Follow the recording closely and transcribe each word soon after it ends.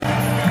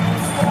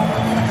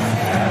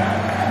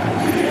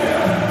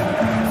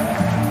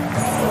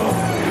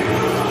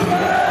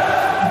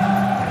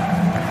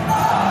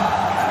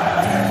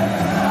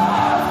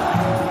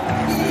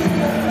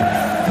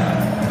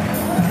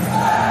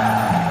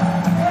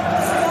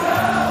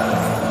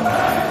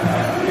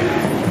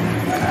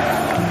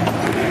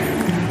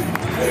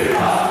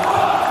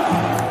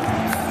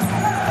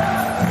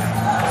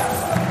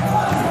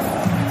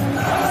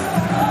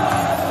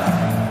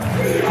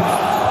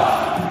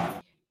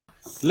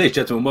Ladies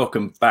and gentlemen,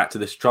 welcome back to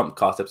this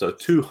STROMPCAST episode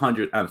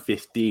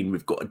 215.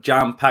 We've got a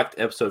jam-packed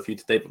episode for you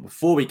today, but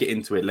before we get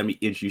into it, let me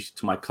introduce you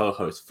to my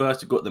co-host.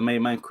 First, we've got the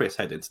main man, Chris.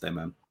 How you doing today,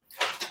 man?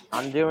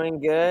 I'm doing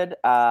good.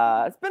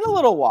 It's been a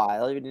little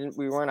while.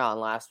 We weren't on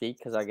last week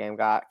because our game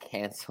got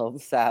canceled,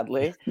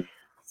 sadly.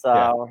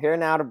 So We're here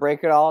now to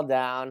break it all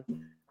down.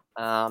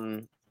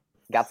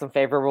 Got some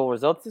favorable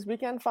results this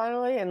weekend,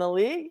 finally, in the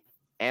league.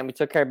 And we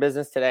took care of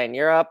business today in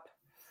Europe.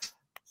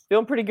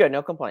 Feeling pretty good.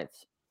 No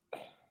complaints.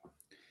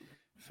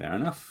 Fair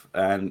enough.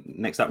 And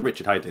next up,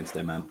 Richard, how you doing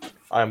today, man?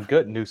 I'm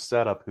good. New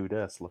setup. Who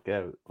dis? Look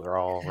out. We're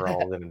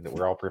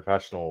all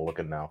professional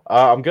looking now.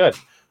 I'm good.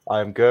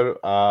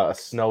 A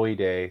snowy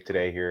day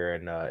today here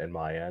in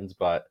my ends,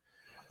 but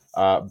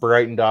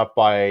brightened up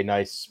by a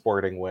nice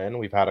sporting win.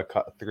 We've had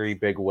three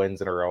big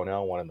wins in a row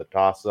now. One in the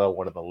TASA,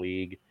 one in the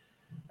league,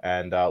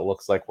 and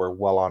looks like we're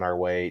well on our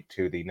way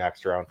to the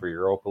next round for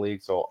Europa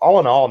League. So all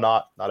in all,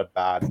 not a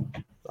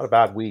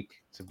bad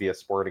week to be a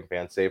sporting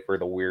fan, save for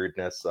the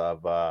weirdness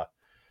of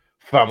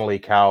Family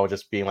Cow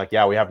just being like,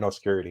 yeah, we have no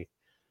security.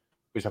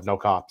 We just have no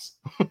cops.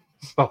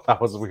 So that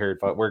was weird,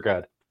 but we're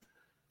good.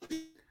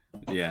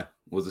 Yeah, it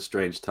was a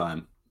strange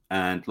time.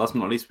 And last but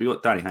not least, we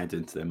got Danny. How you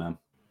doing today, man?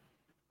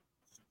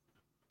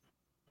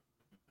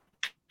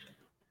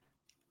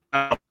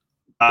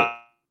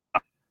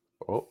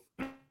 Oh,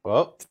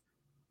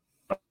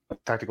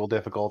 technical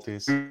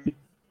difficulties.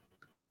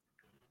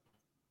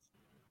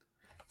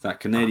 That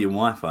Canadian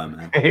Wi-Fi,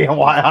 man. Hey,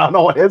 I don't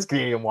know what his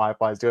Canadian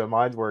Wi-Fi is doing.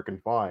 Mine's working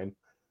fine.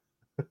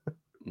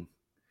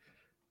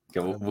 Okay,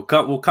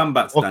 we'll come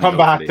back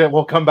to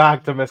we'll come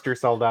back to Mr.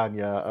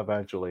 Saldana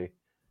eventually.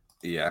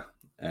 Yeah,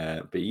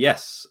 but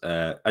yes,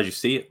 as you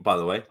see, by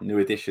the way, new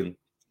addition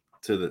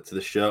to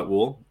the shirt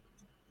wall,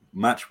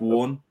 match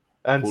worn,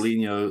 and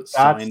Paulinho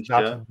signed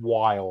shirt. That's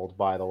wild,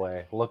 by the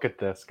way. Look at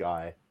this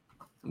guy.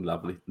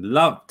 Lovely,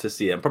 love to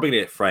see it. I'm probably gonna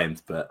get it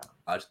framed, but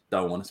I just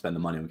don't want to spend the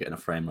money on getting a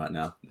frame right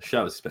now. The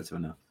shirt is expensive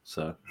enough,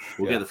 so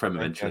we'll get the frame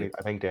eventually.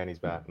 I think Danny's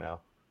back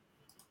now.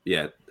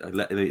 Yeah,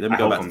 let me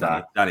go back to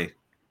Danny. Danny.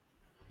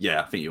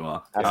 Yeah, I think you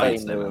are. Look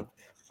at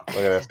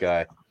this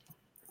guy.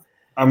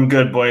 I'm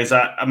good, boys.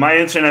 My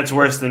internet's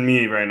worse than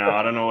me right now.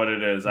 I don't know what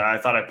it is. I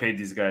thought I paid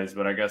these guys,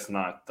 but I guess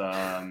not.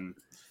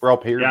 We're all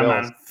pay your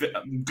bills.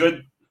 Man.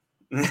 Good.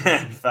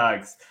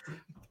 Facts.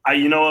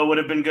 You know what would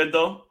have been good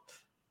though?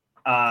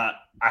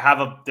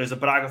 There's a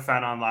Braga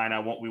fan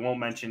online. We won't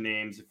mention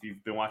names. If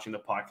you've been watching the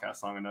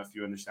podcast long enough,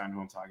 you understand who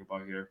I'm talking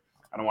about here.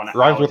 I don't want to.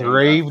 Rhymes with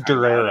Rave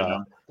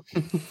Durera.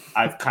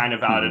 I've kind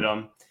of outed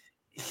him.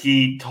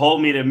 He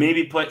told me to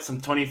maybe put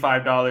some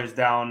 $25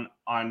 down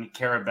on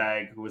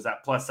Karabag, who was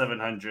at plus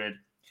 700.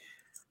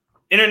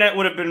 Internet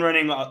would have been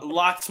running a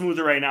lot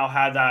smoother right now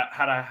had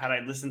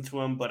I listened to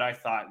him, but I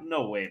thought,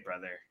 no way,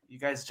 brother. You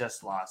guys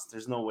just lost.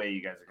 There's no way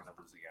you guys are gonna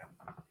lose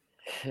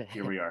again.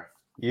 Here we are.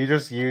 You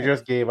just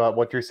gave up.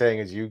 What you're saying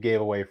is you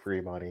gave away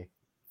free money.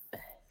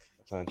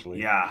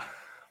 Essentially. Yeah.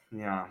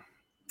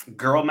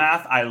 Girl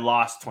math, I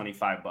lost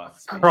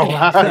 $25. Girl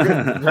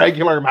math,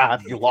 regular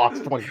math, you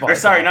lost $25. Or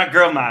sorry, not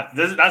girl math.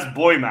 That's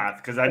boy math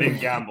because I didn't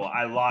gamble.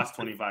 I lost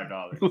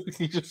 $25.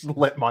 You just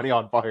lit money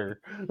on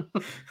fire.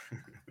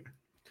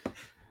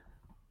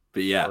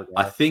 But yeah,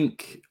 I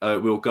think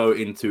we'll go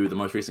into the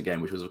most recent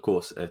game, which was, of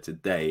course,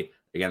 today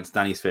against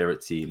Danny's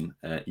favorite team,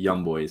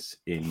 Young Boys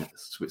in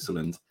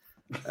Switzerland.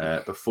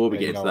 Before we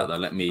get into that, though,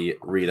 let me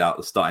read out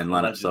the starting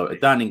lineup. So, a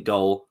Dan in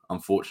goal,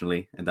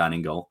 unfortunately,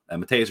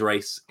 Mateus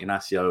Reis,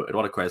 Inacio,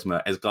 Eduardo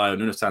Quaresma, Esgaio,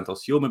 Nuno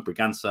Santos, Hjulman,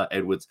 Bragança,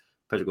 Edwards,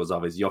 Pedro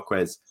Gonçalves,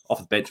 Llocres. Off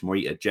the bench,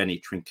 Morita, Jenny,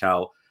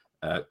 Trincao,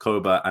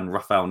 Koba, and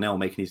Rafael Nel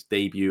making his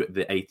debut,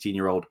 the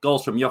 18-year-old.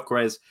 Goals from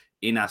Llocres,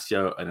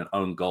 Inacio, and an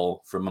own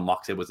goal from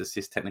Marcus Edwards'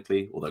 assist,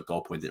 technically, although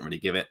goal point didn't really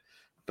give it.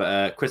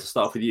 But, Chris, I'll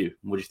start off with you.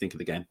 What do you think of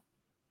the game?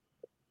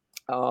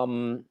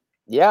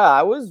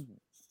 Yeah,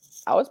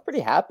 I was pretty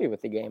happy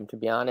with the game, to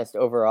be honest,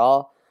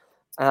 overall.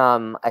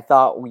 I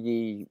thought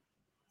we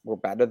were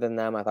better than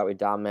them. I thought we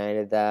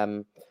dominated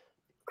them,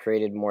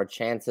 created more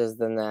chances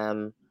than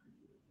them.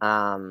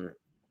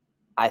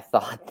 I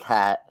thought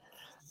that,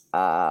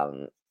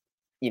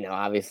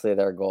 obviously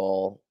their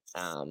goal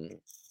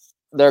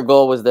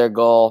was their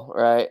goal,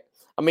 right?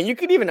 I mean, you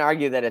could even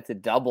argue that it's a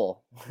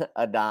double,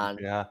 Adon,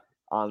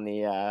 on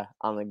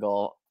the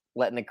goal,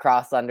 letting it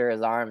cross under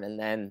his arm and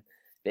then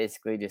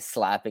basically just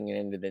slapping it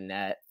into the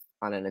net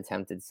on an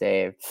attempted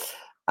save.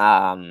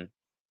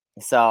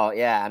 So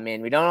yeah, I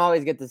mean, we don't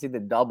always get to see the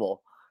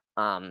double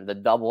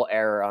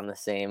error on the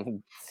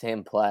same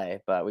play,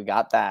 but we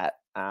got that.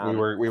 We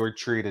were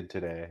treated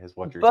today, is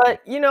what you're saying.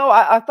 But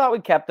I thought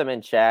we kept them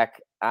in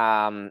check.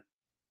 The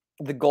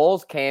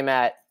goals came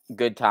at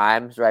good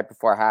times, right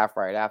before half,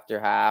 right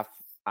after half.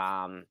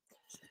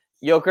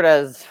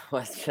 Gyökeres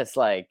was just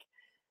like,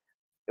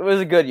 it was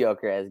a good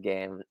Gyökeres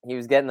game. He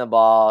was getting the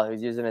ball, he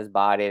was using his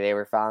body, they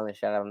were fouling the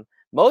shit out of him.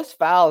 Most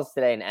fouls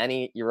today in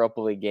any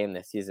Europa League game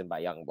this season by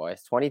Young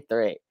Boys,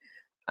 23.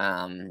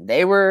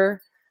 They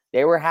were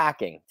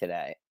hacking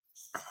today.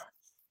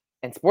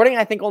 And Sporting,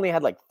 I think, only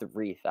had like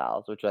 3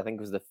 fouls, which I think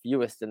was the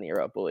fewest in the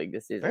Europa League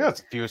this season. I think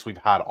that's the fewest we've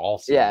had all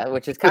season. Yeah,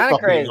 which is kind of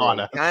crazy.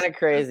 Kind of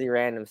crazy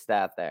random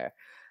stat there.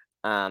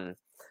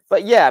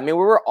 But yeah, I mean,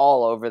 we were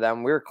all over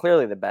them. We were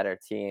clearly the better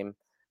team.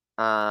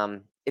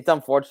 It's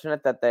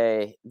unfortunate that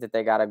they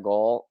got a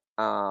goal.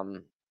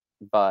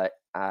 But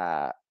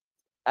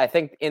I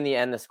think in the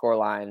end the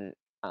scoreline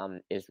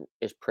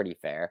is pretty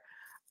fair.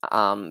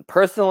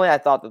 Personally, I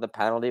thought that the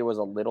penalty was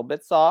a little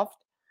bit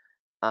soft.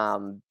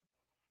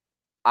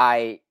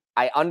 I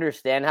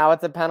understand how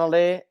it's a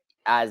penalty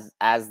as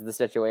the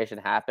situation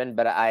happened,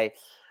 but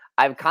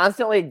I've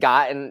constantly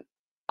gotten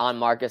on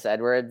Marcus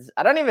Edwards.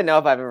 I don't even know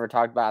if I've ever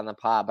talked about it on the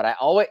pod, but I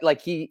always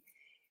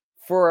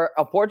for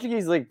a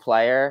Portuguese league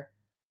player,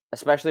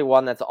 especially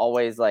one that's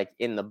always like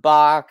in the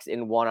box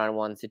in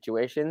one-on-one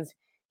situations,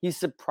 he's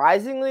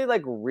surprisingly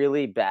like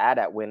really bad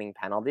at winning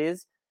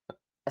penalties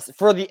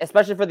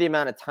especially for the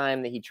amount of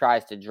time that he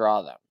tries to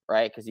draw them,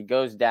 right? Because he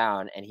goes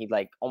down and he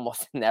like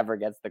almost never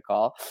gets the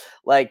call.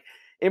 Like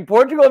in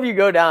Portugal, if you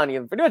go down,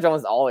 you pretty much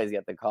almost always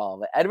get the call.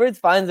 But Edwards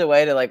finds a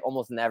way to like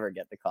almost never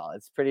get the call.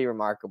 It's pretty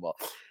remarkable.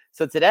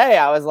 So today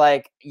I was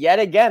like, yet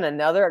again,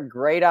 another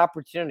great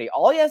opportunity.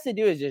 All he has to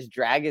do is just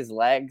drag his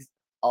legs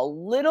a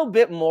little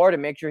bit more to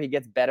make sure he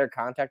gets better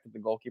contact with the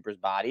goalkeeper's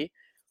body,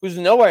 who's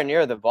nowhere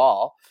near the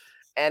ball.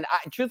 And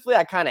truthfully,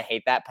 I kind of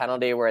hate that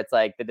penalty where it's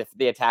like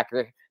the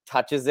attacker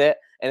touches it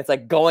and it's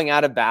like going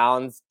out of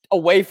bounds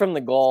away from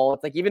the goal.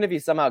 It's like, even if you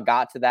somehow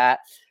got to that,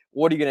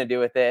 what are you going to do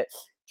with it?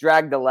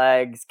 Drag the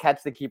legs,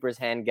 catch the keeper's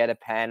hand, get a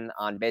pen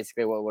on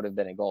basically what would have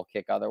been a goal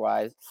kick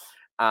otherwise.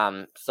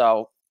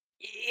 So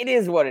it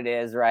is what it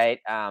is, right?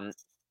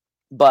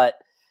 But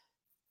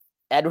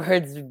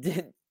Edwards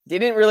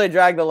didn't really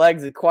drag the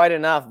legs quite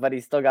enough, but he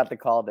still got the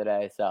call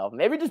today. So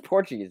maybe just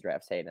Portuguese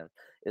refs hate him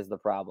is the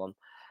problem.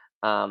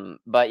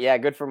 But yeah,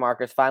 good for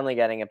Marcus finally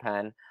getting a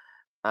pen.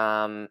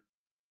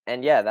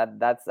 And yeah,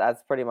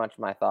 that's pretty much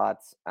my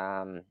thoughts.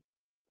 Yeah,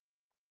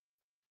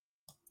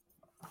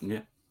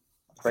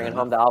 bring it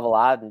home to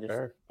Alvalade and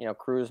just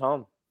cruise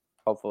home,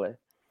 hopefully.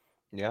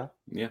 Yeah,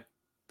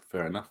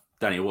 fair enough.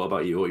 Danny, what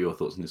about you? What are your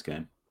thoughts on this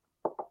game?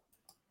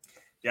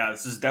 Yeah,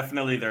 this is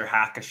definitely their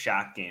hack a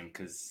Shaq game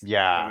because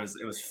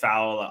it was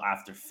foul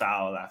after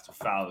foul after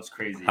foul. It was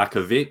crazy.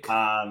 Hackovic.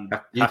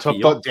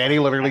 Danny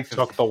literally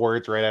took the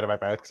words right out of my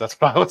mouth because that's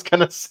what I was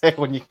gonna say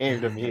when you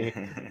came to me.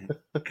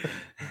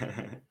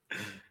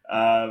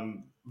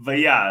 But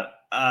yeah,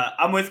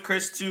 I'm with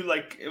Chris too.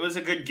 Like, it was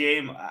a good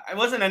game. It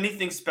wasn't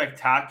anything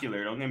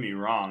spectacular. Don't get me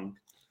wrong.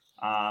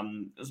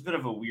 It was a bit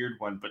of a weird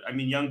one, but I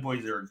mean, Young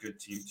Boys are a good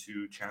team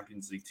too.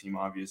 Champions League team,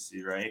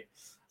 obviously, right?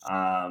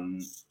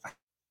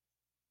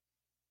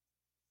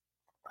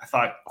 I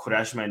thought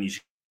Quaresma and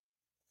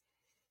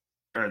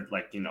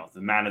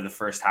the man of the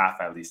first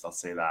half, at least I'll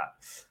say that.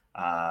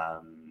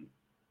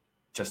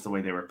 Just the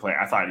way they were playing,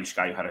 I thought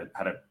Ishikayu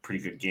had a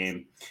pretty good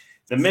game.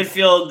 The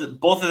midfield,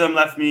 both of them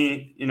left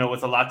me,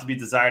 with a lot to be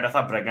desired. I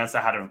thought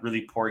Bragança had a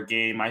really poor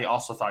game. I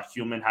also thought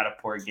Human had a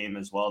poor game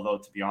as well, though,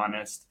 to be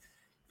honest.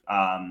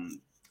 I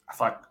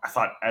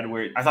thought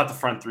Edward, I thought the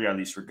front three at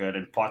least were good,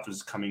 and Pot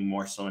was coming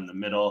more so in the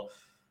middle.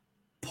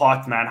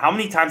 Pot, man, how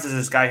many times has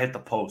this guy hit the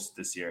post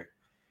this year?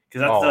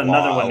 Because that's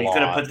another one. We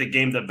could have put the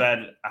game to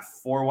bed at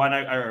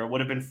 4-1, or it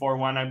would have been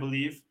 4-1, I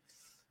believe.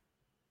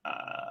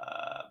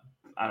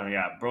 I don't know.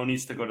 Yeah, bro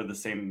needs to go to the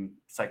same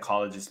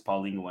psychologist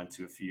Paulinho went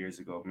to a few years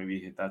ago.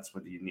 Maybe that's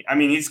what he needs. I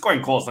mean, he's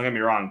scoring goals. Don't get me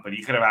wrong, but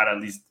he could have had at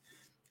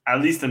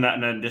least an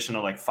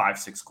additional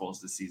 5-6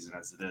 goals this season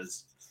as it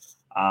is.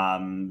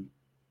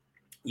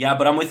 Yeah,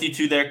 but I'm with you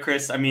too there,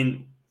 Chris. I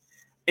mean,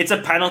 it's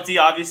a penalty.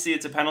 Obviously,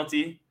 it's a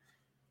penalty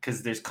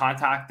because there's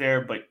contact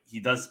there, but he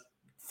does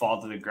fall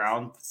to the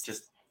ground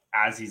just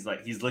as he's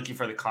looking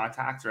for the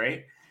contact,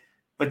 right?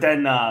 But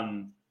then,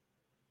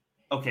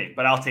 okay,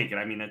 but I'll take it.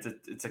 I mean,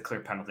 it's a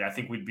clear penalty. I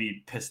think we'd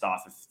be pissed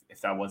off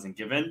if that wasn't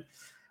given.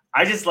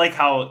 I just like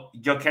how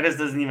Gyökeres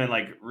doesn't even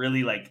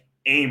really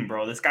aim,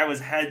 bro. This guy was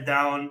head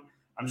down.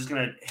 I'm just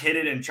gonna hit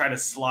it and try to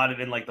slot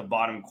it in the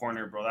bottom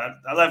corner, bro.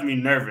 That left me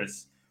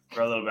nervous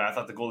for a little bit. I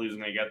thought the goalie was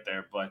gonna get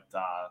there, but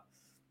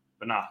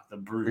nah, the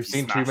brute. We've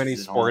seen too many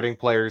Sporting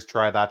players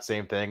try that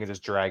same thing and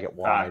just drag it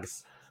wide.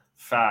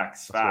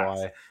 Facts.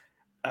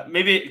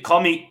 Maybe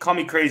call me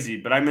crazy,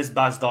 but I miss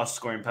Bas Dost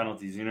scoring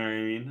penalties. You know what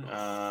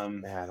I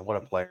mean? Man, what a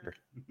player!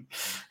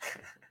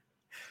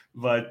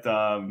 but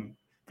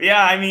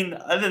yeah, I mean,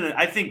 other than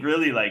I think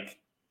really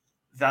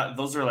that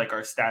those are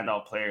our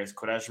standout players: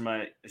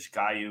 Quaresma,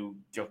 Ishikayu,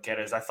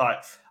 Gyökeres. I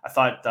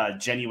thought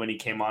Jenny when he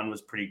came on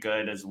was pretty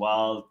good as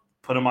well.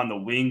 Put him on the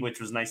wing,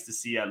 which was nice to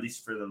see, at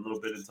least for a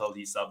little bit until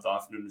he subbed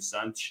off Nunes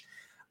Sanch.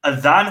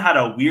 Adan had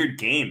a weird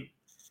game.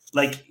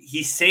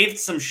 He saved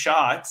some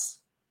shots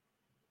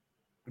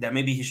that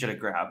maybe he should have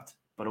grabbed,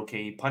 but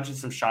okay, he punches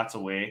some shots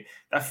away.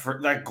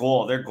 Their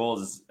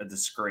goal is a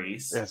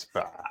disgrace. It's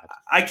bad.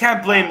 I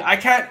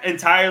can't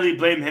entirely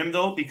blame him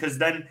though, because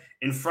then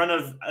in front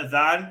of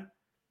Adan,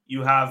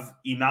 you have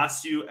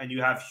Inacio and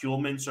you have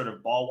Hulman sort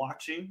of ball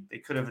watching. They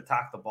could have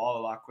attacked the ball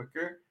a lot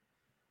quicker.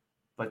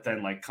 But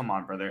then, like, come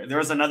on, brother. There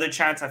was another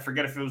chance. I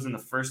forget if it was in the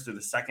first or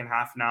the second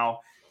half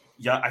now.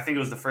 Yeah, I think it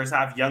was the first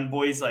half. Young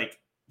boys, like,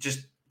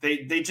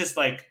 they just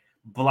like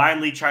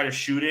blindly try to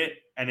shoot it,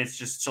 and it's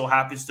just so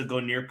happens to go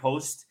near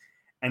post.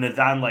 And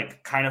Adan,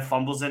 like, kind of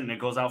fumbles it, and it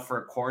goes out for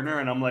a corner.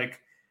 And I'm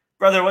like,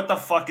 brother, what the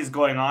fuck is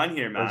going on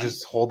here, man? Or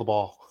just hold the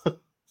ball.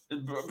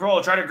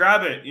 Bro, try to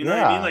grab it. You know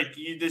what I mean? Like,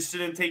 this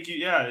shouldn't take you.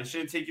 Yeah, it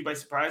shouldn't take you by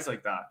surprise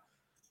like that.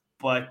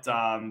 But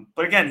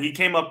again, he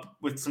came up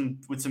with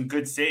some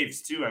good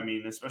saves too. I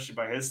mean, especially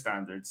by his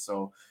standards.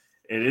 So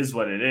it is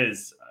what it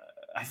is.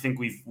 I think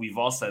we've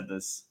all said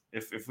this.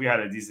 If we had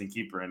a decent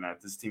keeper in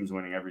that, this team's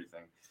winning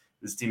everything.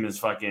 This team is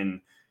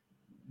fucking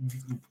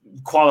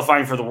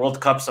qualifying for the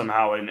World Cup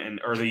somehow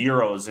or the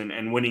Euros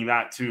and winning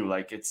that too.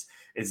 Like it's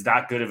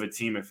that good of a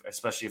team,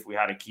 especially if we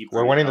had a keeper.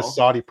 We're winning the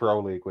Saudi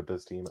Pro League with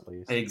this team at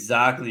least.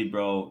 Exactly,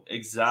 bro.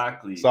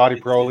 Exactly. Saudi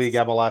Pro League,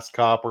 MLS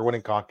Cup. We're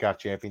winning CONCACAF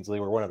Champions League.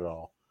 We're winning it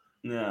all.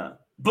 Yeah.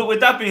 But with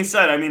that being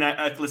said, I mean,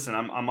 I listen,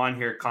 I'm on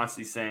here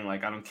constantly saying,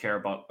 like, I don't care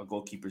about a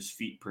goalkeeper's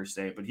feet per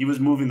se, but he was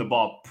moving the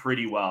ball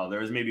pretty well. There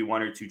was maybe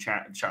one or two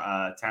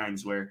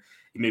times where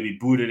he maybe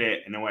booted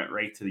it and it went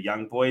right to the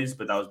young boys,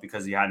 but that was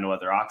because he had no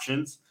other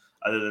options.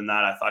 Other than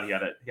that, I thought he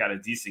had a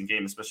decent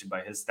game, especially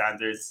by his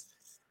standards.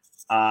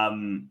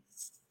 And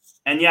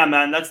yeah,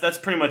 man, that's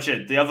pretty much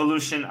it. The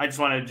evolution, I just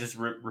want to just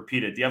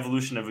repeat it. The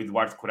evolution of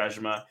Eduardo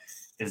Quaresma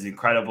is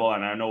incredible,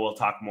 and I know we'll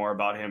talk more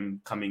about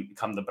him come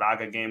the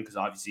Braga game because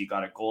obviously he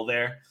got a goal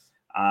there.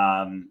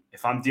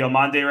 If I'm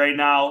Diomande right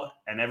now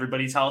and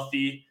everybody's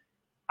healthy,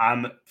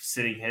 I'm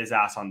sitting his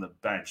ass on the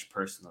bench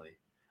personally.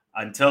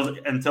 Until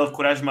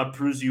Quaresma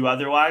proves you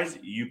otherwise,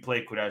 you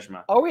play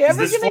Quaresma. Are we ever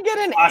going to get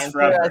an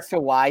answer as to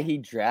why he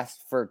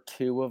dressed for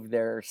 2 of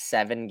their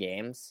 7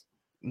 games?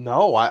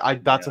 No,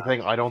 that's the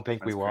thing. I don't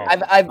think we will.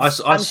 I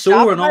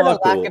saw an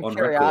article on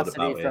record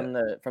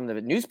about from the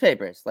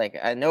newspapers. Like,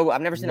 I know I've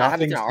never seen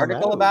an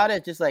article about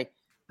it. Just like,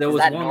 there was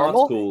one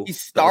article he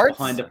starts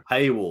behind a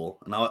paywall,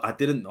 and I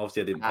didn't pay for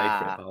it.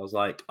 But I was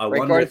like, I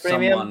wonder if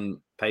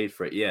someone paid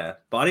for it. Yeah,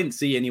 but I didn't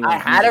see anyone. I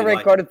had a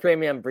recorded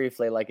premium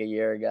briefly like a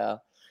year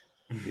ago.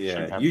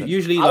 Yeah,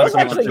 usually I was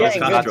actually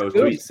getting good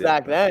scoops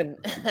back then.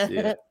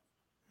 Yeah.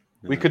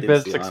 We could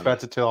bid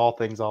expensive to all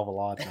things all a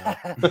lot now.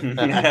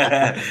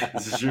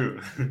 This is true.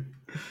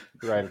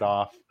 Write it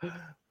off.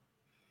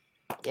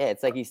 Yeah,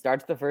 it's like he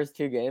starts the first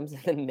 2 games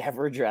and then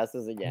never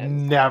dresses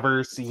again.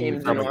 Never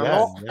seen from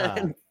again.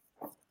 Yeah.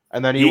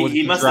 And then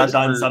he must have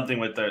done something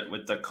with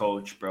the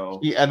coach, bro.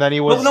 And then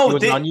he was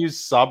an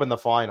unused sub in the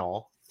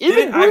final.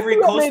 Even Ivory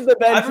Coast made the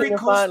bench in the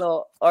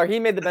final, or he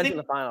made the bench in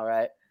the final,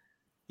 right?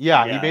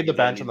 Yeah, he made the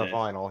bench in the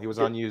final. He was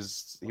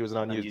unused. He was an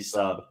unused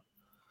sub.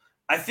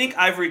 I think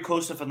Ivory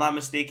Coast, if I'm not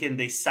mistaken,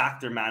 they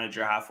sacked their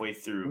manager halfway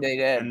through. They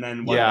did. And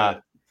then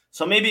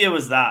so maybe it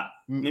was that.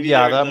 Maybe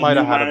that might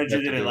have had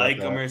manager didn't like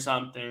him or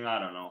something. I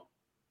don't know.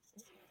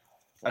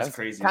 That's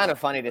crazy. Kind of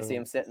funny to see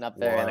him sitting up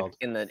there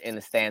in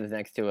the stands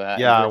next to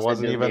it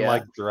wasn't even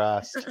like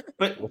dressed.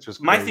 But which was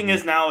my thing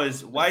is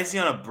why is he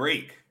on a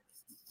break?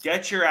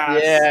 Get your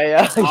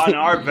ass on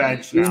our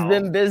bench now. He's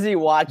been busy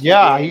watching.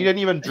 Yeah, he didn't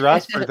even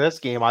dress for this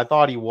game. I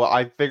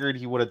figured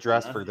he would have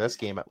dressed for this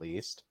game at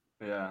least.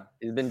 Yeah,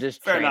 he's been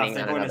just fair enough.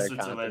 They're going to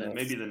Switzerland,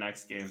 maybe the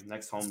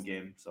next home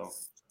game.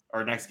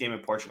 Or next game in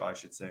Portugal, I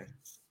should say.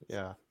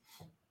 Yeah,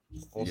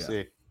 we'll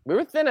see. We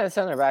were thin at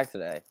center back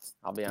today.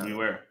 I'll be honest. We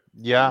were.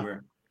 Yeah.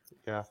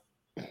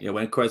 Yeah.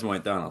 When Quaresma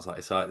went down, I was like,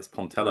 it's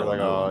Pontello.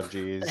 Like, oh,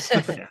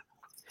 jeez.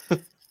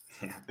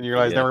 And you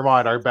realize, never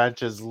mind, our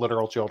bench is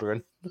literal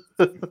children.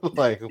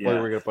 Like, what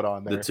are we going to put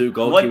on there? The 2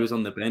 goalkeepers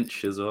on the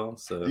bench as well.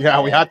 So yeah,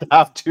 we had to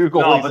have 2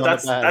 goalies. No,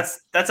 but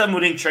that's a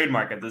Mooding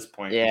trademark at this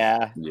point.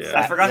 Yeah.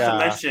 I forgot to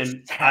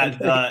mention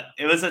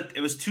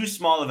it was too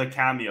small of a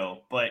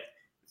cameo, but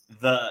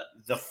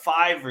the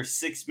 5 or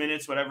 6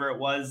 minutes, whatever it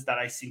was, that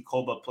I seen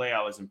Koba play,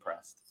 I was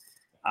impressed.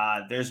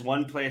 There's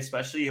one play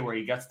especially where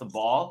he gets the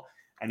ball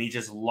and he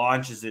just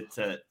launches it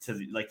to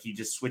like he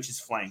just switches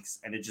flanks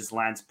and it just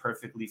lands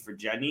perfectly for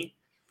Jenny.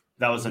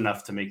 That was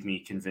enough to make me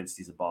convinced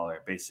he's a baller,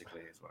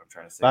 basically, is what I'm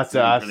trying to say. That's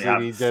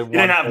he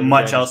didn't have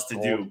much else to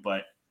do,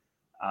 but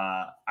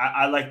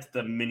I liked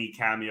the mini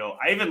cameo.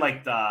 I even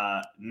liked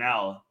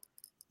Nell.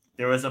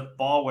 There was a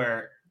ball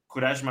where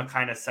Quaresma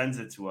kind of sends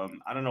it to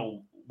him. I don't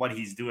know what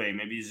he's doing.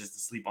 Maybe he's just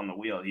asleep on the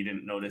wheel. He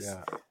didn't notice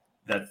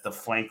that the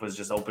flank was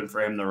just open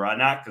for him to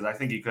run at, because I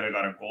think he could have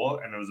got a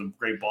goal, and it was a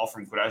great ball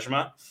from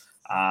Quaresma.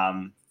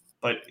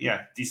 But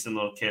yeah, decent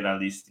little kid.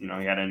 At least he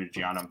had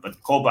energy on him.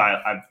 But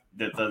Koba,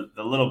 the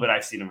little bit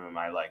I've seen of him,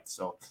 I liked.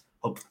 So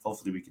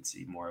hopefully we can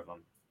see more of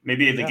him.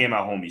 Maybe the game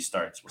at home he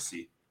starts. We'll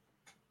see.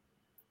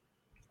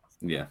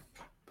 Yeah,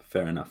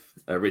 fair enough.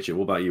 Richard,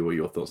 what about you? What are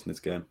your thoughts on this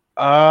game?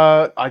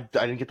 I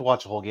didn't get to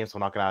watch the whole game, so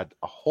I'm not gonna add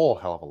a whole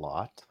hell of a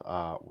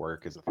lot.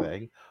 Work is a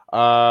thing.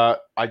 I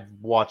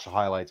watched the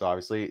highlights.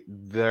 Obviously,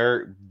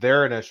 their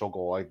initial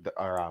goal,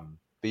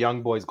 the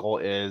young boys' goal,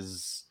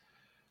 is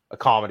a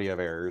comedy of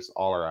errors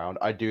all around.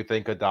 I do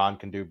think Adan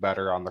can do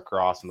better on the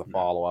cross and the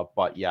follow-up,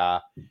 but yeah,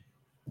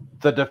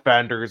 the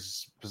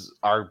defenders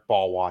are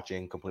ball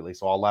watching completely,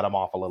 so I'll let him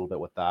off a little bit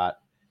with that.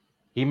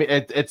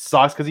 It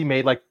sucks because he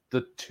made like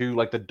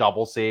the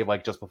double save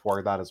like just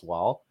before that as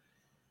well.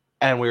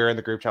 And we were in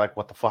the group chat like,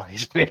 what the fuck? He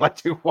just made like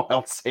 2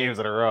 wild saves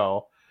in a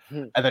row.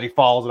 And then he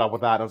follows it up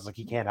with that. And I was like,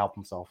 he can't help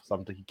himself.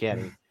 Something he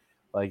can't.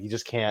 Like, he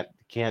just can't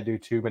do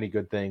too many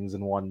good things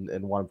in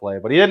one play.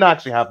 But he didn't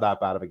actually have that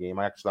bad of a game.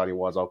 I actually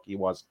thought he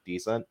was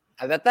decent.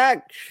 I bet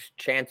that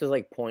chance was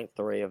like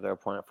 0.3 of their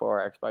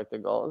 0.4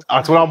 expected goals.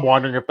 That's what I'm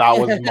wondering, if that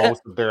was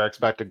most of their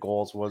expected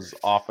goals was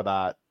off of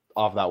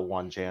that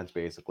one chance,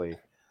 basically.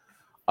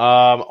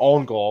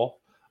 Own goal,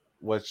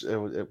 which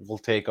we'll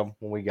take them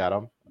when we get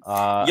them.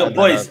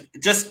 Boys,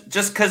 just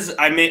because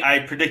I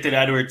predicted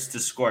Edwards to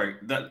score,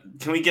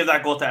 can we give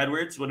that goal to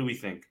Edwards? What do we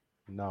think?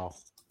 No.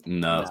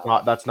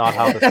 That's not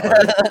how this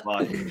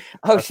works.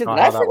 Oh shit! Did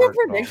I forget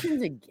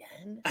predictions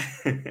again?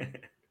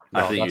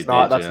 No,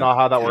 that's not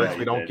how that works.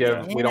 We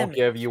don't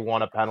give you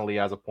one a penalty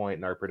as a point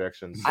in our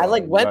predictions. So I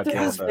went through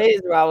this phase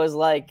where I was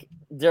like,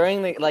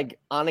 during the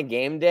on a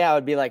game day, I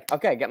would be like,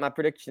 okay, get my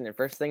prediction in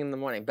first thing in the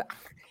morning. But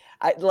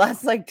the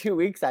last 2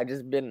 weeks, I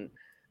just been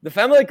the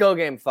Family-Co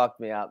game fucked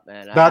me up,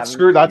 man. That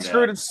screwed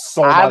it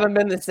so much. I haven't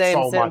been the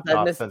same since.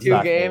 I missed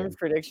 2 games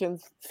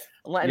predictions.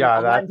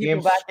 That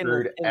game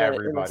screwed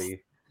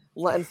everybody.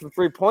 Letting some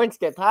 3 points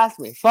get past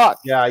me. Fuck.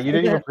 Yeah, you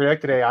didn't even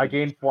predict today. I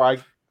gained 4. I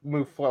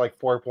moved for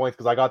 4 points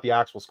because I got the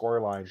actual score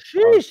line.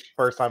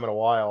 First time in a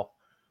while.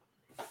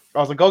 I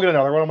was like, go get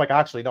another one. I'm like,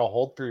 actually, no,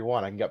 hold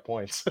 3-1. I can get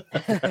points.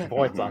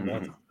 Points on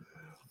this.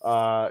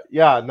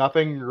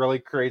 Nothing really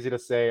crazy to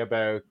say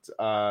about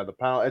the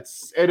penalty.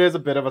 It is a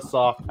bit of a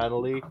soft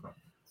penalty.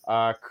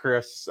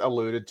 Chris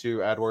alluded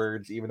to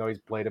Edwards, even though he's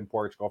played in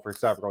Portugal for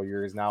several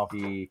years now,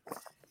 he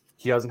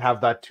doesn't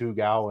have that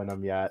Tugao in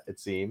him yet, it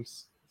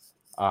seems.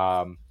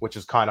 Which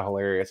is kind of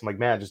hilarious. I'm like,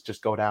 man,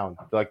 just go down.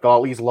 They'll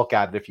at least look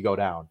at it if you go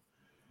down,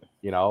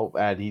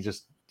 And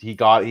he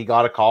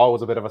got a call. It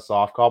was a bit of a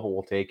soft call, but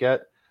we'll take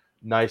it.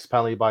 Nice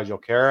penalty by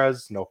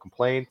Jokeres, no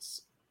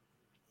complaints.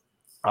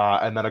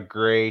 And then a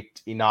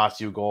great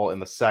Inacio goal in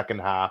the second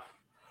half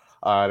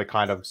to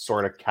kind of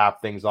sort of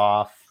cap things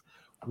off.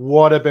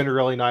 Would have been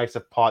really nice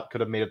if Pot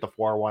could have made it the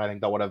 4-1. I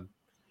think that would have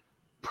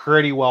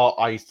pretty well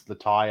iced the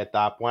tie at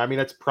that point. I mean,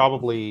 it's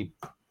probably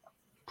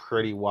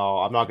pretty well.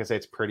 I'm not gonna say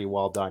it's pretty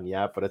well done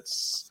yet, but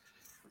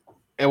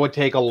it would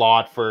take a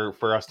lot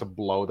for us to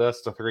blow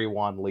this to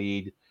 3-1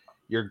 lead.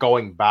 You're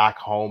going back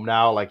home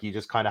now, you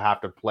just kind of have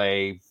to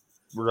play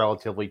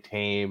relatively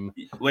tame.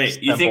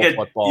 Wait, you think a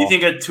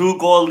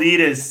 2-goal lead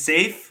is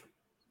safe?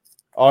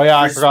 Oh yeah,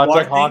 I forgot. It's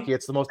like hockey.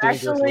 It's the most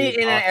dangerous league.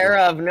 Especially in an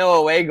era of no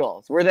away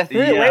goals, where the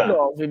 3 away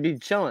goals would be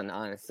chilling,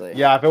 honestly.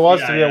 Yeah, if it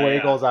was 3 away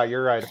goals,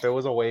 you're right. If it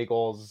was away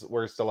goals,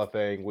 we're still a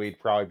thing. We'd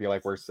probably be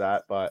like, we're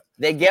set. But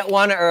they get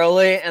one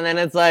early, and then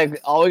it's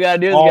like all we gotta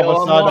do is all get of a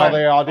one sudden,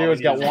 more. all they do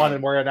is get one,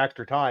 and we're in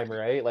extra time,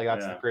 right?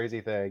 That's the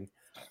crazy thing.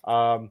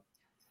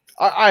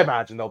 I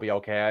imagine they'll be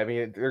okay. I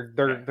mean,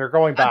 they're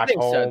going back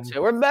home. I think so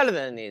too. We're better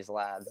than these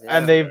lads,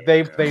 and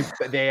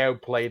they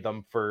outplayed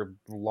them for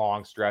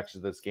long stretches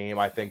of this game.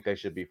 I think they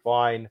should be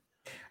fine.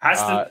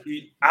 I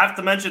have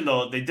to mention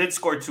though, they did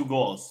score 2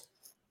 goals,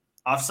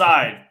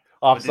 offside.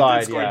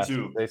 Offside, yeah.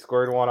 They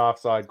scored 1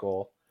 offside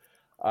goal.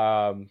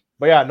 But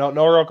yeah, no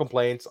real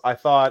complaints. I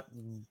thought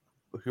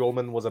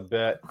Hulman was a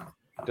bit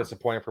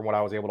disappointed from what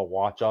I was able to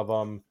watch of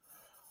him.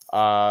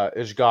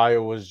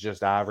 Ishgayo was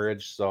just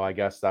average, so I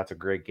guess that's a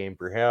great game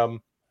for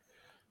him.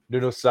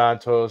 Nuno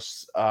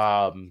Santos,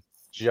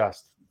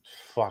 just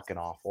fucking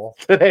awful.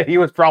 He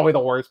was probably the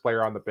worst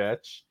player on the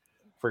pitch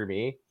for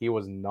me. He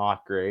was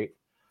not great.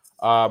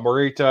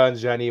 Morita and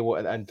Jenny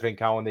and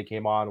Trincao when they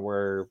came on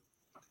were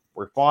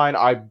fine.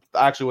 I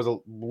actually was a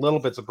little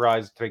bit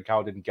surprised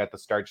Trincao didn't get the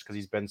start just because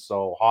he's been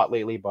so hot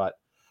lately, but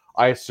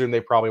I assume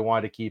they probably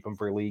wanted to keep him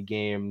for league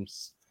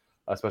games,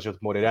 especially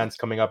with Moreirense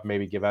coming up,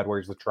 maybe give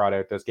Edwards the trot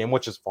out this game,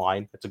 which is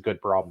fine. It's a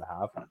good problem to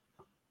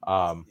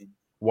have.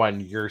 When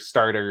your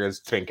starter is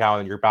Trincao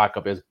and your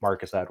backup is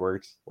Marcus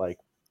Edwards,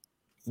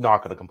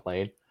 not going to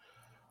complain.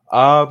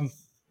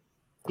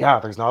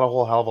 There's not a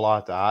whole hell of a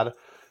lot to add.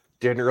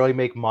 Didn't really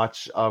make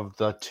much of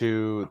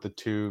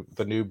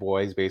the new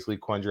boys, basically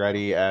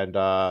Quandretti and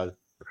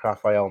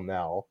Rafael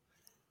Nell,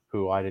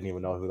 who I didn't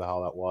even know who the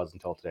hell that was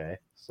until today.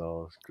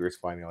 So Chris,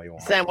 find me all you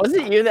want. Sam, was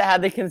it you that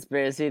had the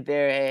conspiracy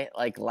theory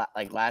like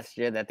last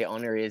year that the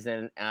only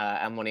reason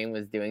Amorim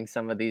was doing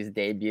some of these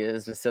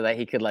debuts was so that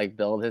he could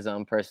build his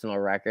own personal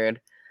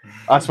record?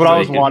 That's what I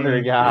was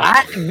wondering.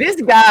 Yeah,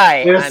 this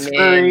guy. It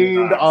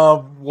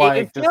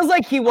feels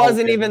like he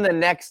wasn't even the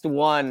next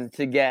one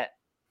to get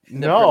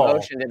the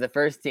promotion to the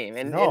first team,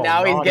 and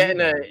now he's getting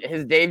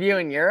his debut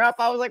in Europe.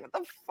 I was like, what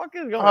the fuck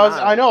is going on?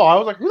 I know. I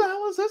was like, who the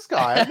hell is this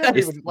guy? I never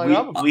even I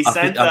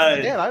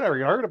never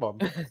even heard of him.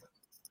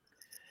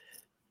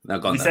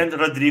 We sent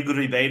Rodrigo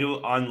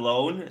Ribeiro on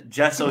loan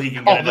just so he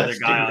can get another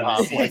guy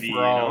on the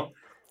CV.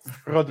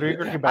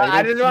 Rodrigo Ribeiro.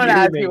 I just want to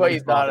ask you what you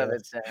thought of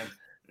it, Sam.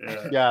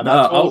 Yeah,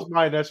 that was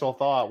my initial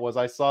thought. Was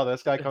I saw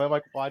this guy coming,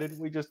 like, why didn't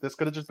we this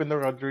could have just been the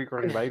Rodrigo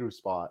Ribeiro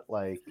spot?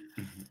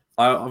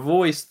 I've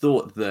always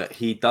thought that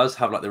he does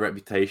have the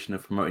reputation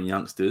of promoting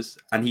youngsters,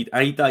 and he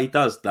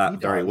does that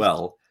very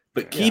well.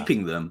 But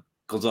keeping them,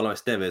 Gonzalo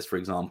Esteves, for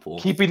example,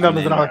 keeping them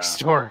is another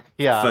story.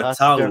 Yeah,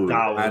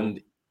 Fatau,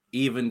 and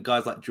even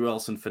guys like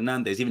Joelson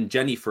Fernandez, even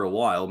Jenny for a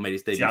while made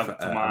his debut for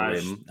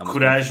Amarim and was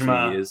gone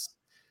for 2 years.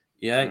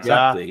 Yeah,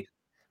 exactly.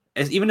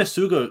 Even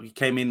Asugo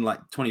came in like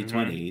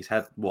 2020. He's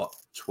had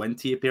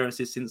 20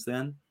 appearances since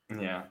then.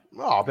 Yeah,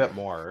 a bit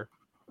more.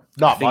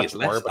 Not much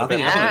more, but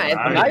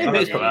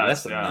it's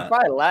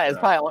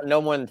probably no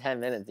more than 10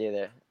 minutes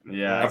either.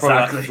 Yeah,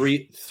 exactly. Probably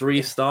like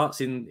three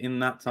starts in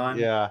that time.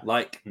 Yeah,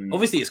 like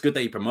obviously it's good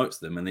that he promotes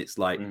them, and it's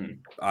like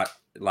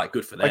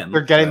good for them. Like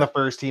they're getting the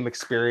first team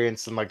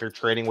experience, and like they're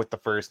training with the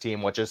first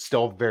team, which is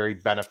still very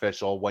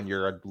beneficial when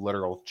you're a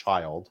literal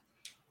child.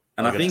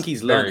 And I think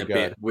he's learned a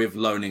bit with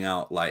loaning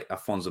out like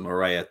Afonso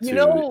Moreira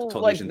to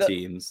television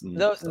teams. And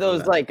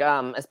those like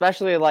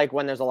especially like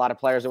when there's a lot of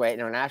players away at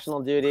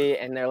international duty,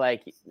 and they're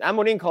like,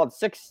 Amorim called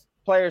 6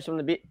 players from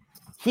the beat.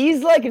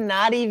 He's like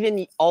not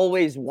even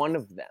always one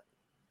of them.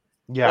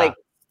 Yeah. Like,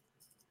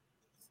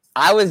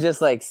 I was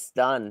just like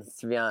stunned,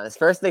 to be honest.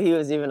 First thing he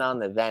was even on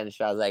the bench,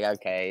 I was like,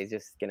 okay, he's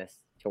just gonna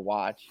to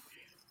watch.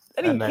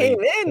 Then he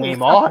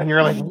came on, and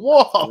you're like,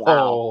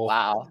 whoa,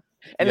 wow.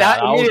 And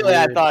immediately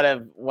I thought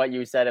of what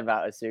you said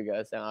about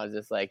Asugo, so I was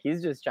just like,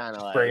 he's just trying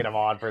to bring him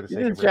on for the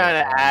sake of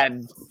trying to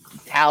add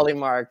tally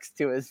marks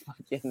to his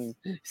fucking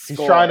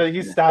score.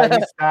 He's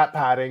stat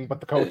padding,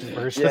 but the coach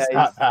is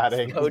stat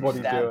padding. Is what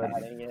he's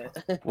doing.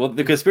 Well,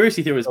 the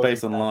conspiracy theory was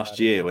based on last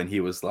year when he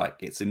was like,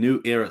 it's a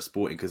new era at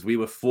Sporting, because we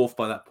were 4th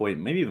by that point,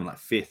 maybe even like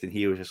 5th, and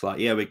he was just like,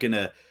 yeah, we're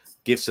gonna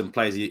give some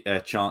players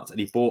a chance, and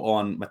he brought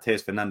on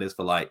Mateus Fernandez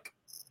for like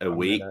a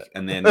week,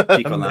 and then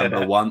Chico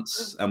Lamba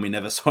once, and we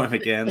never saw him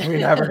again. We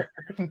never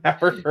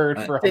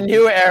heard from the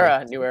new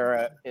era. New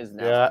era is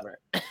now.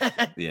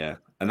 Yeah,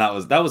 and that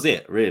was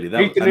it, really.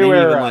 That the new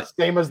era,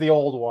 same as the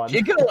old one.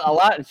 Chico, a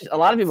lot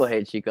of people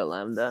hate Chico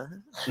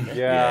Lambda.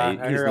 Yeah,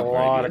 I hear a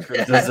lot of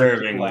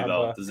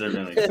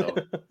deservingly so.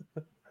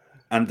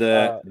 And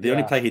the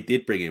only play he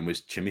did bring in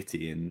was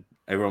Chimiti, and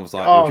everyone was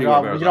like, "Oh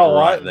God, you know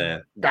what?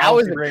 There. That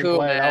was a cool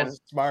play. Man. That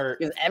was smart."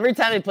 Because every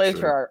time he plays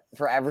for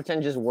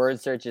Everton, just word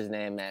search his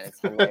name, man. It's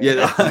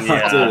hilarious.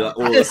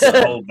 It's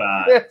so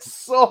bad. It's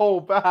so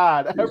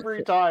bad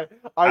every time.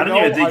 I know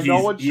when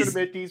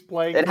Shudamiti's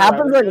playing. It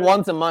happens like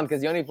once a month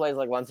because he only plays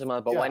like once a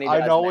month. But when he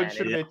does, I know when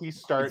Shudamiti's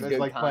starting is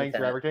like playing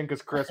for Everton,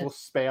 because Chris will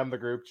spam the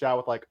group chat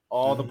with like,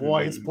 "All the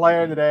boys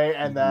playing today,"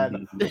 and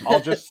then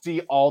I'll just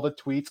see all the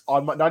tweets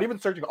on my, not even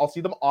searching. I'll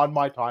see them on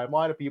my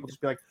timeline of people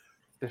just be like,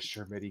 "This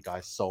Shermity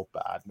guy's so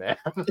bad, man."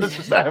 This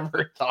is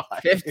every time.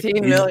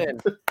 15 million.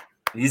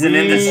 He's an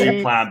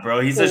industry plant, bro.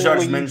 He's a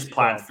Sharks Minch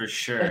plant for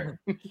sure.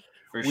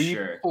 We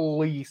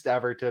fleeced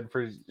Everton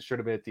for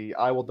Shermity.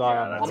 I will die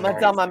on that. I'm gonna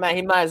tell my man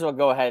he might as well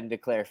go ahead and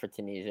declare for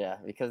Tunisia,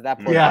 because that.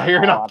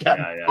 You're not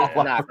getting.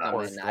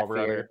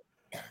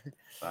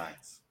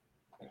 Thanks.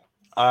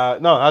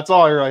 No, that's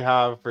all I really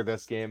have for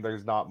this game.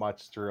 There's not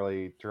much to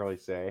really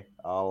say.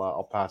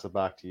 I'll pass it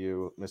back to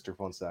you, Mr.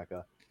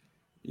 Fonseca.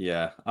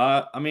 Yeah,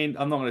 I mean,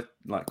 I'm not going to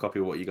like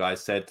copy what you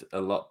guys said a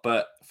lot,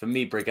 but for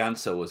me,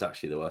 Bragança was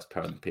actually the worst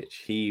player on the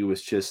pitch. He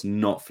was just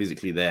not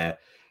physically there,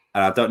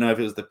 and I don't know if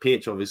it was the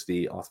pitch,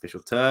 obviously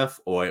artificial turf,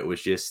 or it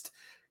was just,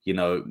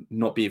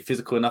 not being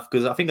physical enough.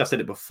 Because I think I said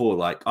it before,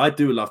 like I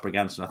do love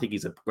Bragança, and I think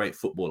he's a great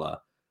footballer,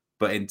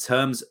 but in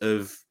terms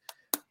of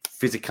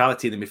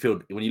physicality in the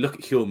midfield, when you look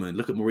at Hillman,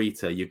 look at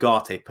Morita,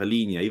 Ugarte,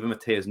 Palinha, even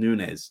Mateus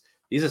Nunes,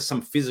 these are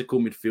some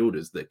physical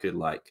midfielders that could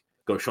like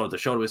go shoulder to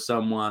shoulder with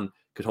someone,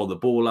 could hold the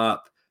ball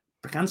up.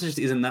 Bragança just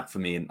isn't that for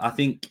me, and I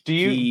think. Do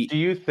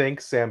you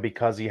think, Sam,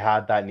 because he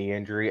had that knee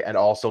injury, and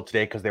also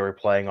today because they were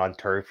playing on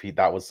turf,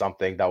 that was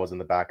something that was in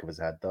the back of his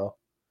head though?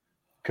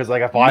 Because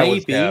like if I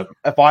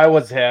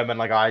was him, and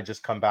like I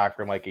just come back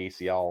from like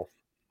ACL,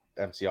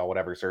 MCL,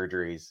 whatever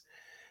surgeries,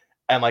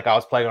 and like I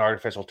was playing on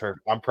artificial turf,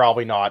 I'm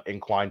probably not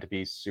inclined to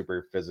be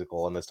super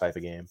physical in this type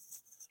of game.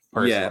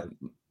 Personally. Yeah.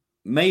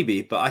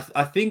 Maybe, but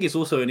I think it's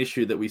also an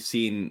issue that we've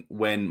seen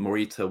when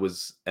Morita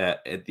was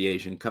at the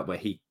Asian Cup, when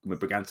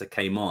Bragança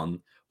came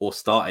on or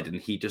started,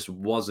 and he just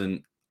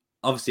wasn't.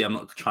 Obviously, I'm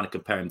not trying to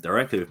compare him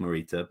directly with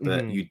Morita,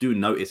 but you do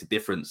notice a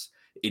difference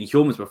in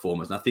Hillman's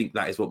performance, and I think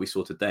that is what we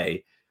saw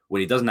today when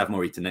he doesn't have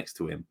Morita next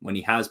to him, when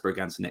he has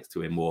Bragança next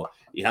to him, or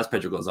he has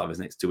Pedro Gonçalves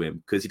next to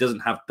him, because he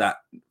doesn't have that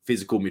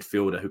physical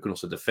midfielder who can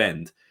also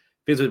defend.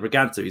 Because with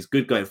Bragança, he's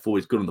good going forward,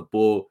 he's good on the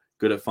ball,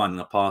 good at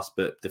finding a pass,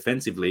 but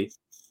defensively,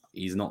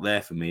 he's not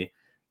there for me.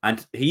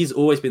 And he's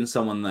always been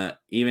someone that,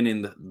 even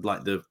in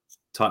the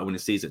title winning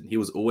season, he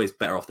was always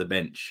better off the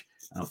bench.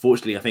 And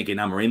unfortunately, I think in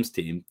Amorim's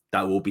team,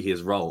 that will be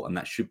his role, and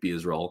that should be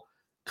his role.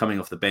 Coming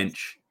off the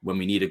bench when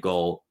we need a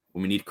goal,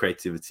 when we need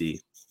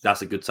creativity,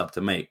 that's a good sub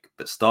to make.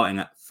 But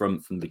starting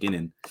from the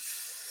beginning,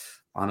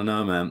 I don't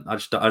know, man. I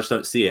just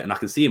don't see it. And I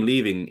can see him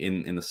leaving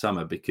in the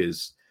summer,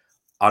 because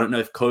I don't know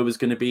if Kova's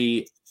going to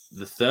be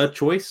the third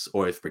choice,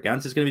 or if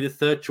Bragança is going to be the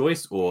third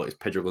choice, or if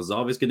Pedro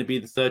Gonçalves going to be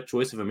the third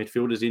choice if a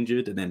midfielder's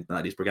injured, and then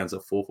at least Bragança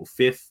 4th or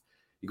 5th.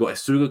 You got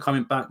Asugo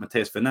coming back,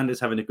 Mateus Fernandez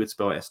having a good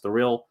spell at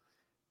Estoril.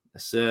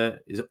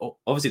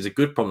 Obviously, it's a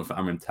good problem for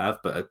Amorim to have,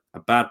 but a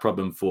bad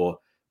problem for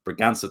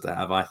Braganza to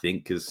have, I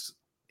think, because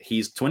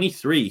he's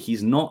 23.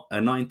 He's not a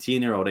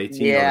 19-year-old,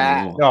 18-year-old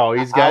anymore. No,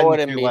 he's getting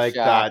to be like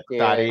shocked,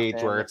 that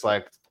age where it's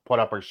like put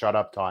up or shut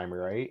up time,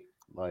 right?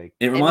 Like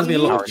it reminds me a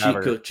lot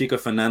Or of Chico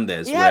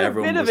Fernandez, He where had a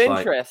everyone bit of was like,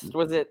 interest.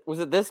 Was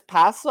it this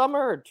past summer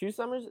or 2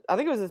 summers? I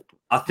think it was this.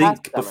 I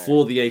think summer.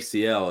 before the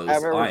ACL, it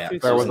was remember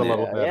Ajax. there was a wasn't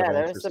little it? bit of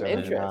there was some interest in it,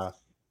 interest. yeah.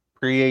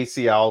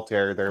 Pre-ACL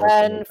tear, there was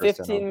some 10, interest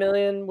 15 in him.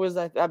 million was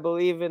I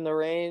believe in the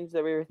range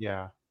that we were.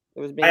 Yeah. It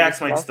was being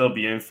Ajax might discussed. still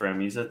be in for him.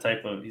 He's an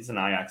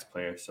Ajax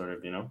player, sort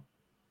of,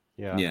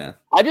 Yeah.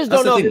 I just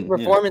That's don't know the if his thing, yeah.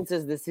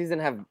 performances this season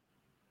have.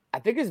 I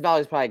think his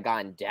value's probably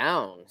gone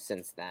down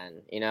since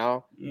then.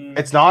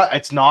 It's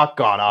not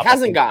gone up. It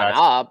hasn't gone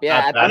up.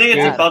 Yeah, I think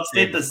it's That's about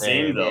stayed the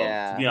same, though.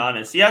 Yeah. To be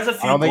honest, he has a I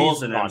few don't think goals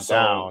he's in him, gone so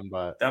down,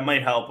 but that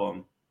might help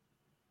him.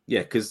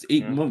 Yeah, because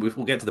we'll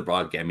get to the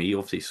Braga game. He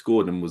obviously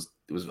scored and was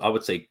I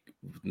would say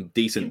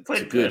decent He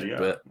played to good, yeah.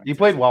 but he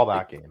played well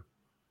that game.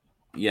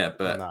 yeah,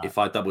 but if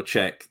I double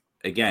check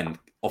again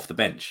off the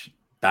bench,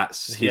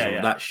 that's his.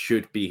 That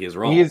should be his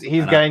role. He's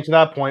getting to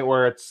that point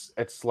where it's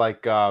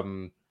like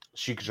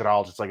Chic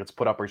Giral, just like it's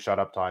put up or shut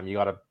up time. You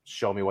got to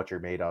show me what you're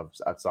made of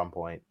at some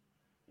point.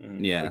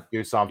 Yeah, like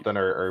do something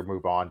or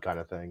move on, kind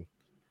of thing.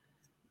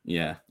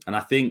 Yeah, and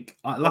I think,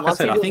 like unless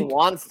I said, he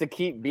wants to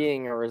keep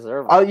being a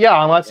reserve.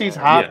 Unless he's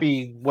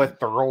happy with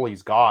the role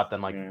he's got,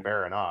 then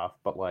fair enough.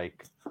 But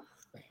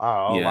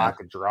lack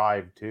of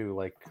drive too.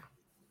 But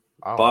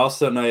I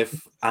also don't know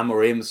if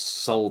Amorim's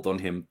sold on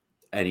him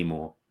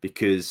anymore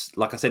because,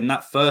 like I said, in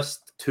that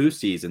first 2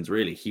 seasons,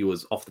 really, he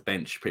was off the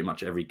bench pretty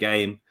much every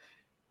game.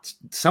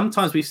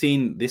 Sometimes we've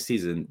seen this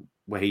season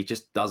where he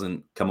just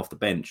doesn't come off the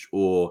bench,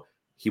 or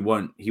he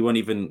won't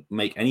even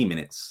make any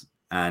minutes.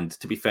 And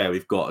to be fair,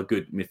 we've got a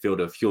good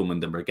midfielder of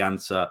Hjulmand and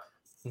Braganza.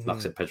 Like I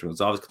said, Pedro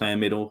Gonzalez playing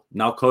middle.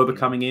 Now Koba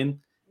coming in.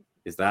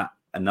 Is that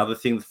another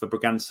thing for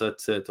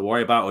Braganza to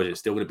worry about? Or is it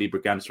still going to be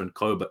Braganza and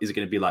Koba? Is it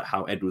going to be like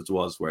how Edwards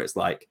was, where it's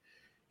like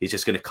he's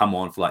just going to come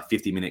on for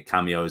 50-minute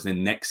cameos, and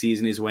then next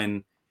season is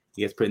when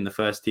he gets put in the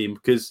first team?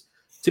 Because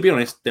to be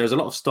honest, there's a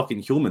lot of stock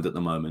in Hjulmand at the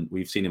moment.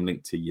 We've seen him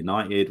linked to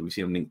United. We've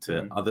seen him linked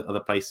to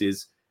other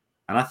places.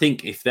 And I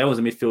think if there was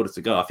a midfielder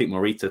to go, I think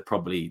Morita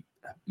probably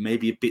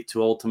maybe a bit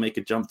too old to make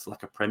a jump to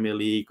a Premier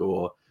League,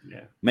 or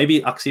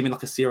maybe I could see him in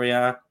a Serie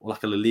A or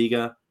a La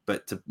Liga,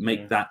 but to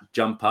make that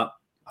jump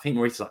up, I think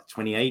Morita's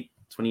 28,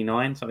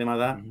 29, something like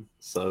that.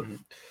 So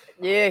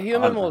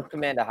Hjulmand will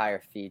command a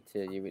higher fee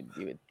too. You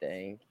would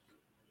think,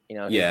 he's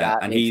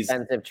got an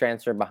expensive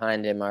transfer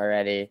behind him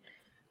already,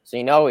 so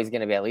he's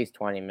going to be at least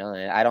 20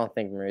 million. I don't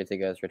think Morita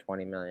goes for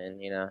 20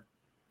 million.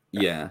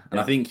 And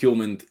I think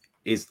Hjulmand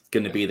is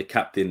going to be the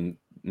captain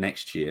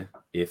next year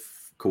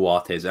if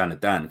Coates and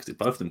Adan, because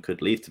both of them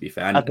could leave, to be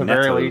fair. And at the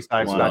very least,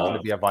 I expect him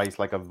to be a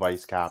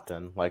vice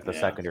captain, the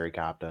secondary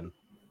captain.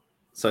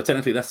 So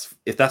technically,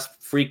 if that's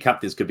 3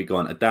 captains could be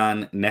gone.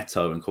 Adan,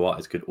 Neto, and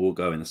Coates could all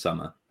go in the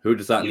summer. Who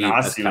does that leave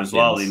as captains? as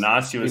well.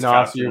 Ignacio is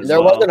captain.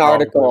 There was an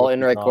article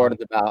in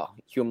Recorded about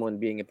Hjulmand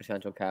being a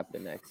potential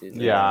captain next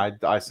season. Yeah,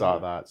 I saw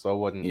that, so it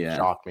wouldn't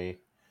shock me.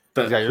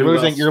 But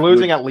you're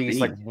losing at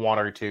least 1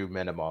 or 2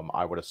 minimum,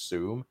 I would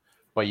assume.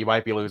 But you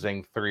might be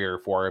losing 3 or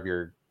 4 of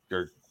your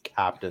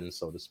captains,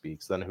 so to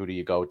speak. So then who do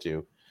you go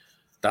to?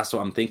 That's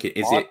what I'm thinking.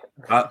 Is it?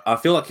 I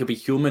feel like it'll be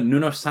Hjulmand,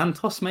 Nuno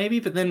Santos, maybe.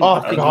 But then,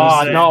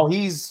 no,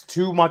 he's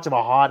too much of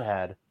a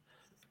hothead.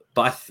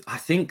 But I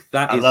think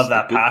that I is love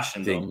that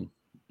passion thing.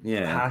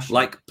 Yeah, passion.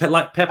 like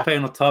Pepe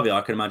and Otavio.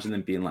 I can imagine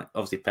them being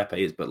obviously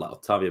Pepe is, but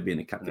Otavio being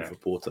a captain for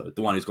Porto,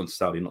 the one who's gone to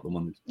Saudi, not the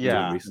one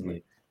who's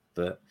recently.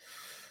 But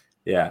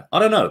I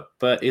don't know.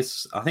 But I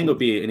think it'll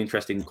be an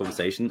interesting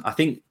conversation.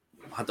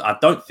 I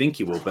don't think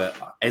he will, but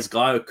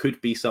Esgaio could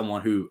be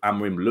someone who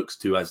Amorim looks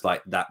to as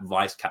that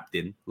vice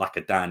captain, like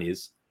Adan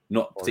is.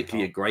 Not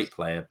particularly a great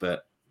player,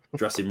 but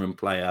dressing room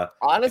player.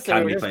 Honestly,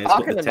 we're just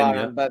talking about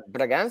him, but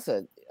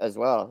Braganza as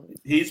well.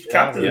 He's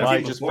captain.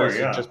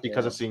 Just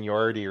because of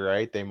seniority,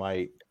 right? They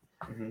might.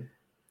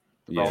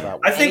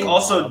 I think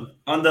also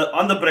on the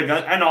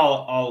Braganza, and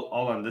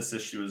all on this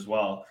issue as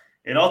well.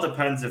 It all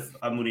depends if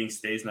Amorim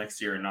stays next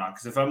year or not.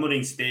 Because if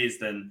Amorim stays,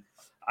 then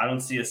I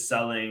don't see us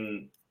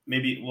selling.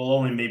 Maybe we'll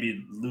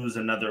only lose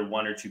another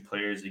 1 or 2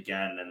 players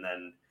again, and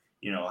then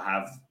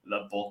have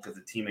the bulk of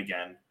the team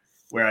again.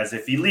 Whereas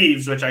if he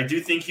leaves, which I do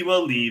think he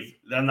will leave,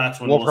 then that's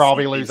when we'll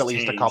probably lose at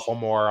least a couple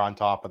more on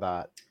top of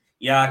that.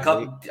 Yeah,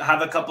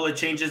 have a couple of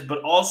changes,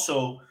 but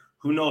also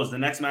who knows? The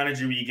next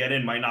manager we get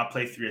in might not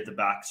play 3 at the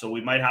back, so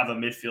we might have a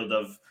midfield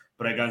of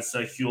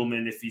Braganza,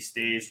 Hjulmand if he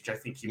stays, which I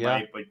think he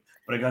might, but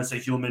Braganza,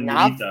 Hjulmand,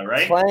 Morita,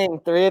 right? Playing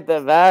 3 at the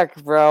back,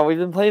 bro. We've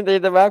been playing 3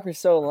 at the back for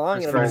so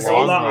long.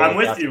 I'm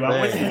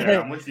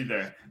with you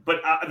there.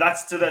 But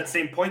that's to that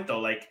same point,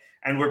 though.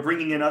 And we're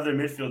bringing in other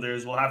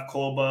midfielders. We'll have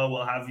Koba.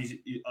 We'll have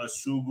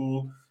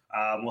Sugu.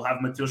 We'll have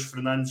Matheus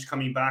Fernandes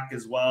coming back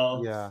as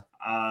well. Yeah.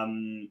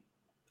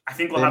 I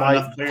think we'll have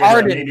enough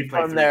players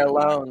from their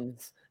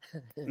loans.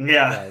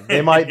 Yeah.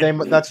 They might.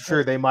 That's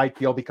true. They might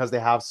feel because they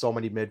have so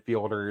many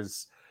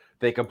midfielders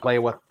they can play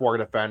with 4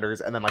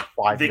 defenders and then like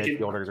 5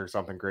 midfielders or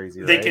something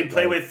crazy. They can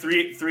play with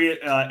three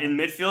in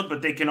midfield,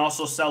 but they can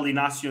also sell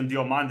Inacio and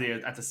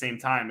Diomande at the same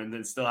time, and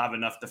then still have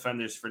enough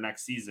defenders for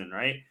next season,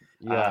 right?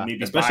 Yeah,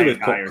 maybe especially with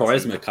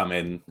Quaresma come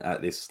in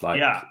at this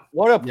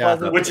what a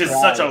pleasant which is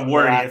such a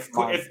worry.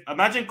 If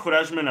imagine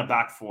Quaresma in a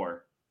back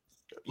 4.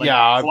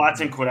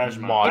 Coates and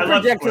Quaresma. I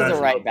project as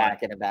a right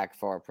back in a back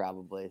 4,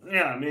 probably.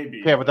 Yeah,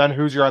 maybe. Okay, but then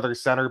who's your other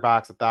center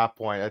backs at that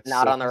point? It's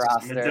not on the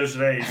roster.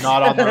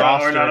 Not on the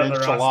roster. Not on the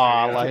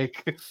roster.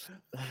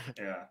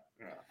 Yeah.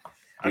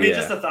 I mean,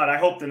 just a thought. I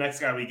hope the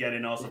next guy we get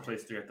in also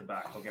plays 3 at the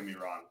back. Don't get me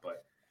wrong,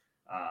 but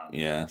I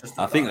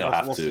think they'll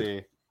have to.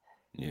 See.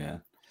 Yeah.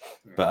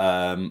 But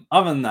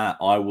other than that,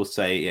 I will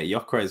say,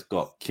 Gyökeres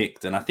got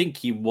kicked, and I think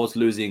he was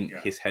losing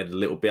his head a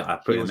little bit. I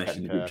put a message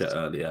in the group chat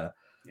earlier.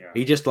 Yeah.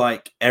 He just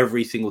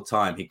every single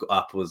time he got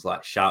up was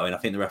shouting. I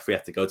think the referee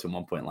had to go to him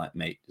one point,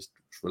 mate, just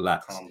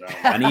relax. Calm down.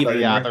 And even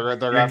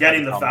you're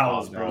getting the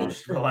fouls, bro.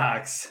 Just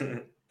relax.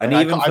 And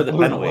even for the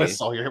penalty,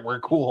 we're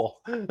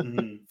cool.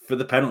 For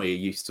the penalty,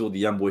 you saw the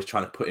young boys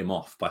trying to put him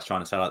off by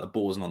trying to say the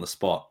ball wasn't on the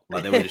spot.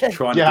 They were just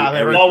trying to.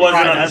 That ball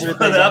wasn't on the spot.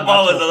 That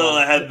ball was a little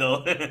ahead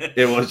though.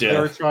 It was. They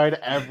were trying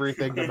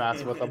everything to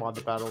mess with him on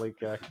the penalty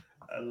kick.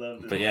 I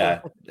love it. But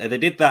they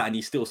did that, and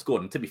he still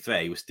scored. And to be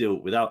fair, he was still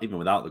without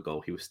the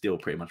goal, he was still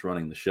pretty much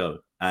running the show.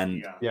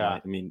 And I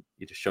mean,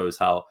 it just shows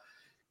how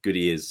good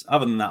he is.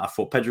 Other than that, I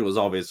thought Pedro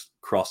Gonçalves'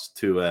 cross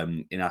to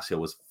Inacio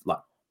was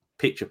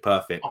picture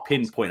perfect,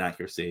 pinpoint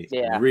accuracy,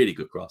 really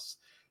good cross.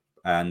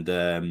 And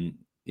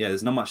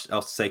there's not much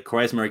else to say.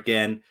 Quaresma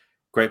again,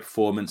 great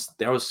performance.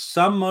 There was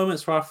some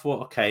moments where I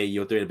thought, okay,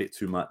 you're doing a bit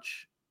too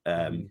much.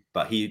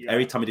 But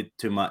every time he did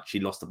too much, he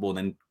lost the ball and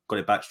then got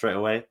it back straight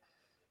away.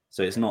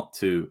 So it's not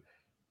too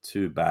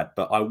bad.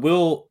 But I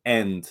will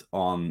end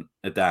on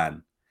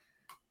Adan.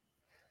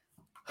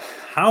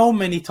 How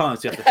many times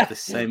do you have to have the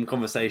same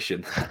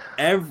conversation?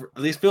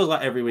 This feels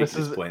like every week at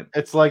this point.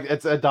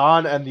 It's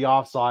Adan and the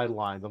offside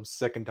lines. I'm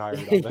sick and tired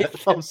of it.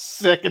 I'm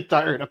sick and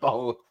tired of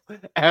both.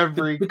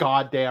 Every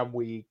goddamn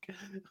week.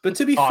 But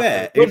to be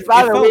fair,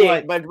 by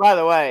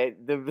the way,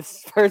 the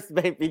first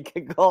maybe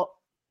goal.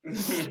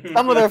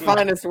 Some of their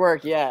finest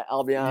work,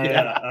 I'll be honest.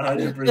 Yeah,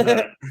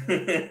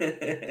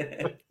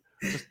 100%.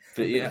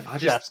 But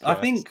I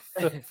think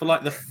for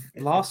the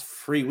last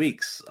 3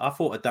 weeks, I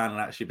thought Adan had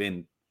actually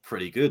been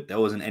pretty good. There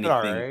wasn't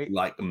anything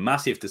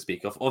massive to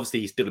speak of.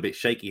 Obviously, he's still a bit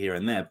shaky here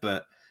and there,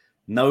 but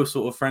no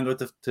sort of Franco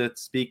to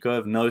speak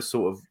of. No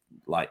sort of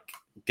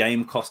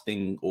game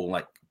costing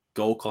or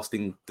goal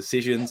costing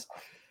decisions.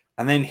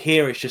 And then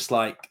here it's just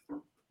like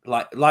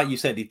you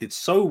said, he did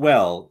so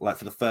well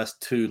for the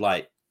first 2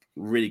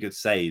 really good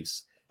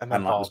saves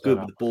and was good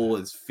with the ball,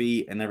 his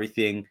feet and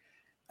everything.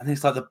 And then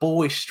it's the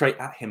ball is straight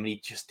at him and he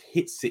just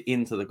hits it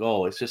into the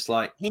goal. It's just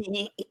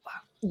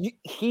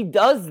he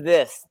does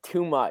this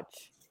too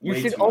much. You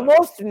should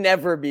almost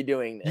never be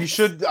doing this. You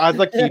should, as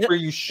a keeper,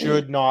 you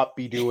should not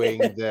be doing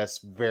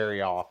this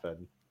very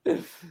often.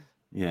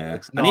 Yeah,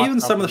 and even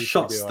some of the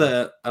shots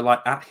that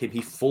are at him,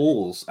 he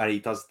falls and he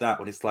does that.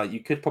 When it's you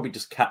could probably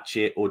just catch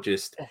it or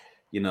just,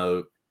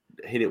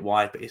 hit it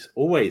wide. But it's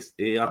always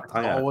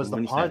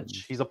the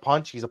punch. He's a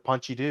punch. He's a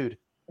punchy dude.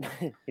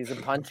 He's a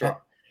puncher.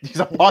 He's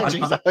a punch.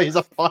 He's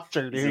a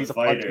puncher, dude. He's a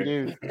punchy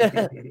dude.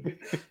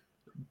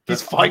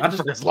 He's fighting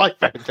for his life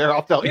back there.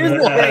 I'll tell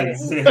you.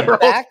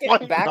 Back in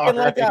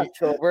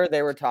October,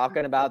 they were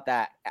talking about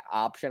that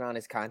option on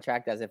his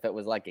contract as if it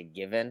was a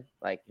given.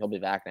 He'll be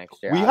back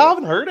next year. We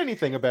haven't heard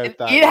anything about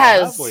that. It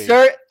has,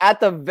 at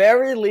the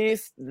very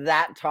least,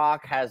 that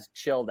talk has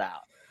chilled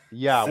out.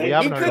 Yeah, we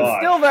haven't heard. He could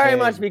still very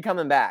much be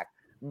coming back,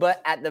 but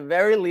at the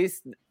very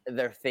least,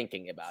 they're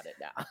thinking about it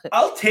now.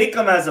 I'll take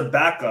him as a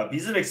backup.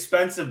 He's an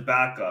expensive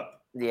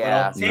backup.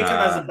 Yeah, I'll take him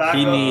as a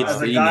backup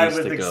as a guy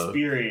with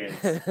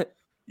experience.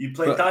 You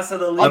play Taça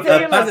da Liga. I'll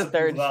take him as a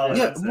third.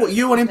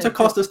 You want him to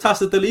cost us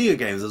Taça da Liga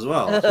games as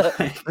well?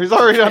 He's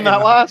already done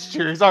that last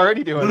year. He's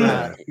already doing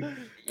that.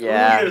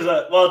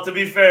 Yeah. Well, to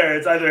be fair,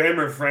 it's either him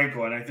or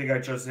Franco, and I think I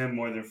trust him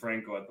more than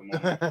Franco at the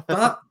moment.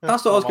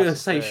 That's what I was going to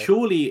say.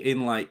 Surely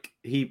in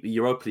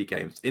Europa League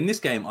games, in this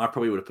game, I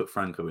probably would have put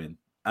Franco in.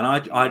 And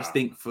I just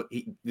think for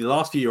the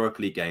last few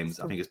Europa League games,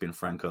 I think it's been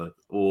Franco,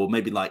 or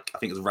maybe I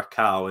think it was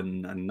Raquel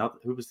and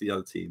who was the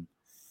other team?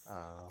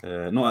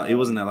 It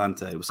wasn't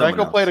Atlanta. It was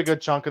Franco played a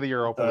good chunk of the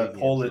Europa League.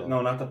 Polish,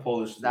 no, not the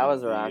Polish. That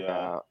was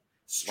Raquel.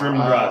 Sturm.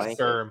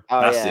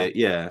 That's it.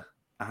 Yeah,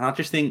 and I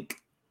just think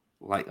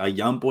are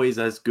young boys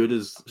as good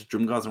as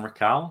Stromcast and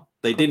Raquel?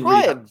 They didn't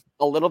really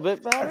a little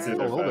bit better. A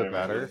little bit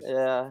better.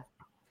 Yeah.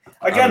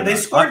 Again, they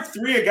scored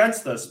 3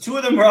 against us. 2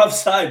 of them were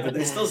offside, but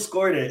they still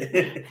scored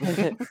it.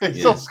 They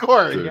still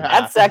scored. Yeah.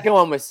 That second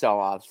one was so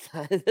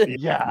offside.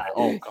 Yeah.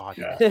 Oh god.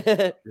 Yeah.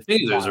 The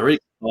thing is, it was a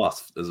really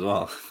off as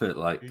well.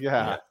 But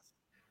yeah.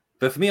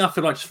 But for me, I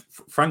feel like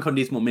Franco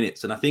needs more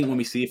minutes, and I think when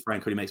we see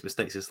Franco, he makes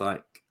mistakes. It's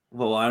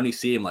well, I only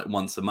see him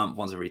once a month,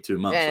 once every 2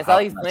 months. Yeah, it's not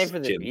like he's playing for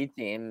the B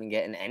team and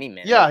getting any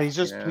minutes. Yeah, he's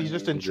just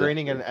in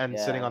training and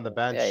sitting on the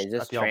bench. Yeah, he's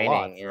just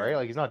training,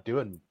 right? He's not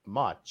doing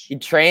much. He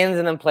trains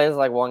and then plays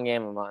 1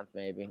 game a month,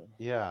 maybe.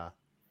 Yeah.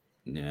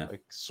 Yeah.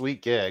 Like,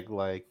 sweet gig.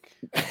 Like,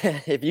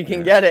 if you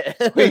can get it.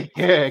 sweet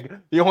gig.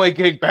 The only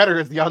gig better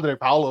is the Andre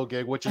Paulo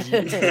gig, which is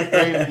you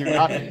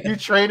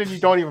train and you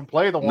don't even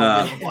play the one.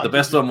 Nah, the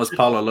best one was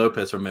Paulo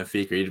Lopez from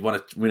Benfica. He'd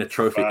want to win a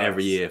trophy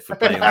every year for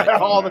playing like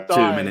all the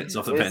time. 2 minutes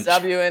off the bench.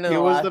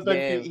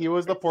 He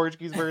was the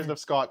Portuguese version of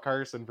Scott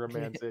Carson from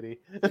Man City.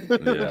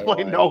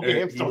 Played no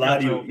games.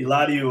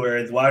 Eladio or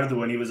Eduardo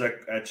when he was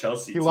at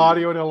Chelsea.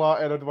 Eladio and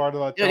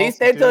Eduardo at Chelsea. He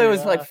stayed till he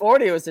was like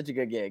 40. It was such a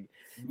good gig.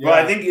 Well,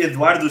 I think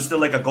Eduardo's still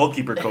like a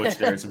goalkeeper coach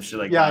there or some shit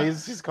like that. Yeah,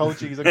 he's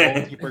coaching. He's a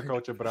goalkeeper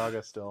coach at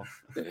Braga still.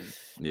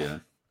 Yeah.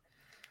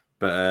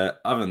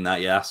 But other than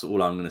that, that's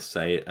all I'm going to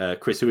say.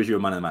 Chris, who was your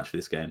man of the match for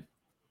this game?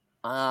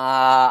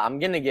 I'm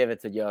going to give it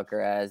to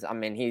Gyökeres. I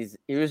mean, he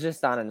was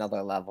just on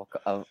another level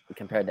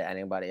compared to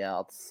anybody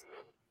else.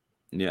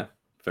 Yeah,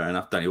 fair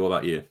enough. Danny, what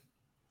about you?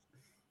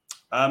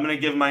 I'm going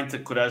to give mine to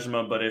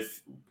Quaresma, but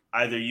if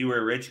either you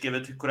or Rich give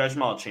it to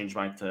Quaresma, I'll change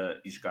mine to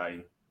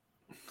Ishkai.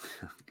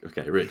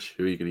 Okay, Rich,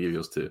 who are you going to give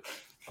yours to?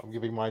 I'm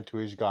giving mine to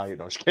Ishkai.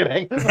 No, just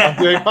kidding.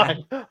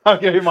 I'm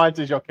giving mine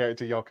to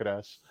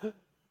Gyökeres.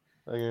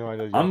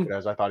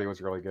 I thought he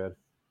was really good.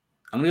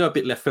 I'm going to go a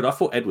bit left field. I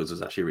thought Edwards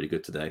was actually really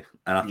good today.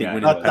 And I think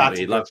winning the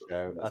penalty, that's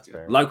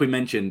fair. Like we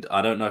mentioned,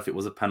 I don't know if it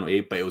was a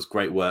penalty, but it was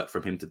great work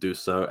from him to do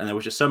so. And there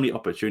was just so many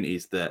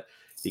opportunities that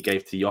he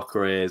gave to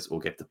Gyökeres or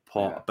gave to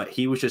Pot, but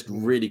he was just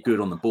really good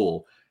on the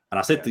ball. And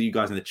I said to you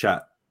guys in the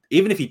chat,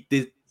 even if he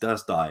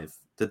does dive,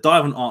 to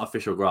dive on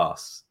artificial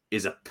grass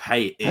is a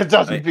pain. It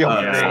doesn't feel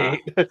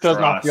great. It does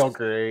not feel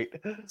great.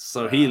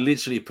 So he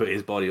literally put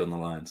his body on the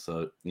line.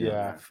 So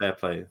yeah, fair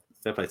play.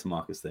 Fair play to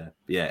Marcus there.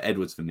 But yeah,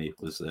 Edwards for me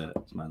was man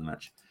of the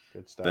match.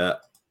 Good stuff.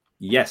 But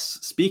yes,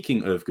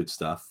 speaking of good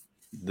stuff,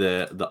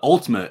 the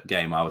ultimate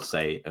game I would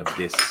say of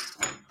this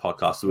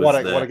podcast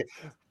was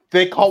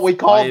we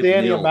called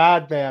Danny a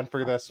madman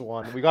for this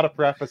one. We got to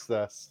preface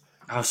this.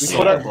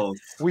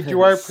 We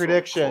do our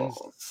predictions.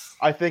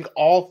 I think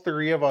all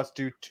three of us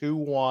do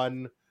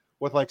 2-1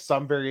 with like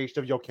some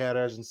variation of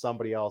Gyökeres and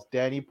somebody else.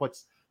 Danny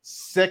puts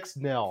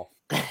 6-0.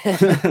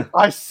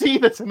 I see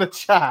this in the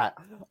chat.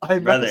 We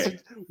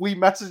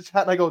messaged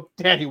chat and I go,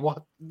 Danny,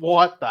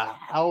 what the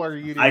hell are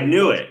you doing? I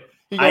knew it.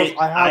 He goes,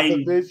 I have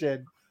the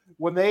vision.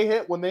 When they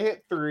hit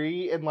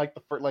 3 and like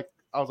the first, like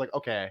I was like,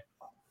 okay,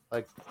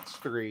 like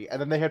 3, and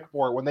then they hit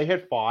 4. When they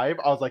hit 5,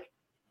 I was like,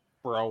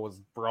 bro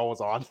was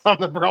on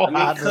something. Bro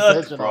had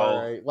the vision.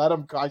 All right,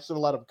 I should have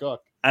let him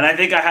cook. And I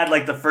think I had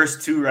like the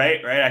first 2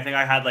 right. I think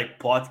I had like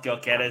Pot,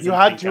 Gyökeres. You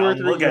had 2 or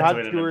 3. You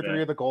had 2 or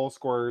 3 of the goal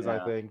scorers,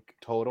 I think,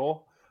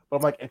 total. But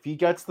I'm like, if he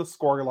gets the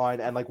score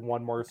line and like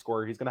one more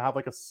score, he's gonna have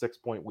like a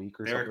 6-point week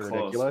or something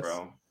ridiculous.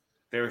 Bro.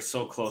 They were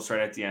so close right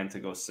at the end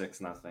to go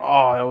 6-0.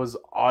 Oh, it was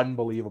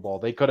unbelievable.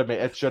 They could have made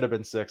it. Should have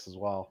been 6 as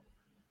well.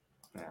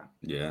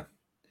 Yeah.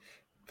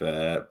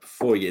 But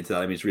before we get into that,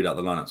 let me just read out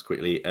the lineups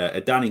quickly.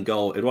 Adan in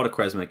goal, Eduardo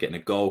Quaresma getting a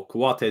goal,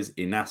 Coates,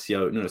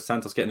 Inacio, Nuno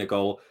Santos getting a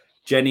goal,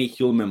 Jenny,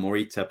 Hjulman,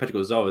 Morita, Pedro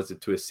Gonzalez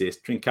with 2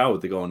 assists, Trincao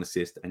with the goal and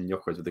assist, and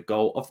Gyökeres with the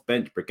goal. Off the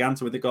bench,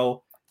 Braganza with the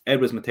goal,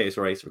 Edwards, Mateus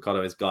Reis,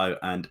 Ricardo Esgaio,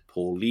 and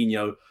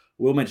Paulinho.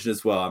 We'll mention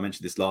as well, I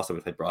mentioned this last time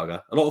we played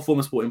Braga. A lot of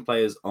former sporting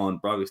players on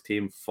Braga's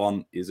team.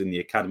 Font is in the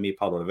academy.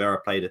 Paulo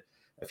Oliveira played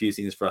a few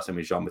seasons for us, and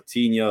with Jean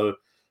Martinho,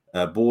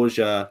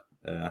 Borja.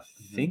 I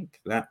think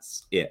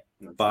that's it.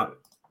 But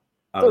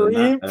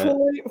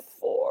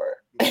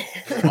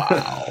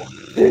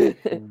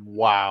 3.4.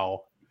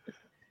 Wow.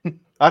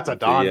 That's a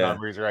Don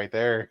numbers right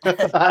there.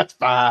 That's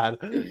bad.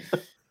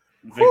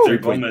 Victor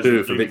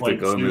Gomez for Victor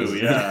Gomez.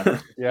 Yeah.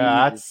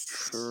 Yeah,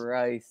 that's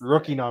Christ.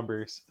 Rookie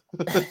numbers.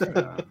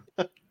 But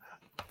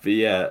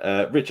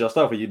yeah, Rich, I'll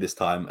start with you this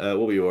time. What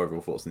were your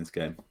overall thoughts in this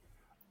game?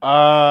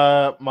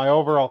 My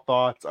overall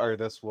thoughts are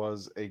this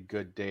was a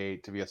good day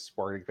to be a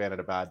Sporting fan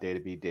and a bad day to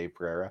be Dave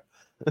Pereira.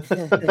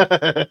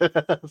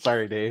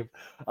 Sorry, Dave.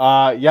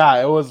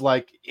 Yeah, it was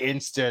like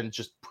instant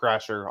just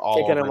pressure all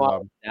kicking over him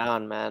all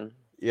down, man.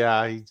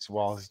 Yeah, he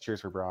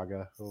cheers for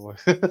Braga. What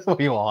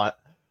do you want?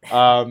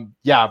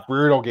 Yeah,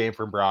 brutal game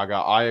from Braga.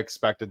 I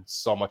expected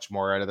so much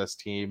more out of this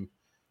team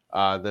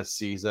this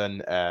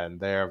season, and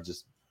they have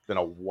just been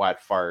a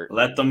wet fart.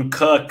 Let them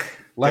cook.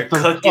 They're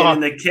cooking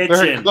in the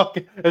kitchen.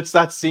 It's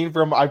that scene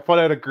from I put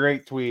out a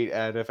great tweet,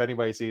 and if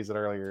anybody sees it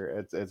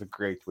earlier, it's a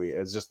great tweet.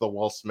 It's just the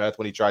Will Smith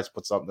when he tries to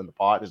put something in the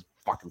pot, just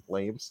fucking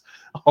flames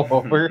all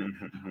over.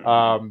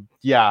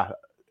 Yeah,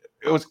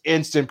 it was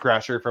instant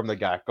pressure from the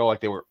get-go. Like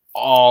they were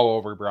all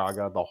over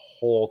Braga the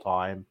whole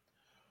time.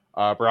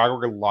 Braga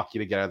were lucky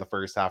to get out of the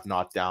first half,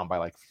 not down by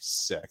like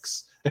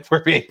 6, if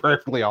we're being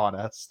perfectly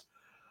honest.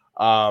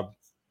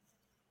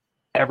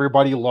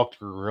 Everybody looked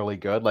really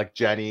good. Like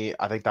Jenny,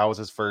 I think that was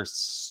his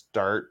first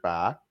start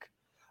back,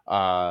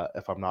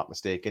 if I'm not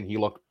mistaken. He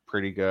looked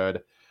pretty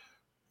good.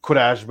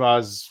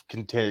 Quaresma's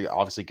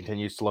obviously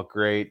continues to look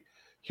great.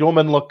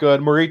 Hjulman looked good.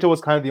 Morita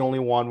was kind of the only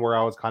one where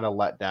I was kind of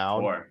let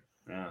down.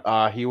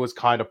 He was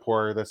kind of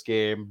poor this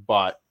game,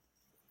 but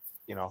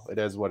you know, it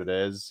is what it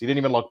is. He didn't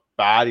even look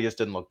bad. He just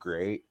didn't look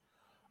great.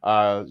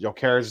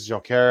 Gyökeres is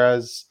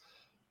Gyökeres.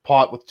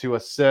 Pot with 2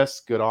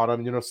 assists. Good on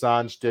him.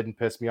 Sanj didn't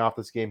piss me off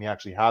this game. He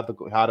actually had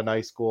a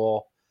nice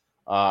goal.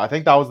 I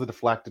think that was the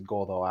deflected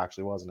goal, though,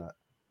 actually, wasn't it?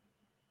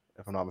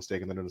 If I'm not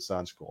mistaken, the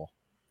Sanj goal.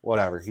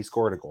 Whatever. He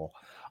scored a goal.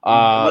 It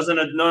wasn't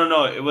a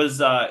no. It was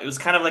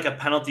kind of like a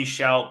penalty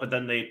shout, but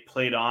then they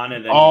played on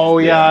and then.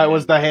 It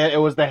was the hand. It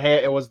was the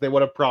hand. It was. They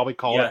would have probably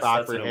called it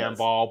back for a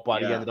handball,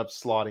 but he ended up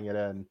slotting it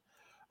in.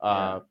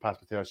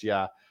 Past Mateos.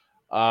 Yeah.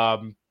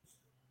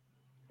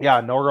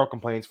 No real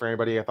complaints for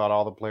anybody. I thought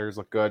all the players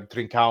looked good.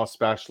 Trincao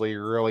especially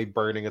really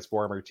burning his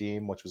former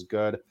team, which was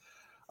good.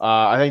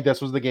 I think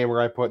this was the game where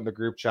I put in the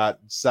group chat,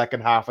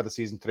 second half of the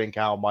season,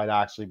 Trincao might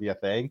actually be a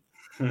thing.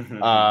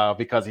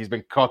 Because he's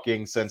been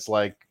cooking since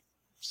the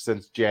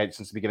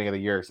beginning of the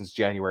year, since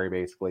January,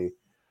 basically.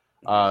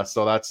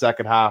 So that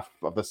second half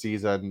of the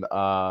season,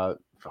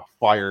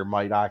 fire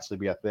might actually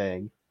be a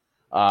thing.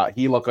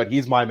 He looked good.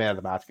 He's my man of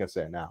the match, I'm gonna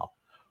say it now,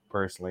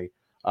 personally.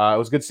 It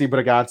was good to see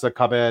Braganza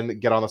come in,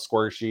 get on the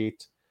score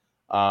sheet.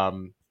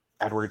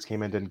 Edwards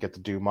came in, didn't get to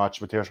do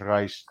much. Mateus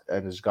Reich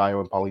and Gaio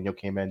and Paulinho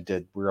came in,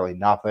 did really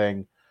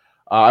nothing.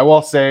 I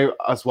will say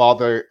as well,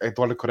 the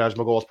Eduardo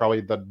Quaresma goal is probably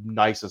the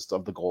nicest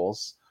of the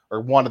goals, or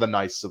one of the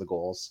nicest of the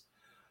goals.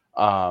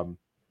 I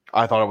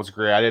thought it was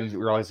great. I didn't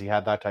realize he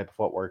had that type of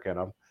footwork in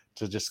him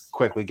to just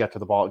quickly get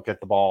the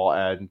ball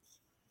and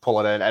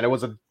pull it in. And it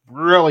was a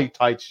really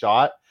tight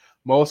shot.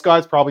 Most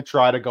guys probably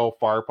try to go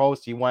far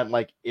post. He went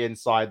like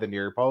inside the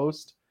near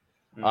post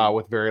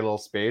with very little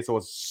space. It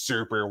was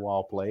super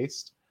well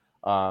placed.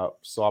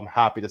 So I'm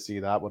happy to see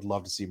that. Would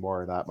love to see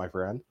more of that, my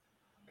friend.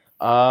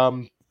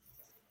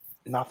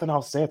 Nothing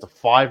else to say. It's a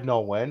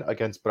 5-0 win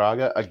against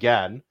Braga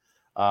again.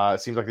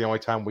 It seems like the only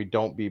time we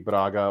don't beat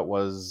Braga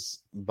was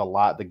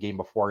the game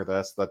before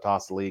this, the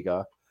Taça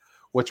Liga,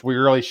 which we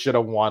really should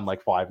have won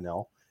like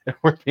 5-0. If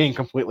we're being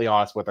completely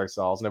honest with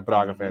ourselves, and if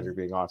Braga fans are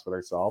being honest with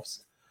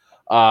ourselves.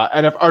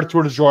 And if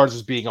Artur Jorge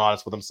is being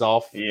honest with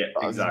himself,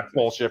 exactly.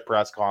 Bullshit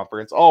press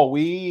conference. Oh,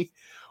 we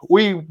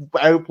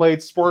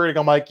outplayed Sporting.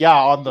 I'm like, yeah,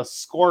 on the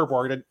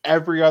scoreboard and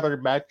every other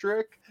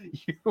metric,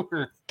 you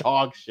were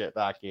dog shit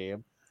that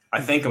game. I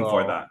thank him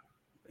for that.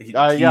 He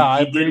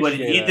did what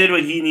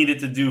he needed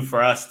to do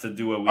for us to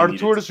do what we needed to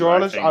do. Artur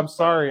Jorge, I'm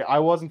sorry, I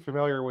wasn't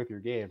familiar with your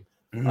game.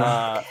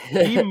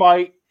 He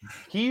might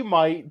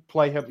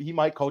play him. He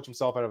might coach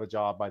himself out of a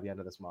job by the end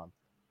of this month.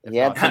 By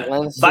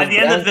the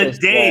end of the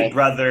day,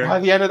 brother. By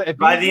the end of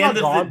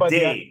the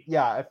day.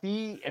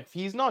 If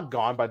he's not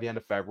gone by the end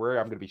of February,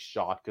 I'm gonna be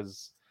shocked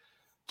because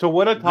to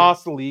win a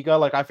Taça Liga,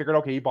 like I figured,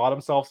 okay, he bought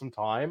himself some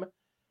time,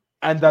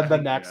 and then the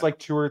next like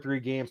 2 or 3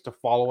 games to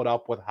follow it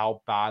up with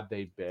how bad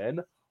they've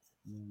been.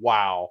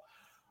 Wow.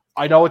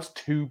 I know it's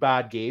 2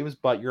 bad games,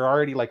 but you're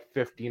already like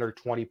 15 or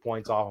 20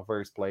 points off of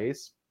first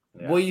place.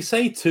 Yeah. Well, you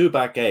say 2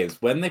 bad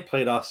games. When they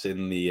played us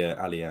in the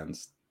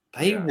Allianz,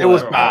 it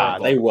was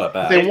bad. They were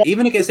bad.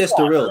 Even against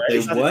Estoril, they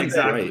weren't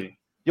great.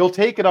 You'll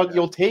take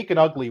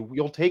ugly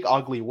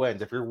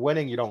wins. If you're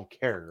winning, you don't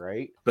care,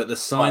 right? But the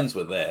signs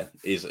were there,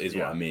 is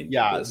what I mean.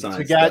 Yeah, the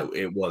signs that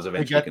it was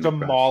eventually to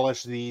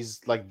demolish these,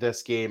 like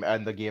this game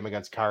and the game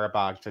against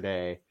Karabakh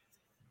today.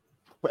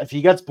 If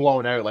he gets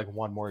blown out like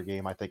one more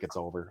game, I think it's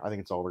over. I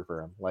think it's over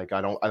for him. Like I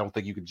don't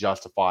think you could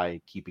justify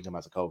keeping him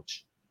as a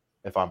coach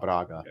if I'm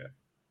Braga,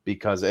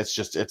 because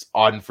it's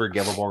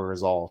unforgivable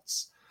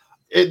results.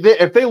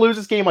 If they lose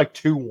this game like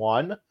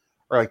 2-1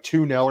 or like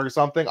 2-0 or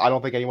something, I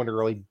don't think anyone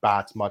really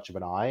bats much of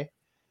an eye.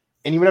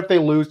 And even if they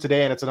lose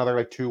today and it's another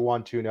like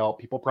 2-1, 2-0,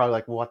 people probably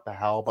like, what the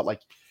hell? But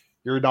like,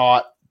 you're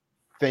not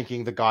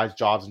thinking the guy's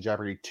job's in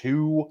jeopardy.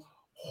 2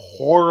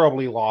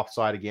 horribly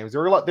lopsided games. They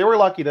were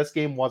lucky this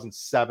game wasn't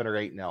 7 or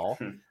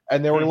 8-0,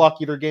 and they were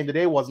lucky their game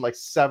today wasn't like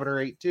 7 or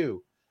 8-2.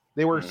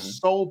 They were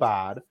so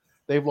bad.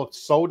 They've looked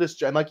so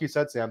and like you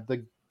said, Sam,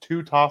 the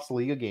 2 Taça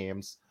Liga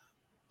games.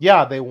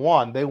 Yeah, they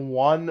won. They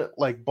won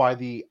like by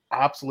the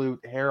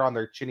absolute hair on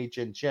their chinny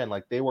chin.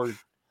 Like they were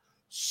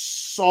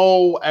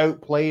so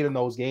outplayed in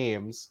those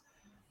games,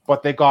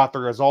 but they got the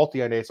result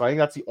the other day. So I think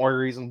that's the only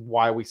reason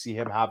why we see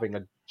him having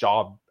a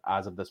job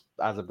as of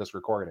this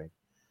recording,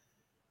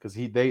 because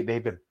they've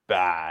been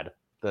bad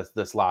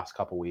this last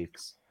couple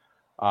weeks.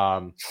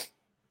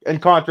 In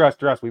contrast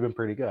to us, we've been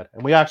pretty good,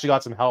 and we actually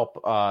got some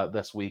help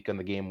this week in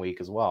the game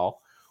week as well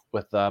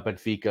with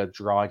Benfica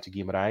drawing to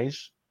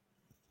Guimarães.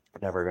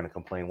 Never going to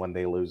complain when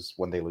they lose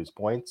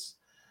points.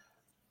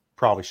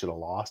 Probably should have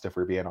lost if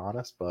we're being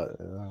honest, but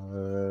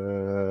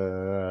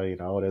it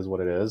is what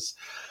it is.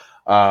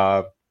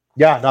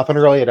 Nothing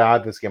really to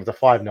add this game. It's a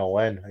 5-0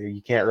 win.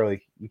 You can't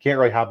really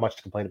have much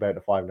to complain about in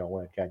a 5-0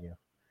 win, can you?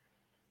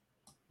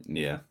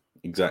 Yeah,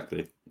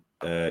 exactly.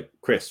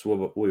 Chris,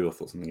 what were your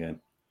thoughts on the game?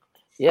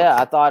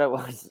 Yeah, I thought it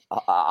was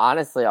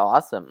honestly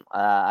awesome.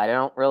 I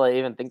don't really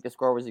even think the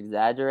score was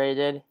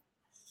exaggerated.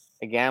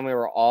 Again, we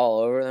were all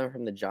over them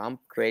from the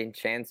jump, creating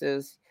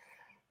chances.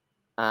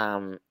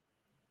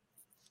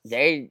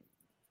 They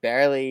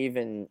barely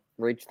even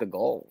reached the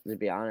goal, to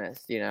be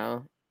honest.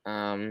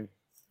 There's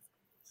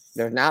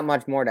not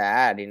much more to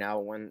add.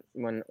 When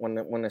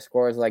the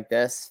score is like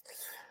this,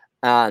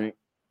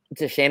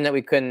 it's a shame that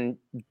we couldn't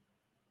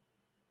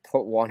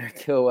put 1 or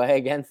 2 away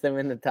against them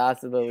in the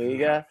Taça da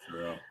Liga.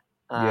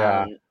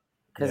 Yeah.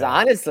 Because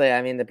honestly,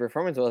 I mean, the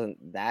performance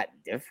wasn't that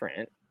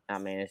different. I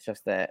mean, it's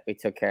just that we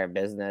took care of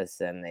business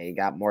and they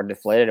got more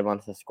deflated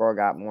once the score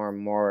got more and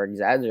more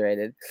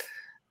exaggerated.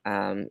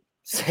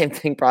 Same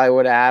thing probably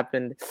would have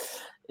happened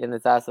in the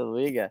Taça da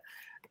Liga.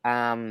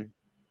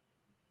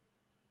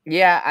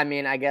 Yeah, I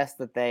mean, I guess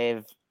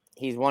that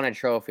he's won a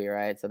trophy,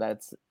 right? So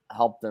that's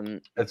helped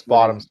them. It's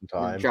bought him some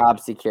time. Job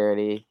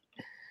security.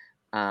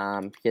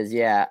 Because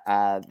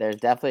there's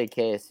definitely a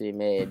case to be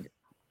made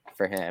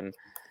for him.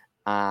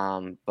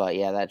 But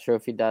yeah, that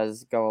trophy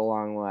does go a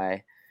long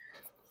way.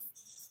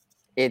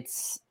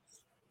 It's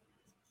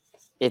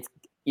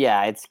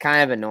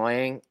kind of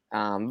annoying.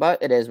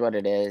 But it is what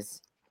it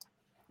is.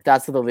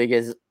 That's what the league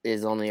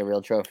is only a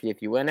real trophy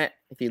if you win it.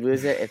 If you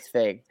lose it, it's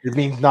fake. It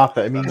means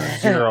nothing. It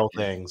means zero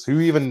things. Who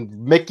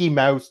even Mickey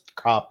Mouse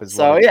Cup is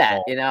so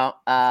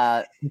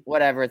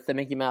whatever. It's the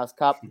Mickey Mouse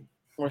Cup.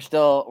 We're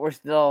still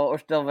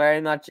very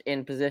much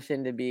in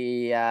position to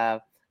be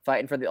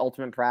fighting for the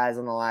ultimate prize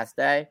on the last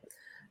day.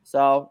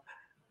 So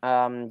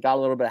got a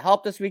little bit of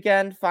help this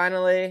weekend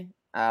finally.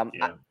 I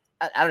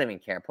don't even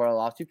care. Porto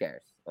lost. Who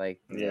cares?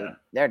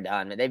 They're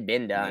done. They've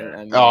been done.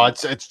 Yeah. I mean,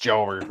 it's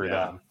Jover for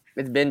them.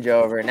 It's been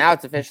Jover. Now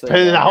it's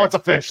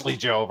officially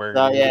Jover.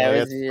 So yeah, it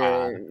was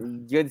a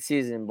good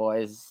season,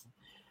 boys.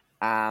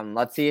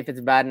 Let's see if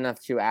it's bad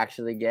enough to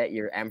actually get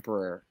your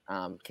emperor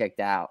kicked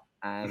out.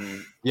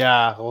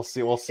 Yeah, we'll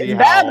see. It's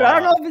bad, but I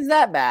don't know if it's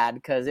that bad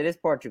because it is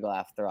Portugal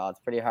after all. It's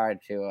pretty hard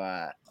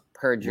to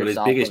purge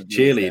yourself. His biggest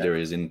cheerleader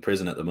is in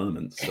prison at the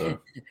moment, so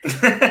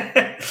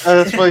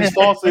that's why he's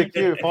falsely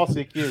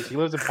accused. He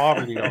lives in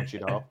poverty, don't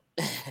you know?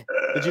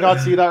 Did you not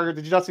see that?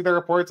 Did you not see the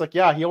reports? He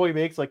only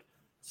makes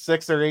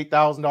 $6,000 or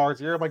 $8,000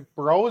 a year. I'm like,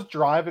 bro is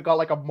driving,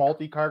 got a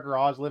multi-car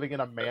garage, living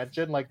in a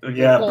mansion.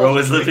 Bro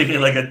is living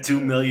in a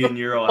 €2 million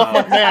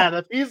house. Man,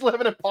 if he's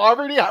living in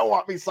poverty, I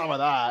want me some of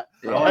that.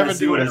 I want to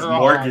see what his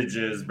mortgage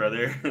is,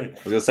 brother. I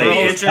was gonna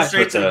say interest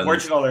rates in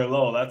Portugal are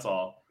low. That's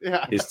all.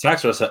 Yeah, his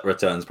tax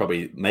returns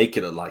probably make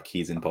it look like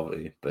he's in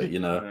poverty, but I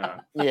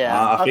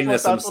think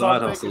there's some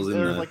side hustles in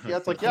there.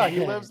 He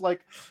lives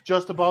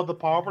just above the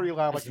poverty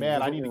line.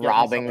 Man, I need to get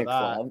robbing the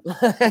club,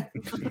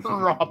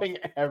 robbing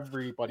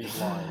everybody's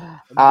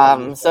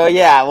line. So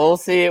yeah, we'll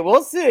see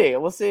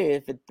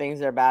if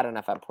things are bad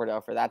enough at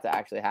Porto for that to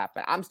actually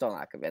happen. I'm still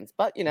not convinced,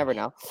 but you never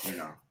know.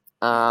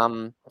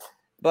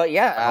 But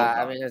yeah,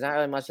 I mean, there's not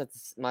really much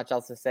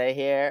else to say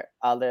here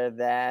other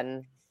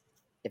than.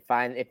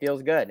 It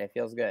feels good. It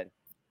feels good.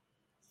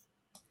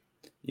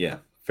 Yeah,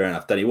 fair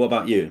enough. Danny, what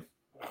about you?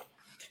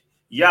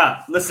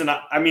 Yeah, listen,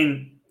 I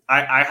mean,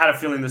 I had a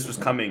feeling this was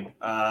coming.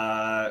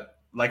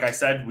 Like I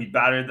said, we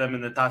battered them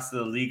in the Taça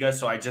da Liga,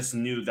 so I just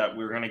knew that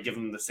we were going to give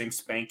them the same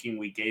spanking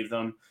we gave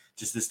them.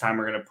 Just this time,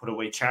 we're going to put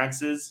away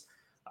chances.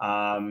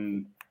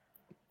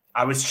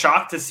 I was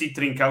shocked to see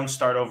Trincão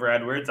start over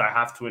Edwards, I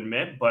have to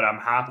admit, but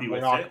I'm happy with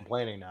it. We're not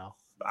complaining now.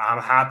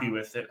 I'm happy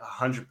with it,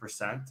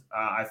 100%.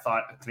 I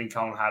thought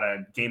Trincão had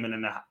a game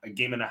and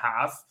a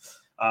half.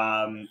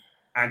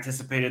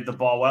 Anticipated the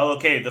ball well.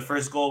 Okay, the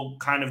first goal,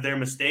 kind of their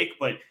mistake,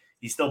 but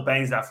he still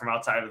bangs that from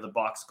outside of the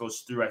box, goes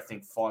through, I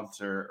think, Font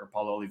or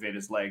Paulo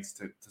Oliveira's legs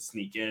to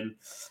sneak in.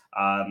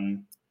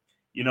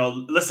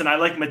 Listen, I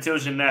like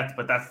Matheus Jeanette,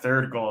 but that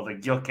third goal, the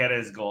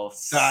Gyökeres goal,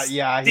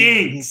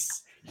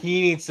 stinks.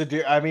 He needs to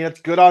do. I mean, it's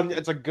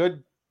a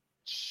good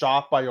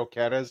shot by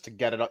Gyökeres to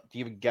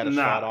even get a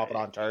shot off and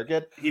on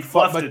target. He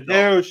fluffed it.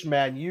 Mateusz,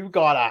 man, you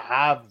gotta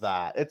have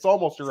that. It's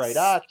almost right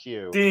at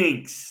you.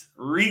 Stinks.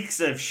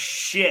 Reeks of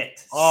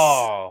shit.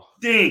 Oh,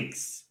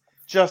 stinks.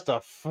 Just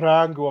a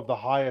frango of the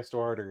highest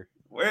order.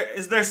 Where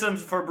is there some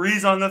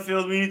Febreze on the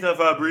field? We need to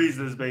Febreze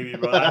this baby,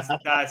 bro.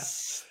 That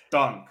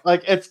stunk.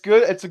 It's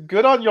good. It's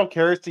good on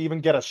Gyökeres to even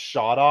get a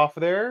shot off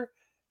there.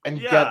 And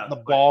get the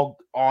ball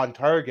on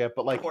target,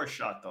 but poor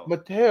shot though.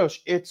 Mateusz,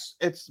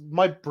 it's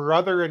my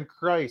brother in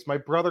Christ, my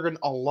brother in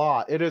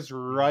Allah. It is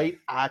right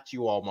at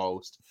you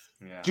almost.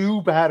 Yeah.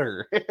 Do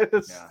better.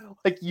 It's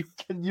you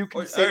can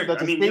say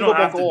that's a savable goal. You don't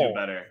have to do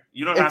better.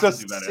 You don't have to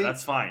do better.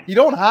 That's fine. You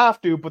don't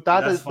have to, but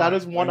that is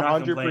 100%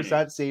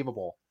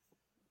 savable.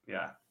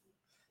 Yeah.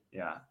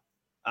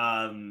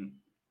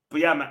 But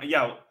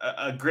yeah,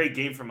 a great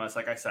game from us.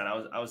 Like I said,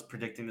 I was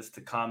predicting this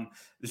to come.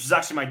 This was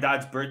actually my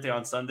dad's birthday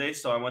on Sunday,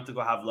 so I went to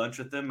go have lunch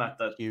with him at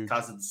the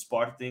Casa de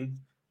Sporting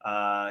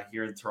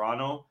here in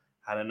Toronto.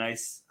 Had a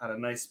nice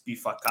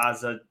beef a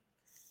casa.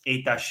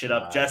 Ate that shit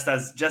up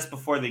just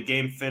before the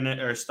game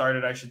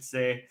started, I should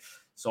say.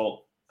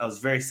 So I was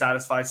very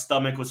satisfied.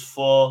 Stomach was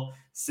full.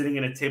 Sitting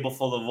in a table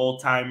full of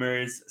old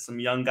timers, some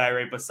young guy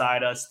right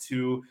beside us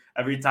too.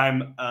 Every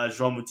time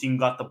João Moutinho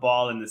got the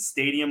ball and the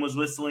stadium was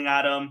whistling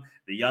at him,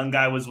 the young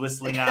guy was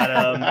whistling at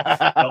him.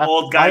 The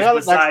old guys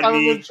beside next time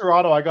me. I'm in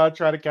Toronto, I gotta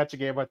try to catch a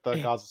game at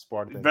the Casa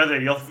Sport thing. Brother,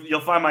 you'll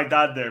find my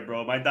dad there,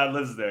 bro. My dad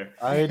lives there.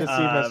 I need to see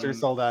Mr.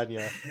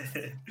 Saldana.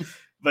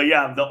 But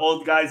yeah, the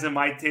old guys at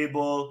my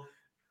table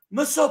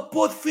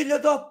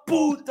filha da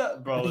puta.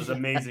 Bro, it was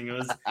amazing.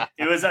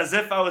 It was as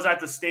if I was at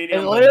the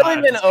stadium. It's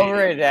literally been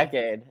over a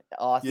decade.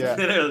 Awesome. Yeah.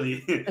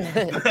 Literally.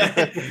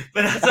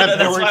 But that's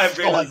why I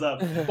bring this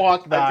up.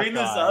 Fuck that I bring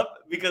this guy. up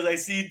because I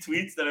see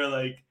tweets that are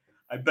like,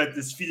 I bet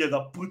this filha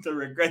da puta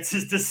regrets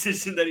his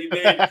decision that he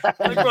made.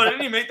 I'm like, bro,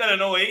 didn't he make that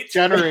in 08?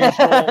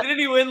 Generational. Didn't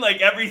he win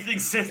like everything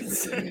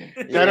since?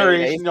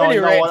 Generation. No, you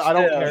know what? I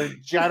don't care.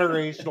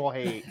 Generational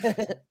hate.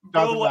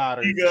 Doesn't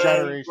matter.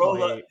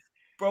 Generational hate.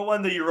 Bro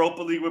won the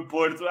Europa League with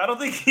Porto. I don't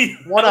think he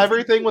won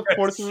everything with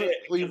Porto.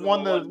 He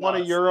won a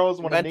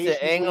Euros. Went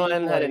to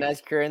England. Had a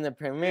nice career in the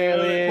Premier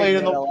League.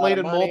 Played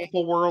in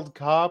multiple World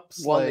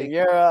Cups. Won the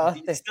Euro.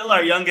 He's still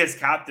our youngest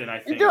captain, I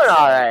think. He's doing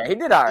all right. He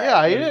did all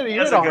right. Yeah, he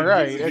did all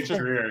right. It's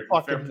just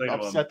fucking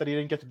upset that he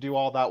didn't get to do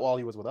all that while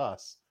he was with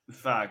us.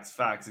 Facts,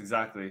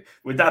 exactly.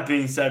 With that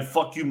being said,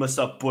 fuck you,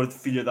 Massa Porto,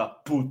 filha da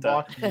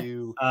puta. Fuck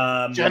you.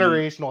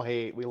 Generational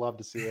hate. We love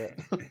to see it.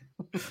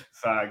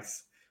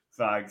 Facts.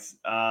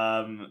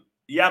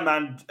 Yeah,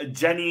 man.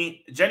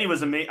 Jenny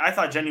was amazing. I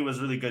thought Jenny was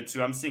really good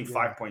too. I'm seeing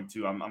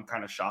 5.2. I'm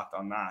kind of shocked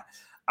on that.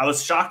 I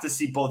was shocked to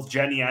see both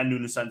Jenny and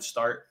Nuno Santos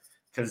start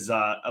because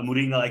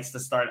Mourinho likes to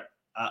start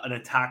an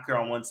attacker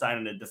on one side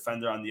and a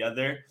defender on the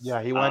other.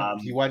 Yeah, he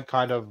went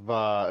kind of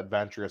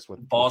adventurous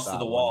with balls to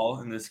the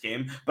wall in this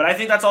game. But I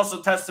think that's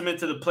also testament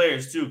to the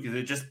players too, because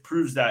it just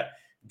proves that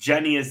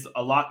Jenny is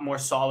a lot more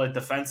solid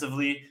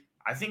defensively.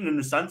 I think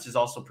Nuno Santos is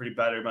also pretty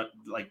better, but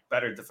like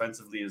better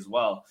defensively as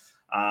well.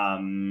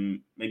 Maybe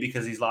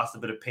because he's lost a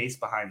bit of pace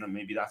behind him.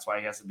 Maybe that's why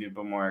he has to be a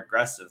bit more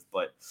aggressive.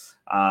 But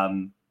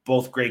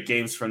both great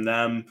games from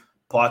them.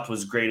 Pot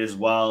was great as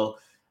well.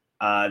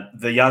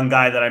 The young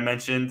guy that I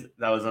mentioned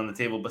that was on the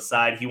table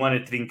beside, he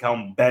wanted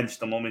Trincão bench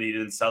the moment he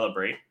didn't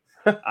celebrate.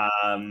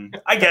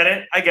 I get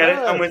it.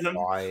 I'm with him.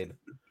 Fine.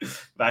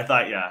 But I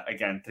thought,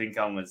 again,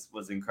 Trincão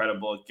was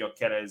incredible.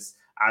 Gyökeres,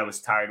 I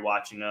was tired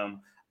watching him.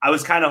 I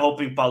was kind of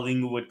hoping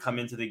Paulinho would come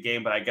into the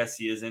game, but I guess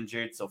he is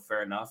injured, so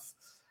fair enough.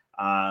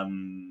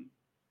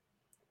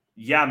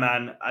 Yeah,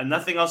 man.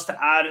 Nothing else to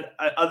add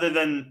other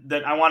than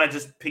that. I want to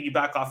just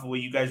piggyback off of what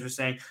you guys were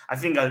saying. I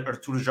think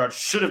Arturo Jorge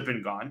should have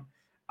been gone.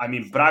 I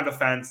mean, Braga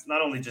fans,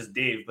 not only just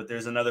Dave, but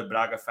there's another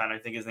Braga fan. I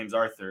think his name's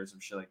Arthur or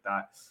some shit like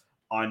that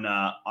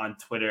on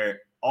Twitter.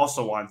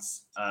 Also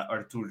wants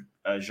Arturo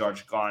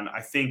Jorge gone.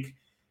 I think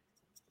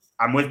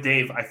I'm with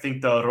Dave. I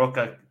think the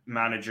Roca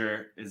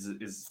manager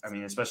is. I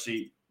mean,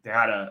 especially they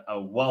had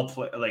a well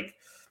play. Like,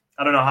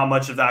 I don't know how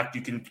much of that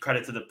you can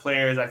credit to the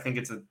players. I think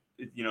it's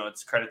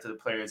credit to the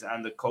players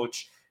and the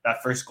coach.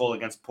 That first goal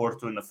against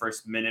Porto in the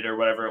first minute or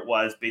whatever it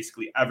was,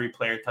 basically every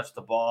player touched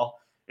the ball.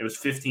 It was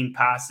 15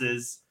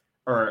 passes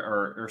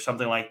or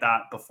something like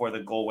that before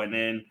the goal went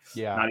in.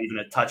 Yeah, not even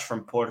a touch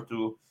from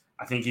Porto.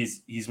 I think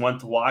he's one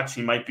to watch.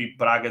 He might be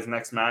Braga's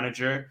next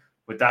manager.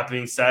 With that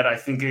being said, I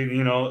think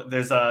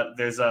there's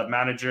a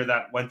manager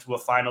that went to a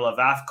final of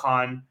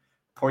AFCON,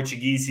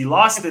 Portuguese. He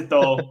lost it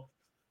though.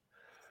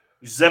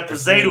 José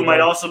Peseiro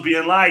might also be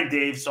in line,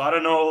 Dave. So I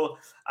don't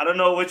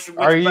know which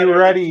Are you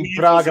ready,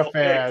 Braga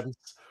fans,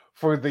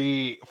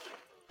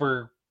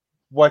 for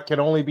what can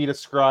only be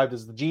described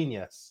as the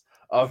genius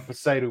of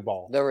Peseiro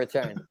ball? The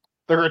return.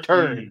 The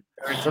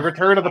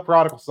return of the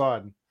prodigal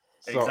son.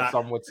 So exactly.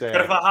 Some would say.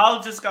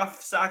 Carvajal just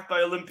got sacked by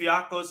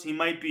Olympiacos. He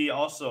might be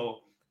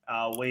also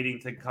waiting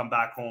to come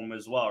back home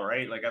as well,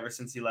 right? Like ever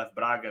since he left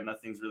Braga,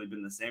 nothing's really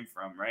been the same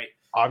for him, right?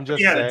 I'm just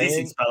he had saying, a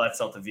decent spell at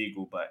Celta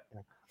Vigo, but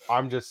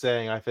I'm just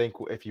saying, I think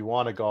if you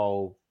want to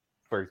go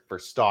for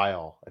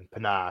style and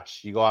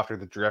panache, you go after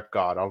the drip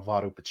god,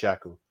 Alvaro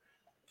Pacheco.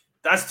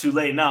 That's too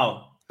late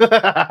now.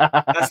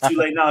 That's too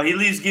late now. He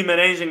leaves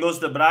Guimarães and goes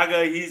to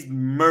Braga. He's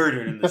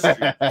murdered in the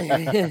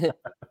street.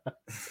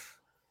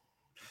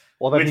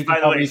 Well, then which, by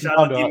the way, shout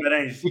out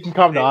Guimarães. He can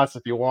come to us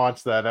if he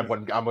wants. Then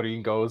when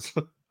Amorim goes.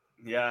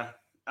 Yeah,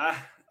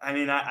 I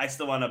mean, I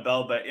still want a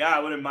Bell, but yeah, I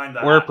wouldn't mind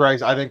that. We're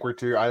priced. I think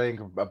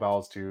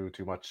Abel's too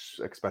much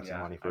expensive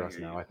money for us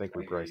now. I think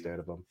we're priced out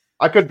of him.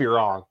 I could be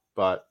wrong,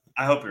 but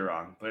I hope you're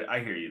wrong. But I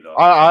hear you though.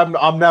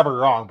 I'm never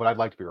wrong, but I'd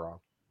like to be wrong.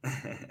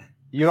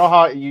 You know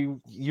how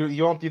you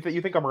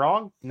think I'm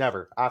wrong?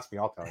 Never ask me.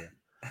 I'll tell you.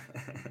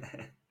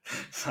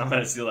 So I'm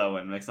gonna steal that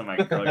one next time my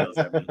girl yells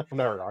at me. I'm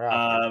never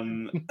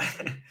wrong.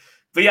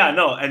 But yeah,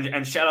 no,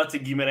 and shout out to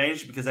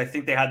Guimarães because I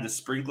think they had the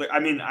sprinkler. I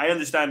mean, I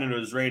understand it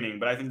was raining,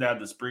 but I think they had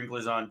the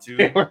sprinklers on too.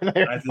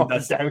 I think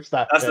that's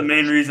the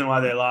main reason why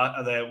they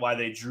lost, why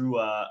they drew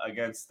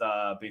against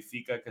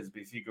Benfica, because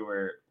Benfica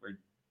were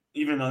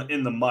even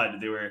in the mud.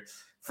 They were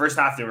first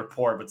half they were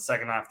poor, but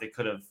second half they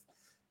could have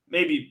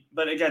maybe.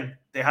 But again,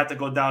 they had to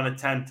go down to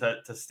 10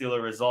 to steal a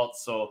result.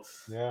 So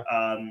yeah.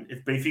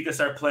 If Benfica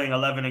start playing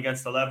 11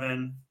 against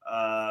 11,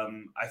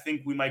 I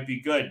think we might be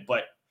good.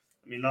 But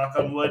I mean, knock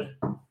on wood.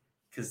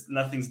 Because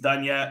nothing's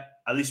done yet.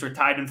 At least we're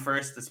tied in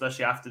first,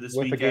 especially after this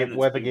weekend.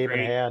 With a game in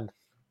hand.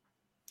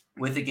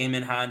 With a game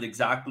in hand,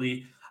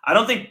 exactly. I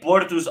don't think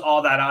Porto's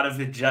all that out of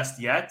it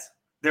just yet.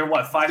 They're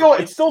what, 5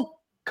 points? It's still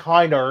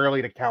kind of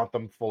early to count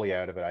them fully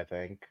out of it, I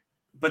think.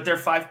 But they're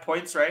 5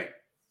 points, right?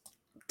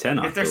 10.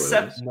 If they're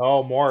 7,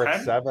 no more. 10?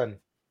 It's 7.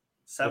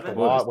 7?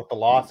 With the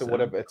loss, it would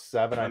have. It's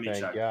 7, Let I me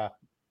think. check. Yeah.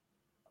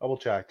 I will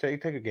check.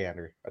 Take a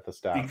gander at the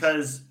stats.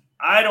 Because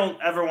I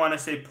don't ever want to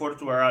say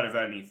Porto are out of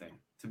anything,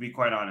 to be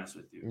quite honest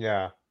with you.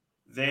 Yeah.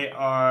 They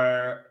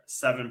are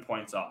 7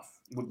 points off.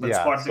 But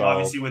Yeah, Sporting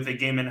obviously with a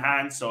game in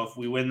hand, so if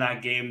we win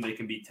that game, they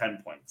can be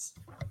 10 points.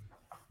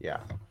 Yeah.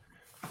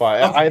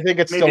 But Okay, I think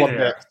it's still a maybe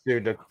bit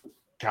soon to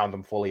count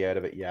them fully out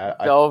of it yet.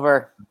 It's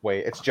over.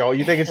 Wait, it's Joe.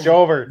 You think it's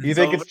Jover? You It's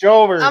think over. it's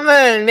Jover?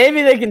 I mean,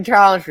 maybe they can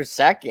challenge for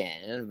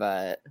second,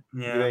 but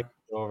You Yeah. think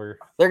it's over?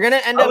 they're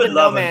gonna end I up would in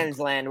no love it. man's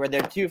land where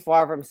they're too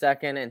far from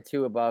second and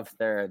 2 above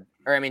third,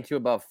 or I mean 2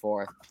 above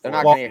fourth. They're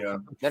not Well, gonna get, yeah.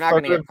 they're not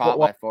gonna get caught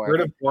by fourth.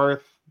 Third and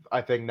fourth,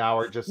 I think now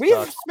are just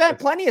We've spent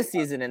plenty of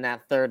season in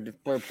that third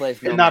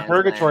place. in that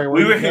purgatory.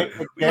 We Where were, you can't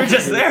we were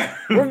just there.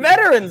 We're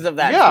veterans of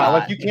that. Yeah, spot.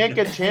 like you can't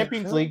get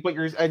Champions League, but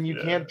you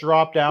Yeah. can't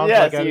drop down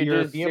Yeah, like so out of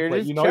you're just- European you're play.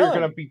 just You know you're gonna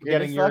chilling. be You're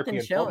getting just fucking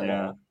European chilling.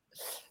 football.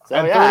 So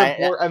and,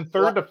 yeah,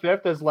 third to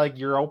fifth is like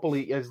Europa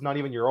League is not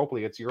even Europa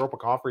League; it's Europa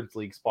Conference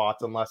League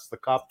spots, unless the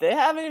cup. they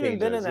haven't even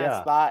been in changes, that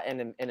yeah. spot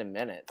in a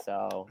minute.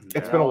 So It's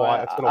you been a know while.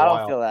 what? It's been a I while.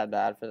 don't feel that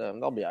bad for them.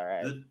 They'll be all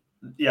right.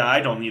 Yeah, I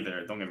don't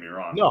either. Don't get me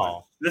wrong.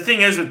 No. But the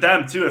thing is with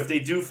them too, if they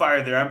do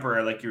fire their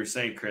emperor, like you were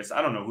saying, Chris,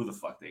 I don't know who the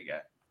fuck they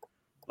get.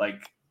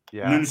 Like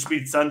Yeah,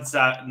 Moonspeed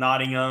Sunset,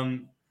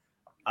 Nottingham.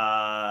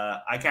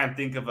 I can't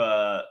think of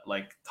a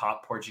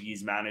top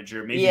Portuguese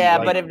manager. Maybe Yeah,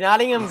 like, but if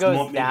Nottingham goes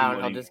maybe down,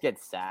 he'll Moyes. just get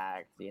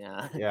sacked. You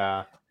know,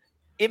 yeah.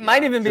 it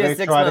might even be Do a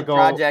they try to 6-month go-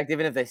 project,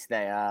 even if they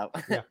stay up.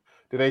 Yeah.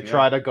 Do they Yeah.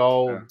 try to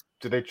go? Yeah.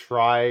 Do they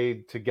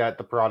try to get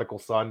the prodigal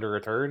son to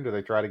return? Do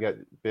they try to get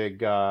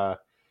big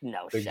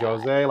No Big shot.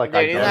 Jose? Like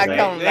Dude, he's Jose? not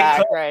coming They back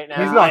could- right now.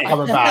 He's not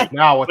coming back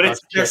now with But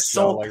us. they're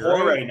so like,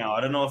 poor right now. I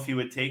don't know if he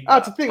would take.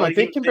 That's the that. thing. But Like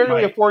they can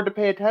barely might. afford to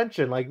pay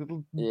attention. Like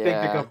think they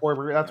Yeah. can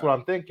afford. That's Yeah. what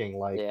I'm thinking.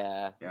 Like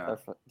Yeah, Yeah.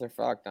 they're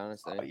fucked,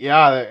 honestly.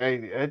 yeah,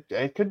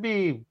 it could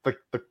be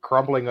the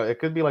crumbling. It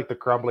could be like the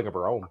crumbling of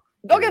Rome.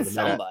 They'll in a get minute.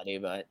 somebody,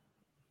 but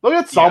They'll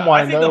get I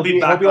someone. think It'll be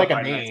back like up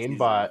a by next name, season,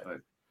 but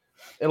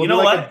it'll you be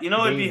know like what? You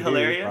know, it'd be name dude,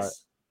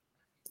 hilarious.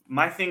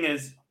 My thing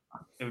is,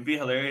 it would be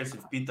hilarious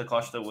if Pinto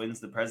Costa wins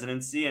the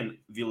presidency and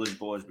Vilas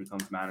Boas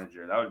becomes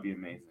manager. That would be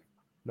amazing.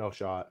 No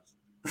shot.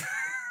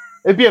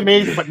 It'd be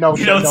amazing, but no,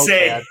 You don't no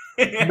say. chance.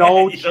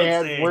 No You don't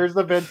chance. say. Where's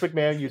the Vince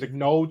McMahon music?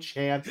 No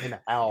chance in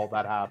hell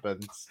that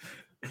happens.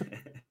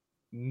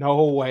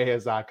 No way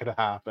is that gonna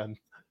happen.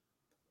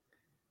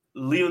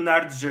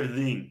 Leonardo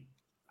Jardim.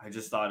 I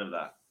just thought of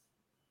that.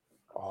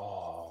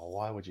 Oh,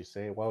 why would you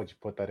say? Why would you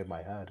put that in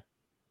my head?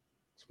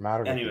 What's the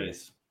matter with you?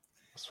 Anyways,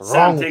 What's wrong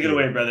Sam, with take it you?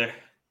 away, brother.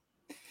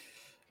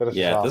 Finish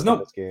Yeah, us off there's with not-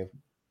 this game.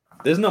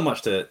 There's not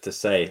much to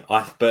say.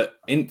 But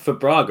for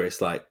Braga,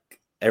 it's like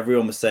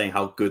everyone was saying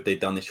how good they've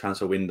done this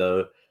transfer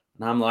window,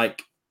 and I'm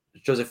like,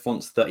 Joseph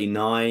Font's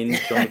 39,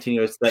 John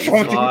Martino's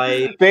 35.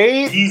 I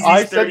Easy's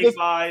said this.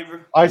 35.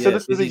 I said Yeah,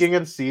 this at the Easy's- beginning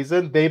of the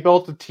season. They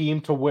built a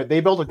team to win. They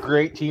built a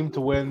great team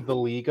to win the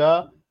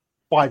Liga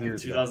 5 in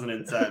years ago.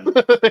 2010.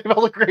 They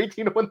built a great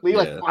team to win the league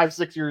Yeah. like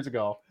 5-6 years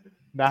ago.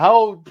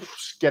 Now,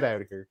 get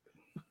out of here.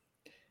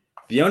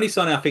 The only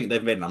signing I think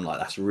they've made, and I'm like,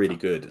 that's really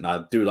good, and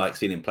I do like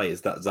seeing him play,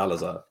 is that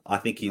Zalazar. I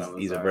think he's a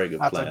Zalazar. very good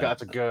player.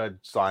 That's a good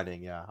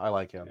signing. Yeah, I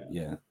like him.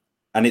 Yeah.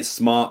 And it's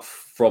smart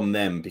from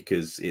them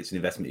because it's an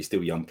investment. He's still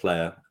a young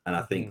player. And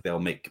I think they'll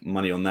make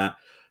money on that.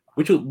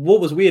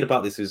 What was weird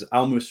about this is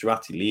Al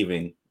Musrati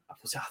leaving.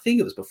 I think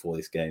it was before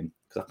this game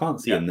because I can't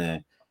see him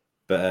there.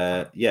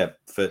 But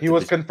He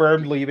was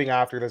confirmed leaving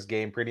after this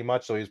game pretty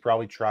much. So he's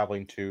probably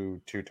traveling to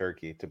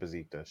Turkey, to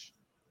Besiktas.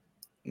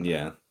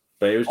 Yeah.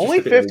 But it was just Only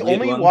a bit of a 50, weird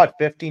only one. what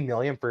 15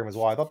 million for him as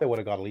well. I thought they would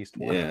have got at least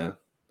 20. Yeah.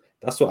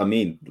 That's what I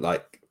mean.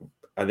 Like,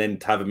 and then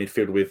to have a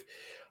midfield with,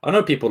 I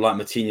know people like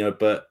Matinho,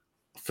 but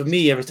for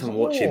me, every time I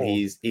watch him,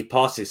 he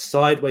passes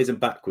sideways and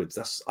backwards.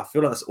 I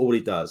feel like that's all he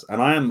does.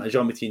 And I am a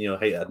Jean Matinho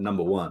hater at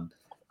number one,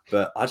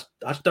 but I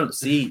just don't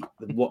see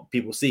what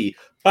people see.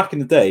 Back in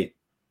the day,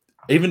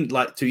 even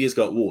like 2 years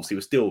ago at Wolves, he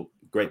was still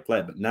a great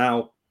player, but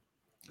now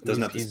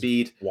doesn't have the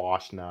speed.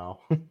 Washed now.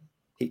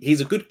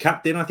 He's a good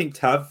captain, I think,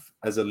 to have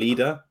as a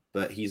leader,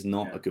 but he's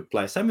not a good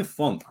player. Same with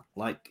Font.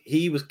 Like,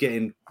 he was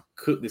getting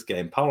cooked this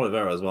game. Paulo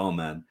Vera as well,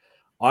 man.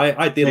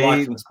 I did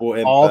like him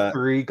sporting. All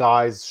three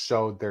guys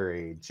showed their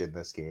age in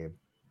this game.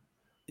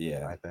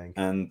 Yeah, I think.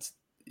 And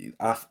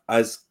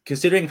as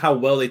considering how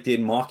well they did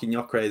marking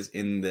Gyökeres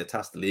in the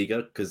Taça Liga,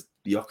 because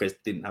Gyökeres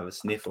didn't have a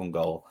sniff on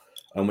goal,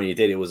 and when he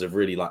did, it was a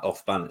really like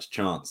off balance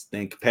chance.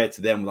 Then compared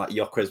to them, like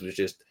Gyökeres was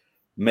just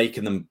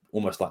making them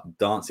almost like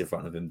dance in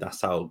front of him.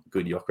 That's how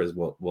good Gyökeres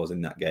was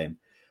in that game.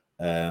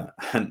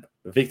 And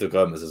Victor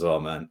Gomez as well,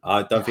 man.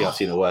 I don't think I've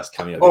seen a worse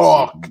cameo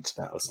this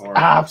season. That was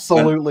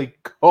absolutely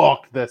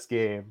cooked this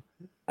game.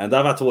 And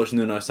I've had to watch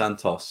Nuno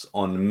Santos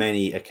on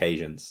many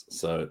occasions.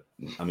 So,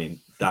 I mean,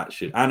 that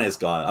should... And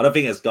Esgai. I don't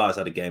think Esgai's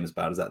had a game as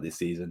bad as that this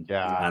season.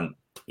 Yeah. And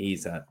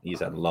he's had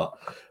a lot.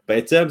 But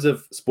in terms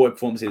of sport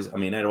performances, I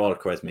mean, Eduardo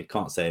Quaresma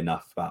can't say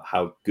enough about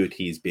how good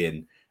he's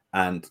been.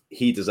 And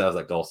he deserves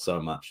that goal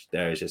so much.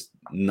 There is just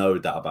no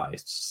doubt about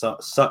it. It's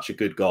such a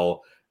good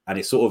goal. And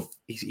it's sort of...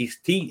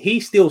 He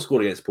still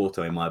scored against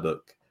Porto in my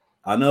book.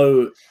 I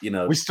know,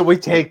 we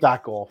take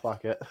that goal.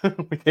 Fuck it,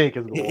 we take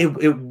his goal.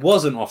 It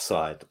wasn't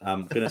offside.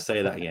 I'm gonna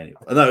say that again.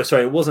 No,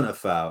 sorry, it wasn't a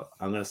foul.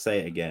 I'm gonna say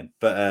it again.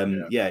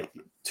 But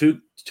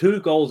two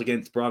goals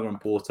against Braga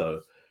and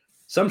Porto.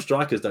 Some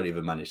strikers don't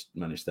even manage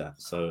that.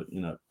 So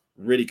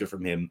really good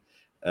from him.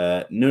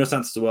 Nuno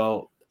Santos as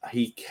well.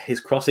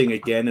 His crossing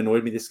again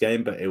annoyed me this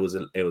game, but it was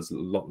a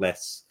lot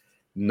less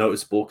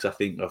noticeable because I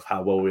think of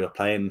how well we were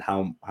playing,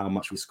 how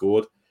much we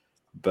scored.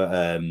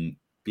 But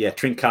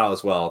Trincao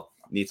as well.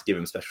 Need to give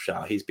him a special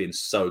shout out. He's been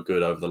so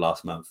good over the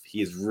last month.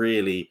 He's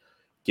really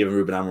given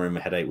Ruben Amorim a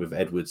headache with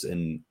Edwards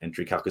and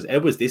Trincao, because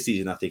Edwards this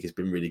season I think has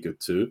been really good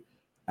too.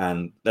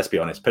 And let's be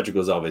honest, Pedro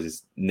Gonçalves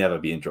is never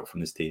being dropped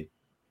from this team.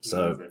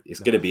 So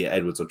it's going to be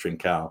Edwards or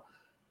Trincao.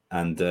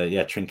 And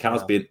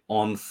Trincao's been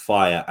on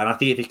fire. And I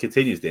think if he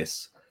continues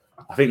this,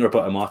 I think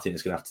Roberto Martin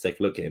is going to have to take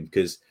a look at him,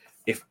 because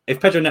if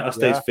Pedro Neto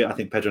stays fit, I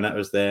think Pedro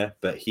Neto's there.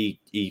 But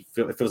it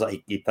feels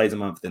like he plays a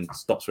month, then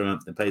stops for a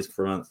month, then plays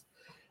for a month.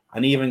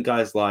 And even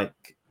guys like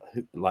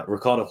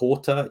Ricardo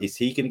Horta, is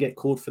he going to get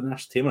called for the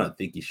national team? I don't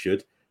think he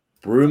should.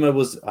 Bruma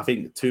was, I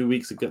think, 2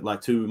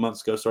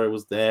 months ago,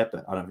 was there,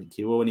 but I don't think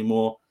he will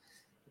anymore.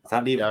 It's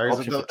funny,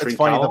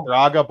 the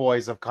Braga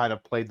boys have kind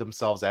of played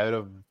themselves out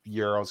of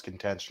Euros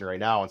contention right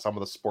now, and some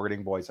of the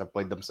Sporting boys have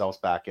played themselves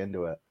back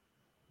into it,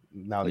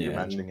 now that you're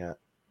mentioning it.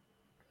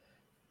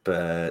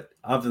 But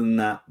other than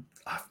that,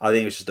 I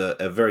think it was just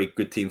a very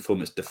good team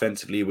performance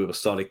defensively. We were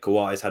solid.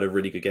 Kawhi's had a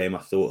really good game, I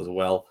thought, as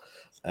well.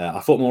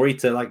 I thought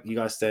Morita, like you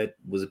guys said,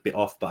 was a bit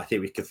off, but I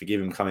think we could forgive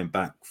him coming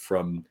back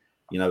from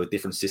a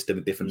different system,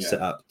 a different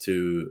setup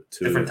to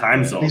different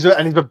time zone. He's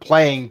been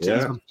playing too.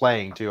 He's been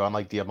playing too,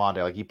 unlike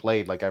Diamante. Like he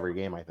played like every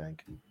game, I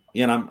think.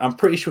 Yeah, and I'm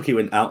pretty sure he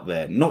went out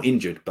there, not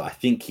injured, but I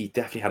think he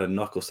definitely had a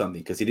knock or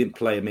something, because he didn't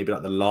play maybe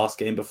like the last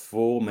game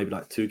before, maybe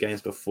like 2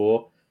 games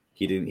before.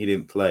 He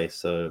didn't play,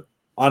 so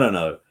I don't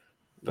know.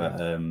 But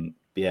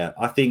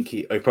I think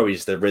he probably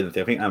just a rhythm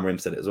thing. I think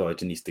Amorim said it as well. He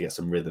just needs to get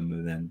some rheym,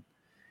 and then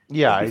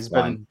he's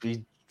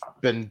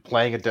been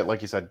playing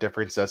like you said,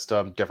 different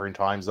system, different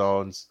time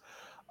zones.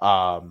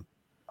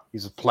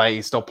 He's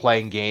still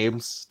playing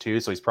games too,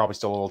 so he's probably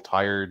still a little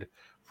tired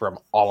from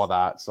all of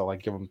that. So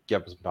like, give him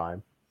some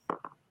time.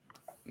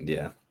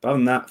 Yeah. Other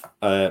than that,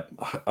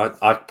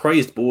 I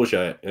praised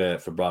Borja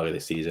for Braga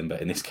this season,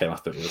 but in this game I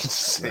thought it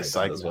was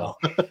as well.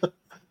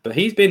 But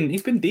he's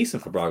been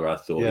decent for Braga, I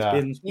thought. Yeah.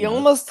 He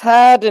almost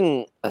had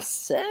an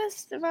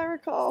assist, if I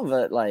recall,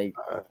 but like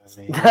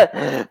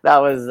that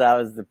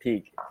was the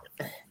peak.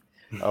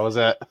 That was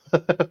it.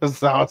 that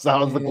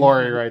was the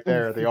glory right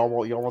there. You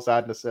almost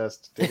had an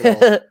assist.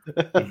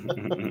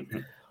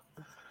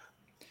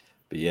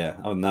 But yeah,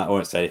 other than that, I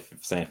won't say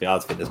anything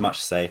else. I think there's much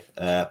to say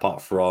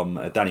apart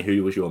from Danny.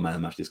 Who was your man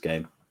of the match this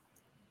game?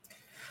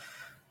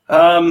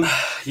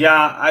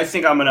 I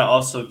think I'm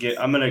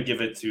gonna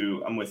give it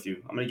to. I'm with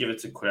you. I'm gonna give it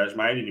to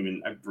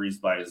Quaresma. I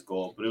breezed by his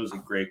goal, but it was a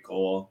great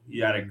goal. He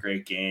had a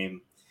great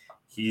game.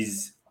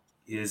 His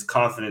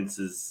confidence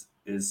is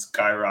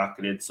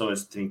skyrocketed. So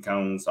is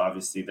Trincão's.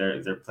 Obviously,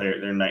 they're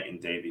night and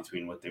day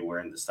between what they were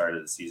in the start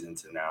of the season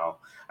to now.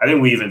 I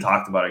think we even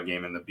talked about a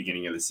game in the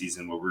beginning of the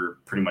season where we were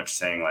pretty much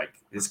saying like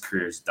his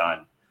career is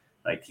done.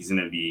 Like he's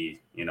going to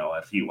be,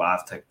 a Heat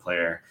WAF type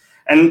player.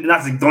 And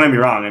don't get me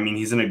wrong. I mean,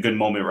 he's in a good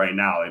moment right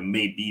now. It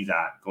may be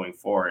that going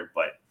forward,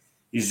 but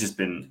he's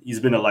been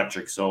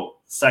electric. So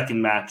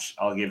second match,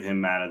 I'll give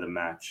him man of the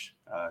match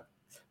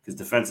because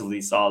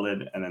defensively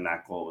solid, and then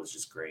that goal was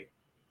just great.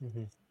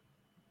 Mm-hmm.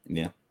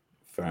 Yeah,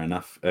 fair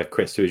enough.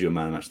 Chris, who's your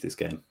man of the match this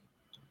game?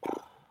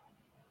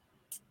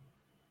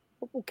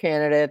 Couple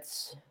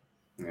candidates.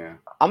 Yeah,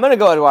 I'm gonna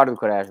go Eduardo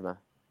Quaresma.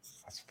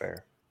 That's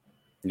fair.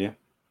 Yeah,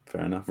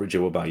 fair enough.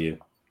 Richard, what about you?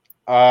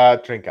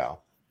 Trincão.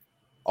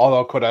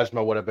 Although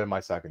Quaresma would have been my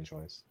second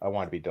choice. I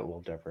want to be a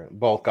little different.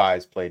 Both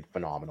guys played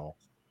phenomenal.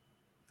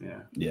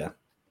 Yeah,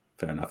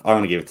 fair enough. I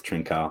want to give it to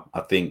Trincão.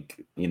 I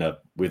think,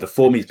 with the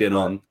form he's been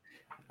on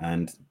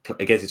and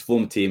against his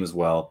former team as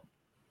well,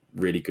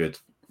 really good.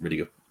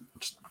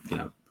 Just,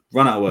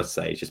 run out of words to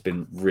say. It's just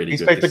been really good.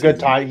 He's picked a good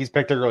time. He's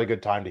picked a really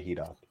good time to heat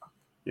up.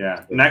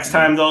 Yeah. Next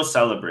time, though,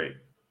 celebrate.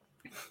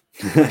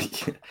 I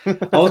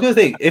was going to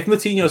think, if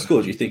Moutinho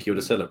scored, do you think he would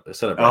have celebrated?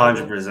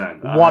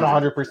 100%.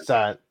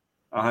 100%.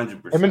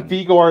 100%. Him and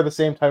Figo are the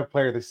same type of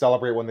player. They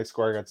celebrate when they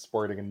score against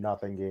Sporting and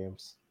nothing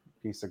games.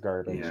 Piece of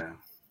garbage. Yeah.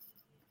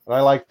 And I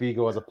like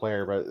Figo as a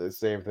player, but the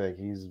same thing.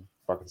 He's a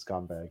fucking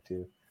scumbag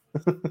too.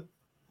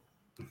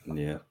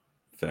 Yeah,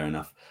 fair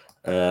enough.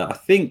 I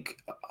think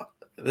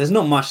there's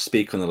not much to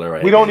speak on the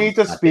Lorraine. We don't need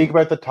to speak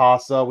about the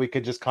Tossa. We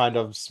could just we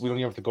don't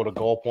even have to go to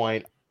goal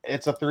point.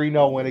 It's a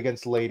 3-0 win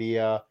against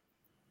Ladia.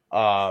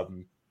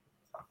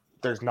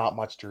 There's not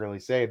much to really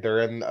say.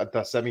 They're in the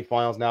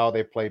semifinals now.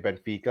 They play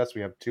Benfica, so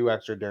we have 2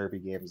 extra derby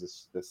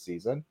games this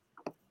season.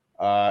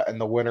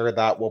 And the winner of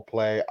that will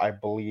play, I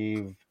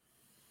believe,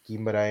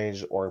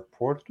 Guimarães or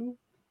Porto.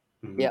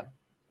 Yeah.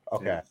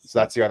 Okay, yeah. So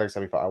that's the other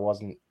semifinal. I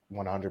wasn't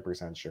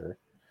 100% sure.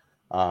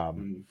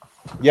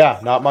 Yeah,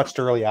 not much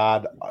to really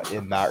add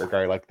in that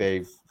regard. Like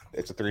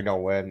it's a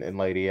 3-0 win in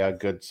Ladia.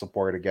 Good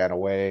support again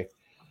away.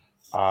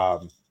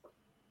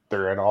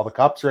 They're in all the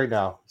cups right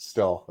now,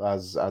 still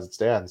as it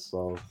stands.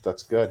 So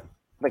that's good.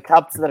 The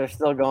cups that are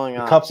still going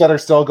on. The cups that are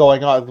still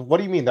going on. What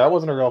do you mean? That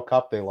wasn't a real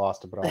cup. They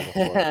lost to Braga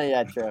before.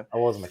 Yeah, true. That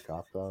wasn't a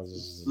cup. That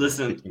was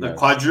Listen, the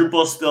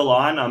quadruple's still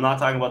on. I'm not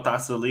talking about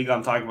Taça da Liga.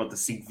 I'm talking about the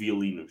Cinco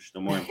Violinos,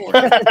 the more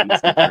important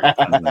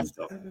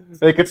things.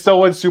 They could still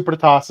win super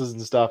tosses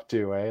and stuff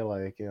too, eh?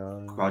 Like, you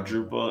know,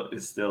 quadruple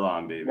is still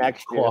on, baby.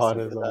 Next year, quad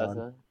is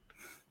on.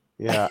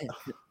 Yeah.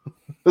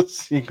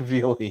 Cinco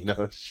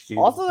Violinos.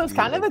 Also, there's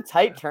kind of a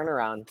tight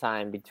turnaround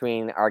time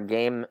between our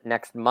game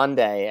next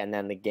Monday and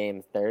then the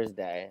game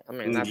Thursday. I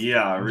mean, that's,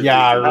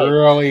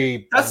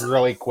 really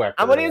quick.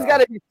 Somebody's got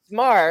to be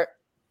smart,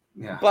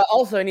 but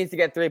also he needs to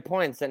get 3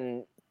 points.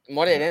 And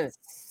Moreirense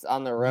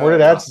on the road.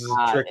 Moreirense is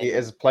tricky.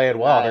 Is playing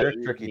well. They're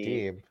a tricky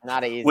team.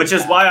 Not easy. Which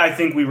is why I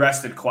think we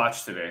rested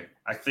Quach today.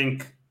 I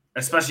think,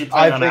 especially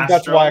playing on Astro,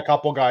 that's why a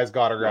couple guys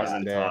got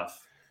arrested today. Tough.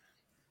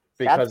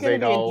 Because they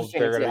know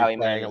they're going to be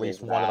playing at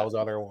least one of those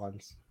other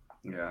ones.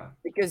 Yeah.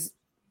 Because,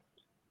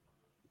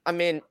 I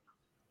mean,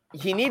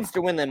 he needs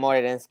to win the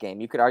Moreirense game.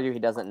 You could argue he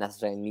doesn't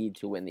necessarily need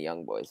to win the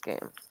Young Boys game.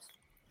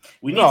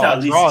 We need to at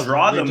least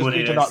draw the Moreirense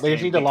game. They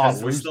just need to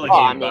lose. We're still a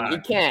game back. He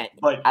can't.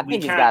 But I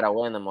think he's got to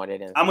win the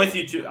Moreirense. I'm with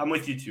you too.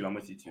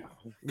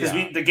 Because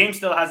the game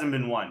still hasn't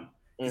been won.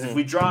 Because if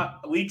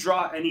we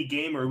draw any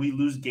game or we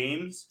lose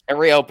games, it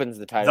reopens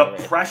the title.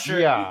 The pressure,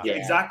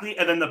 exactly,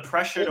 and then the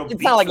pressure to beat.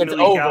 It's not like it's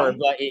over,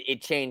 but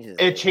it changes.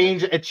 It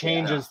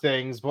changes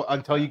things, but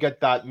until you get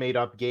that made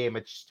up game,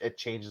 it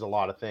changes a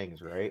lot of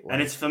things, right? Like,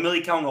 and it's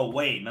Famalicão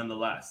away,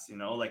 nonetheless. You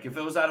know, like if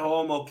it was at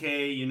home,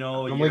 okay, you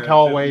know.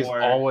 Famalicão away is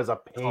always a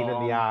pain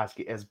in the ass.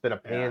 It's been a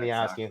pain in the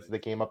ass since they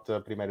came up to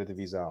Primeira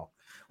Divisão.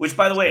 Which,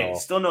 by the way,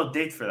 still no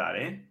date for that,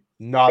 eh?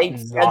 They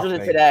scheduled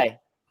it today.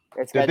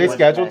 Did they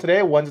schedule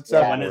today? When's it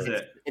set? When is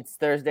it? It's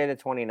Thursday the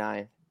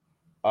 29th.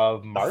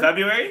 Of March?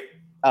 February?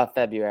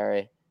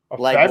 February.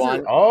 Leg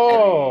 1.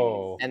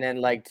 Oh. And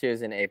then leg 2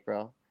 is in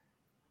April.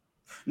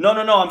 No.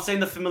 I'm saying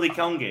the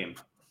Famalicão game.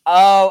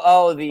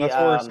 Oh, that's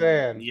what we're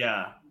saying.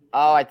 Yeah.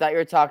 Oh, I thought you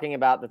were talking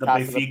about the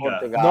Taça de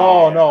Portugal.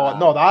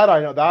 No, that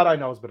I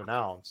know has been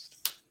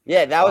announced.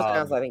 Yeah, that was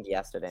announced I think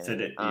yesterday.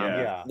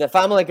 The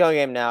Famalicão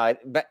game now,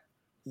 but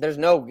there's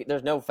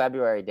no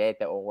February date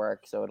that will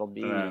work, so it'll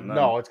be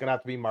it's gonna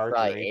have to be March,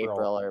 probably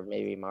April or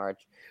maybe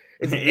March.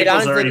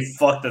 April's already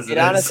fucked as it is. It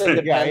honestly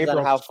depends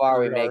on how far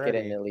we make it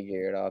in the Liga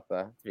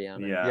Europa, to be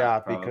honest.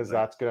 Yeah, because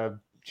that's gonna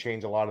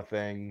change a lot of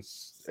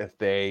things if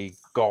they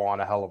go on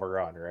a hell of a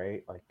run,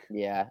 right? Like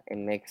it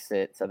makes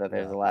it so that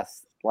there's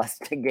less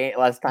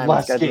time,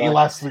 less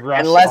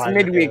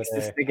midweeks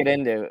to stick it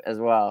into as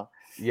well.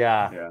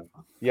 Yeah,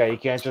 you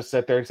can't just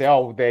sit there and say,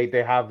 "Oh, they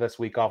have this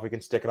week off. We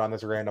can stick it on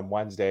this random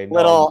Wednesday."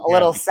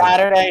 Little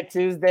Saturday,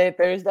 Tuesday,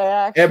 Thursday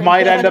action. It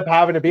might end up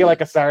having to be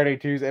like a Saturday,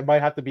 Tuesday. It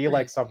might have to be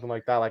like something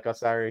like that, like a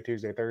Saturday,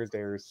 Tuesday, Thursday,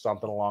 or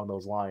something along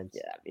those lines.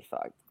 Yeah, it'd be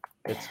fucked.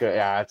 It's good.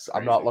 Yeah,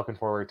 I'm not looking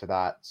forward to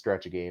that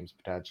stretch of games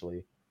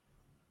potentially.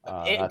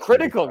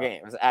 Critical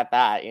games at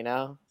that, you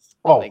know.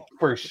 Oh,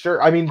 for sure.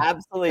 I mean,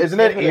 absolutely. Isn't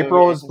it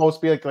April is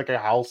supposed to be like a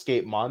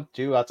hellscape month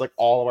too? That's like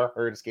all of our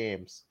hardest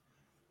games.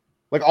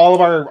 Like all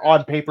of our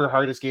on paper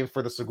hardest games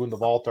for the Segunda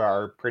Volta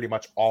are pretty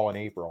much all in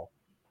April.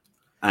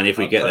 And if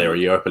we get there, a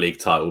Europa League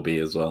title will be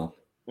as well.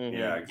 Mm-hmm.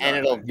 Yeah, exactly. And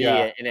it'll be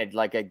in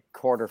a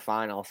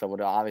quarterfinal, so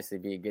it'll obviously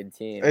be a good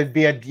team. It'd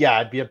be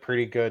a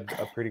pretty good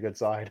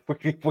side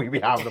we'd be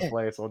having to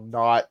play. So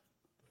not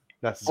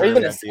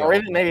necessarily, or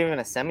even maybe even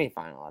a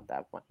semifinal at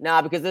that point.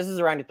 No, because this is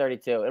a round of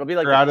 32. It'll be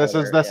like this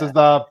is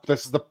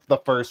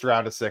the first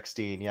round of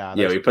 16. Yeah,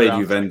 we played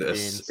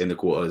Juventus in the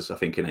quarters, I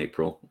think, in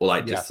April, or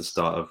like just the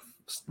start of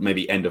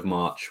maybe end of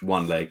March,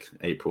 one leg,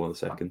 April the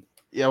 2nd.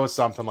 Yeah, it was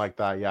something like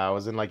that. Yeah, it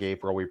was in like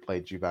April we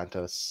played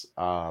Juventus.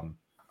 So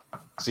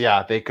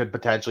yeah, they could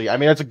potentially. I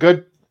mean, it's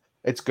good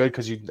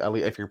because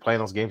if you're playing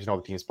those games, you know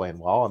the team's playing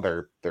well and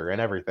they're in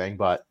everything.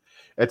 But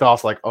it's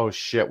also like, oh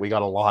shit, we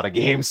got a lot of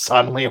games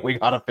suddenly, and we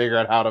got to figure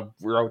out how to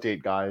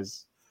rotate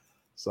guys.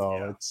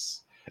 So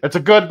it's a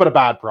good but a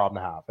bad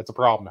problem to have. It's a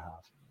problem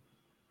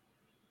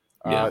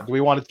to have. Do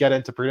we want to get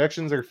into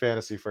predictions or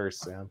fantasy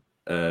first, Sam?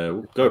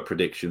 We'll go with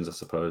predictions, I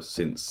suppose,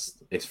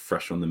 since it's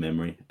fresh on the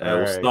memory.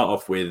 We'll start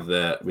off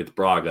with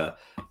Braga,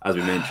 as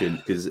we mentioned,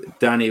 because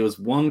Danny was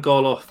one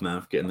goal off, man,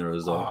 for getting the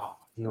result. Oh,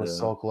 he was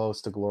so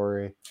close to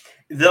glory.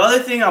 The other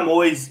thing I'm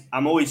always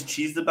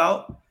cheesed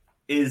about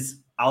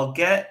is I'll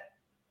get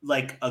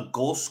like a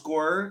goal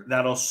scorer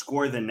that'll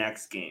score the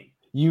next game.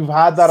 You've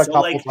had that a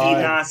couple times. Like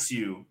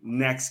Ignacio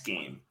next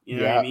game. You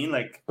know what I mean?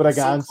 Like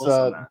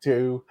Braganza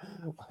too.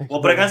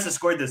 Well, Braganza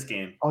scored this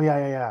game. Oh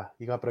yeah.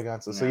 You got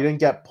Braganza. Yeah. So you didn't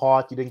get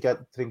Pot. You didn't get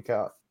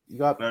You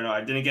got no.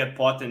 I didn't get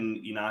Pot and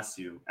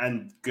Ignacio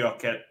and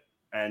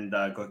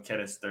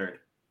Goqueres third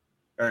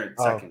or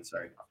second.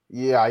 Sorry.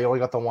 Yeah, you only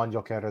got the one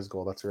Jokeres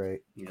goal. That's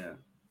right. Yeah.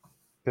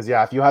 Because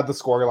if you had the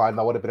score line,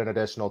 that would have been an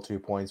additional 2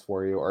 points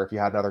for you, or if you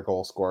had another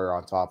goal scorer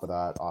on top of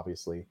that,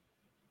 obviously.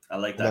 I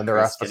like that. And then the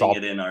rest getting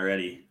it in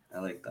already. I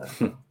like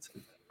that.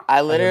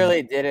 I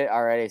literally did it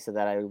already so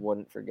that I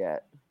wouldn't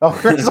forget. Oh,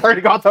 Chris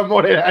already got the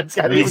Monedas. I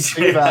didn't even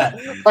see that.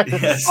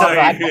 Yeah, sorry.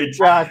 Yeah, because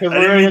I we're didn't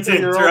gonna mean get to to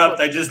Europa. interrupt.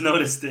 I just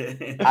noticed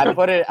it. I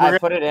put it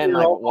in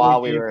like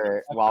while we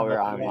Europa were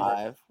on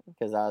live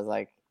because I was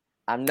like,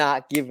 I'm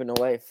not giving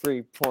away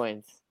free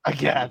points.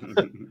 Again.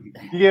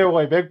 You gave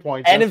away big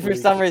points. And if for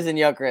some reason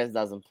Gyökeres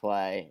doesn't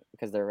play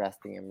because they're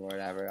resting him or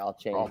whatever, I'll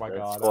change. Oh my the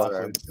god,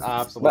 score.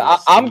 absolutely.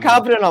 But I'm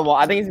confident on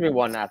one. I think it's gonna be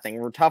 1-0.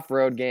 We're a tough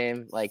road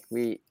game. Like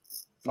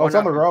it's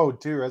on the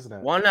road too, isn't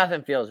it?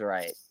 1-0 feels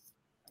right.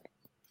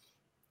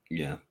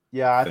 Yeah.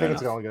 Yeah, I Fair think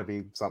it's enough. only going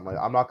to be something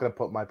like. I'm not going to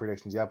put my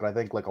predictions yet, but I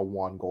think like a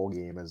 1-goal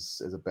game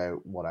is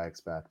about what I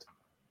expect.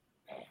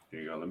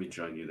 There you go. Let me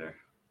join you there.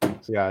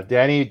 So yeah,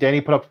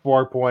 Danny put up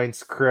 4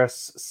 points.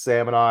 Chris,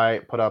 Sam, and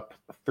I put up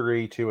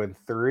 3, 2, and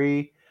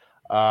 3.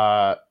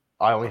 I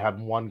only had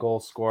 1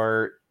 goal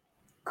score.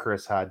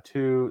 Chris had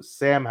 2.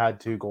 Sam had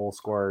 2 goal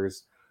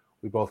scorers.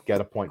 We both get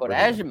a point.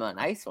 Quaresma,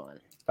 nice one.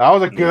 That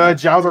was a good.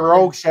 That was a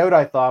rogue shout,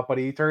 I thought, but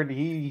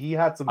he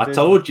had some. I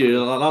told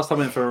you last time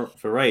I went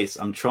for race.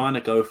 I'm trying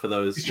to go for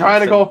those. He's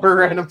trying to go for a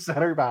random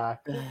center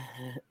back.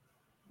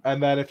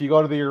 And then if you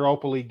go to the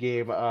Europa League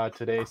game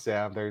today,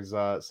 Sam, there's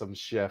some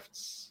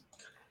shifts.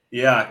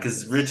 Yeah,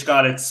 because Rich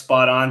got it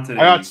spot on today.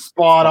 I got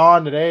spot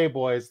on today,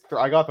 boys.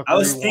 I got the 3-1. I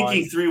was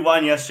thinking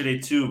 3-1 yesterday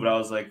too, but I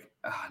was like,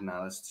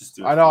 no, let's just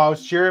do it. I know I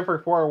was cheering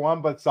for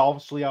 4-1, but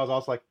selfishly I was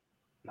also like,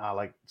 nah,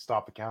 like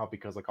stop the count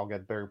because like I'll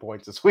get better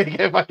points this week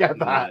if I get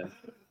that. Yeah.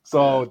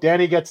 So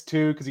Danny gets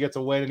 2 because he gets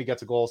a win and he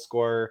gets a goal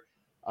scorer.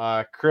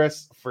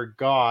 Chris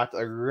forgot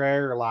a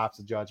rare lapse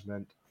of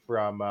judgment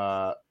from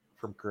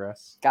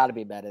Chris. Got to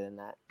be better than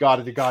that. Got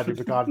to do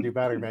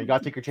better, man. You got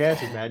to take your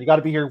chances, man. You got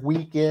to be here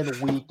week in,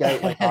 week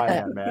out like I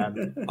am,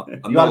 man.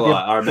 I'm not like,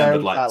 I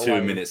remembered like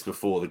 2 minutes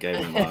before the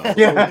game.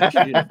 Yeah.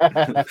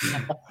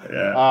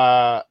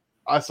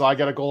 So I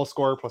get a goal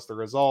scorer plus the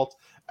result,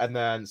 and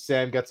then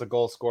Sam gets a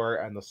goal scorer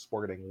and the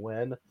Sporting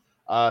win.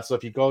 So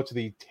if you go to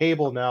the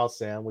table now,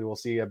 Sam, we will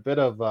see a bit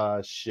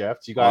of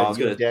shift. You guys,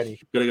 Danny,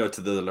 gonna go to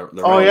the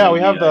oh yeah,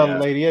 we have the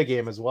Ladia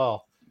game as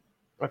well.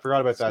 I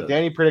forgot about that.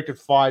 Danny predicted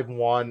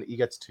 5-1. He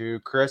gets 2.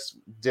 Chris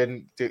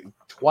did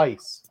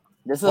twice.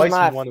 This is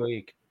my in 1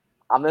 week.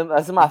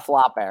 This is my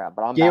flop era,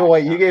 but I'm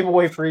You gave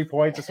away 3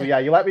 points. So yeah,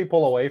 you let me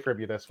pull away from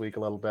you this week a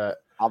little bit.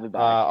 I'll be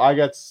back. I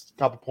get a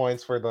couple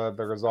points for the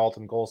result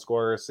and goal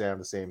scorer. Sam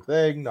the same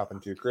thing. Nothing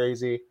too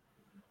crazy.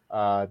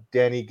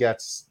 Danny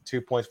gets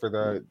 2 points for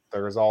the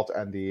result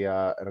and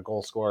and a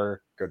goal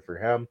scorer. Good for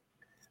him.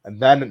 And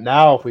then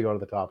now if we go to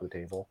the top of the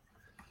table,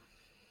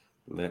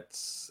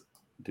 let's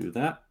do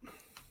that.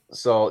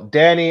 So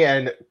Danny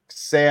and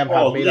Sam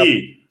have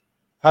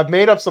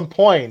made up some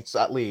points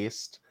at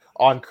least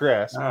on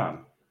Chris.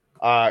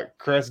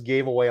 Chris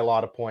gave away a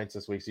lot of points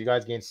this week, so you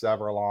guys gained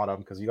several on him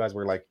because you guys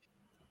were like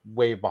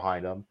way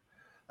behind him.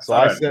 So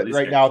I sit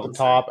right now at the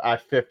top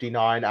at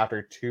 59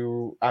 after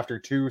two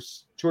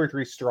or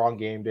three strong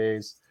game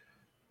days.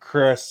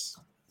 Chris,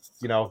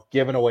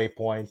 giving away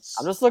points.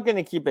 I'm just looking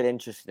to keep it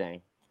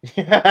interesting.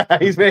 Yeah,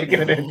 he's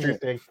making it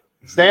interesting.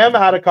 Sam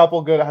has had a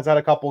couple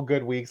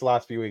good weeks the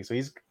last few weeks, so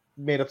he's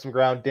made up some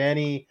ground.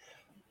 Danny,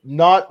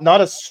 not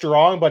as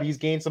strong, but he's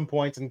gained some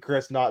points, and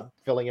Chris not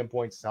filling in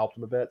points has helped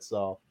him a bit.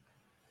 So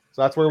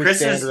that's where we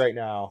stand right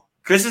now.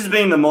 Chris is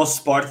being the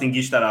most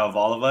Spartangish out of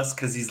all of us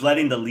because he's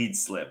letting the lead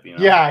slip.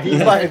 Yeah,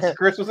 he's like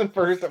Chris was in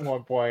first at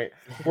one point,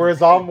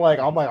 whereas I'm like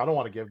I don't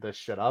want to give this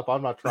shit up.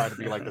 I'm not trying to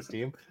be like this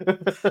team.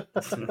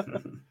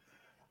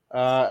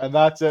 And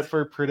that's it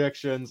for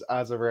predictions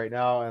as of right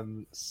now.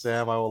 And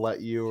Sam, I will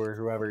let you or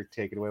whoever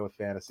take it away with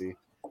fantasy.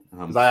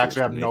 Because I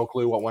actually have no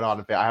clue what went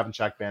on. I haven't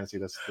checked fantasy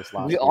this last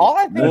week. We all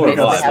had like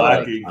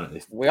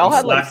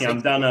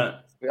I'm down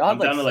to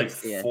like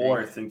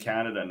fourth in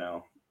Canada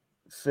now.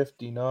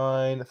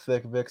 59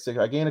 Thick Vic 6.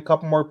 I gained a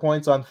couple more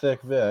points on Thick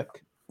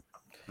Vic.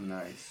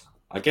 Nice.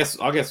 I guess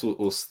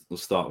we'll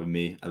start with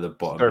me at the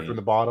bottom. Start from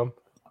the bottom.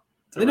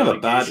 They're never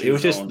bad. It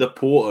was just the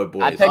Porto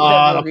boys.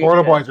 The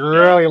Porto boys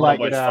really let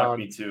you down.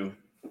 Me too.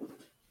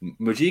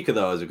 Mujica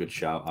though is a good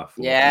shout. I thought.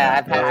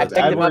 Yeah, I picked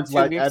him up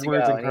 2 weeks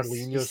Edwards ago. And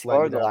Carlinhos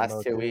scored the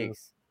last 2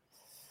 weeks.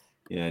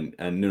 Yeah,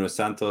 and Nuno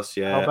Santos.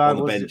 Yeah, how bad on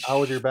the bench. How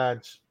was your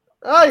bench?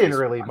 I didn't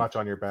really leave much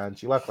on your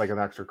bench. You left like an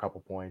extra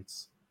couple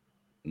points.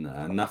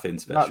 Nah, nothing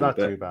special. Not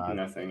too bad.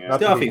 Nothing. Yeah.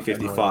 Still, I think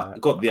 55.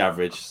 Got the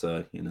average,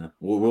 so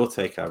we'll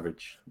take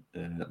average.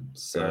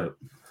 So.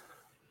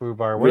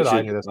 Bar, where did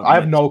I do this? I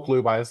have no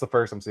clue, but it's the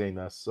first I'm seeing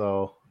this.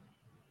 So,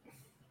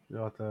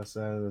 all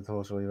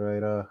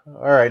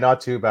right,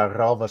 not too bad.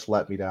 Ralvas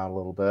let me down a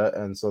little bit,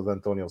 and so then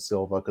Antonio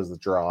Silva because of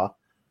the draw.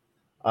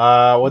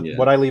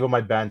 What I leave on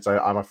my bench,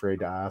 I'm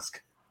afraid to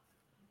ask.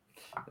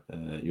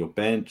 Your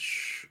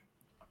bench,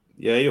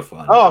 yeah, you're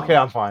fine. Oh, okay,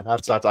 I'm fine.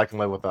 That's I can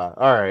live with that.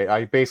 All right,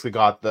 I basically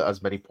got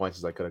as many points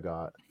as I could have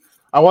got.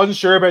 I wasn't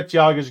sure about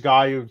Thiago's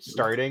guy who's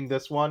starting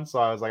this one, so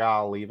I was like,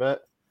 I'll leave it,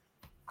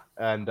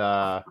 and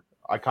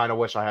I kind of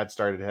wish I had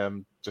started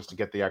him just to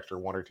get the extra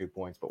 1 or 2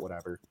 points, but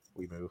whatever.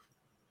 We move.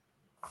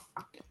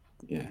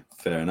 Yeah,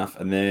 fair enough.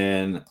 And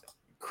then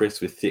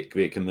Chris with Thick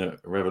Vic and the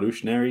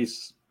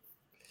Revolutionaries.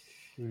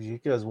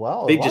 Ujika as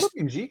well. They A lot just-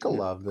 of Ujika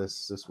love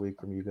this week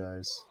from you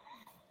guys.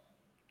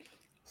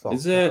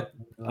 Is it?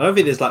 I don't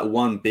think there's like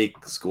one big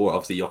score.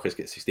 Obviously, Jokic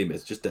gets 16, but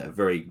it's just a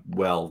very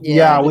well.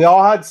 Yeah, we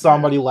all had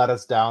somebody let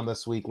us down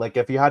this week. Like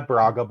if you had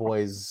Braga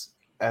boys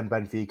and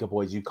Benfica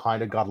boys, you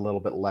kind of got a little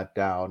bit let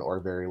down or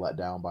very let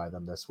down by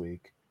them this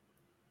week.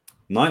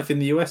 9th in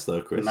the US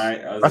though, Chris.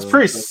 That's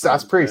pretty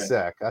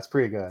sick. That's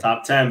pretty good.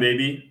 Top 10,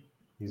 baby.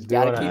 He's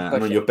Gotta doing keep it.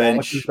 And on your bench,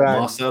 What's his bench?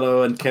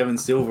 Marcelo and Kevin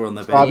Silver on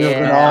the bench. Fabio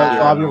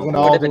Yeah.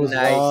 Ronaldo Would've been as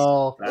nice.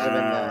 well. Would've been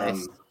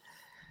nice. Um,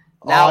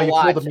 Now you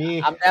watch. pulled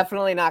me. I'm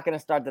definitely not going to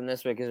start them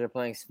this week because we're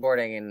playing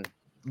Sporting, and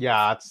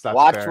Yeah, that's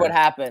watch fair. what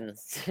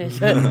happens.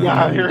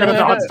 Yeah, you're gonna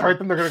not start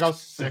them. They're gonna go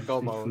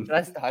sicko mode. Should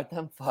I start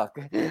them? Fuck.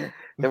 The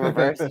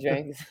reverse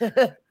drinks.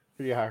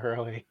 Yeah,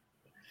 really.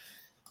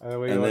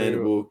 And And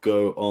then we'll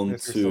go on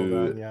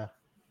to yeah.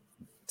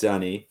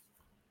 Danny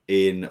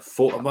in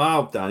 4th.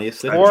 Wow, Danny is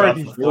slipping. Fourth, dropped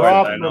he's the fourth,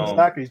 dropped I from know.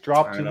 second. He's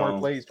dropped I two more know.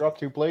 places. He's dropped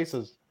 2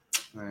 places.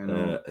 I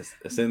know.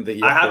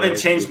 I I haven't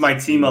changed my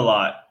team a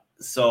lot.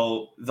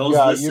 So those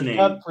Yeah,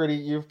 listening,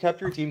 you've kept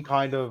your team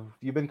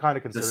you've been kind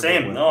of the conservative.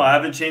 same. with No, it. I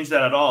haven't changed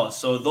that at all.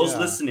 So those Yeah.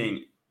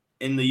 listening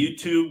in the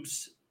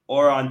YouTubes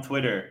or on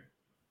Twitter,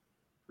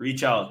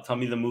 reach out. Tell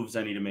me the moves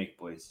I need to make,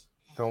 boys.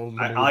 Don't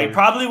I maneuver.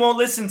 probably won't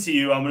listen to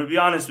you. I'm going to be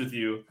honest with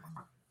you.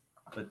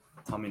 But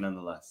tell me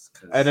nonetheless.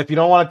 'cause- And if you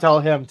don't want to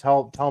tell him,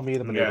 tell me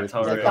the maneuvers.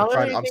 tell Ray.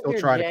 I'm still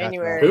trying to catch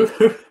that.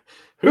 Who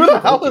Who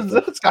the hell is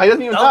this guy? He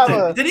doesn't even have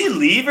a. Did he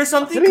leave or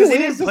something? Did he Because he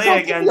leave? didn't Is play this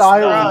something against. the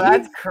Irish Bro,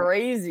 league? that's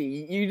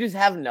crazy. You just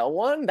have no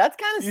one? That's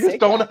kind of You sick. just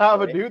don't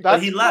have a actually. dude. But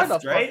That's he kinda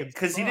left, right? fucking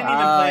Because he sucks. didn't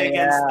even play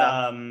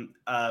yeah. against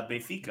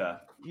Benfica.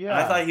 Yeah, And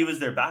I thought he was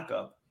their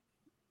backup.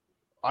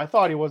 I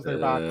thought he was their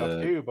backup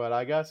Uh, too, but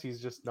I guess he's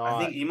just not.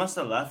 I think he must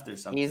have left or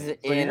something. He's So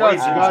in. you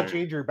gotta injured.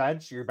 change your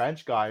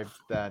bench guy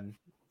then.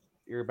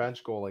 Your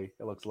bench goalie.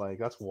 It looks like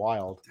that's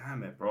wild.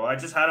 Damn it, bro! I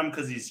just had him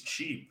because he's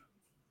cheap.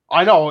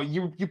 I know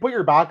you put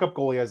your backup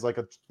goalie as like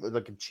a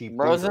cheap.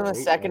 Bro's loser, in the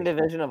right? second Like,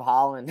 division of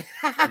Holland.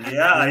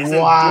 Yeah, he's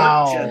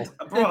Wow. in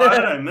Dortmund. Bro, how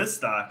did I miss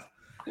that?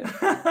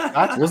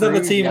 That's Wasn't the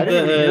crazy. team I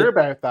didn't even that, hear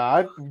about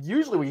that.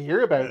 Usually we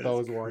hear about That's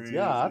those ones.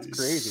 Yeah, that's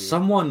crazy.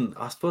 Someone,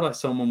 I feel like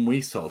someone we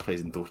saw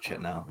plays in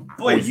Dortmund now.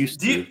 Boys, or used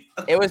do you,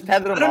 to. It was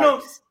Pedro I don't know.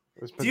 Marques.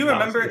 It was Do you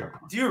remember?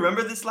 Do you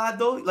remember this lad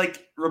though?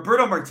 Like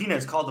Roberto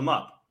Martinez called him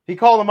up. He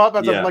called him up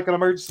as Yeah. like an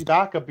emergency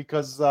backup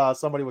because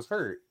somebody was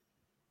hurt.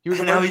 He was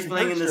And now he's emergency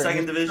playing in the hurt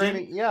second during- he was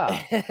division?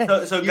 training-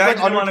 Yeah, So He's guy like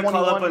didn't under want to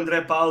call up 21.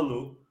 Andre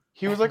Paulo.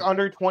 he was like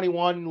under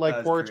 21, like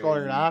That's Portugal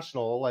crazy.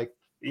 international, like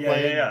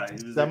Yeah. He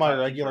was their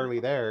semi-regularly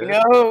there.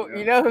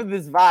 You know who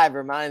this vibe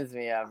reminds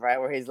me of, right?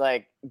 Where he's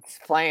like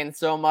playing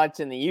so much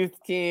in the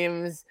youth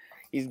teams,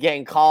 he's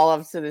getting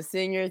call-ups to the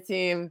senior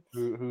team,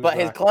 Who's but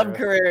his that, club Chris?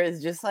 career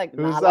is just like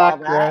Who's not that, all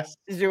that.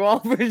 Chris?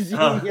 João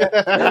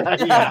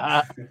Virginia.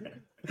 Yeah.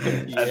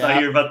 I thought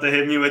you were about to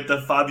hit me with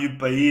the Fabio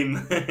Paim.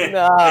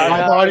 No,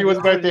 I thought he was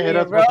about to hit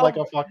us bro. with like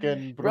a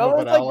fucking Bro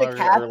Bruno was like Vanella the or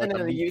captain like a of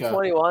the Mika.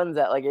 U21s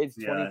at like age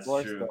Yeah, that's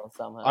 24 true. still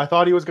somehow. I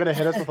thought he was gonna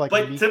hit us with like.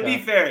 But Mika. to be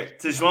fair,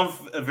 to João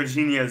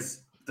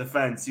Virginia's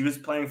defense, he was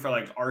playing for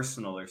like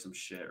Arsenal or some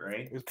shit,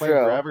 right? He was playing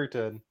for True.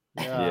 Everton.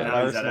 Yeah, Yeah. and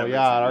Now he's at Arsenal. Everton. Yeah,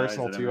 Now at he's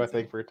Arsenal at too. I Everton.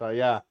 think for a time.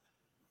 Yeah,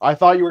 I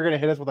thought you were gonna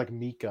hit us with like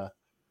Mika.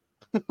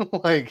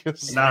 Like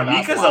Nah, that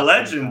Mika's a last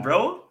legend, one.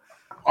 bro.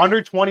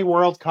 Under 20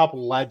 World Cup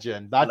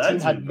legend. That team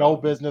had Legend, no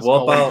bro. business.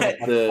 What going about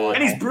to the- final.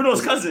 And he's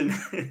Bruno's cousin.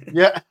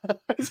 Yeah,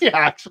 yeah,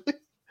 actually,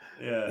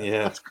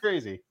 Yeah. that's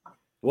crazy.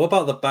 What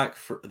about the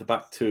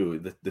back two?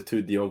 The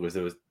two Diogos.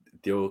 There was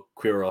Diogo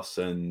Quiros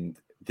and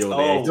Diogo Oh.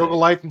 Leite. Diogo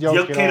Light and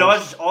Diogo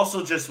Queiroz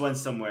also just went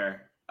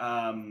somewhere.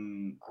 I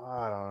don't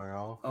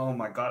know. Oh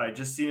my god, I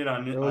just seen it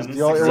on It was on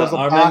Diogo, it Instagram. was a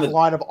I back remember-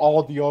 line of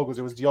all Diogos.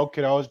 It was Diogo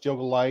Quiroz,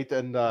 Diogo Light,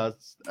 and Diogo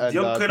Queiroz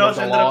Diogo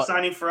ended up Lot.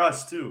 signing for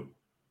us too.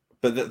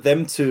 But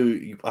them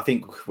two, I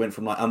think, went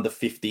from like under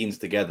 15s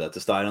together to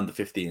start under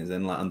 15s,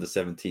 then like under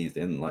 17s,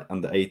 then like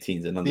under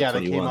 18s, and under Yeah, 21s.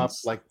 they came up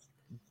like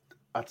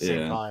at the same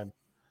Yeah. time.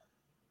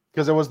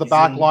 Because it was the He's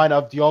back in line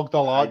of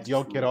Diogo Lot, high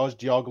Diogo school. Quiroz,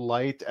 Diogo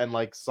Light, and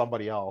like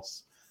somebody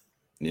else.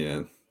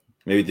 Yeah,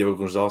 maybe Diogo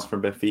Gonzalez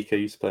from Benfica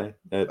used to play.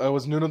 It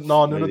was Nuno.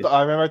 No, Nuno. Maybe.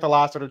 I remember at the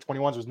last under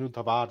 21s was Nuno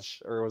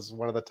Tavares, or it was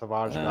one of the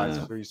Tavares guys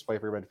Ah. who used to play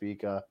for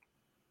Benfica.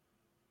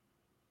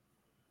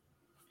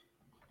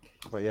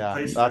 But yeah,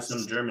 Plays for that's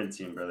some German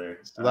team, brother.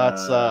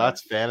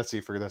 that's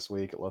fantasy for this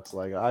week. It looks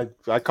like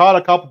I caught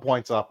a couple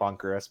points up on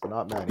Chris, but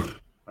not many.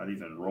 not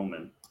even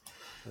Roman.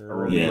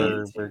 We're,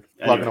 Yeah. we're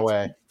plugging Anyways.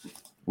 away.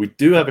 We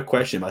do have a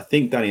question. I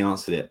think Danny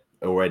answered it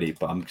already,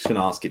 but I'm just going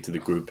to ask it to the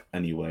group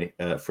anyway.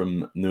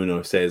 From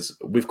Nuno says,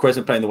 with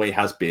Crescent playing the way he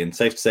has been,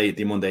 safe to say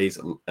Dimonde's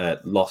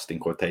lost in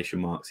quotation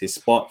marks his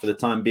spot for the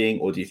time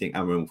being, or do you think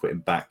Amarim will put him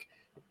back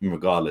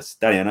regardless?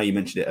 Danny, I know you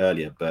mentioned it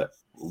earlier, but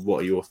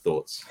what are your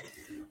thoughts?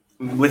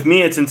 With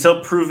me, it's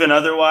until proven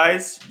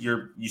otherwise.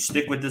 You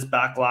stick with this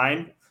back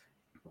line.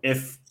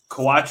 If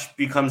Kawach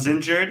becomes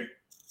injured,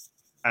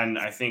 and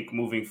I think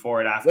moving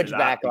forward after Which that,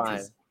 back line?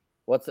 because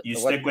What's you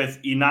what- stick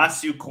with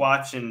Inacio,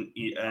 Kawach,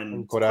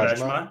 and Quaresma?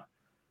 Quaresma.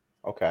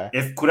 Okay.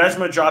 If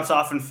Quaresma drops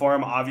off in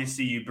form,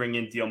 obviously you bring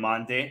in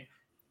Diomande.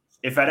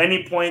 if at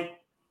any point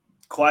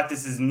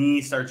Coates'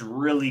 knee starts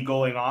really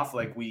going off,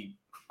 like we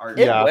are.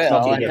 It will,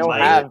 something and gets he'll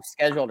weird. have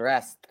scheduled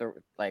rest.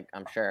 Like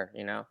I'm sure,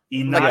 you know,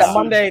 like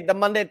Inasu- the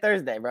Monday,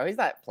 Thursday, bro. He's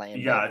not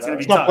playing. Yeah, it's gonna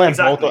be He's not tough. playing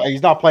Exactly.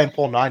 he's not playing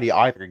full 90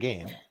 either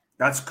game.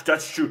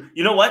 That's true.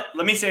 You know what?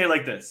 Let me say it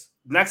like this: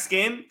 next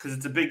game, because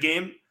it's a big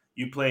game,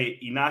 you play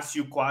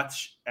Inacio,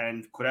 Quach,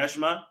 and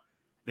Quaresma.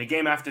 The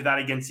game after that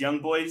against Young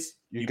Boys,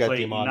 you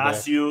play Diamande.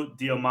 Inacio,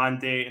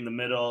 Diamande in the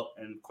middle,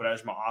 and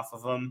Quaresma off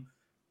of him.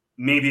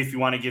 Maybe if you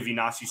want to give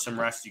Inacio some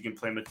rest, you can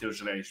play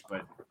Mateus Reis,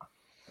 but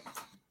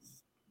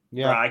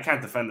bro, I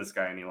can't defend this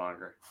guy any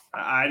longer.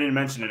 I didn't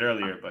mention it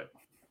earlier, but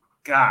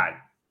God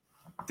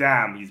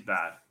damn, he's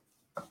bad.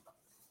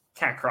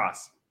 Can't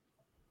cross.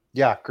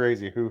 Yeah,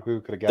 crazy. Who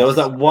could have guessed? There was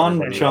that one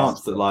Everybody chance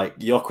else. that like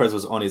Gyökeres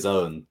was on his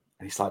own,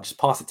 and he's like, just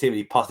pass it to me.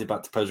 He passed it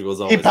back to Pedro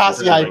Gonzalez. He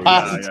passed it.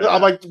 Yeah.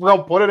 I'm like,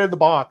 bro, put it in the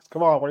box.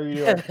 Come on, what are you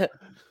doing?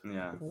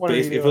 Yeah. But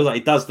it feels like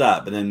he does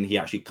that, but then he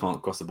actually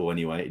can't cross the ball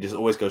anyway. It just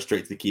always goes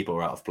straight to the keeper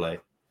or out of play.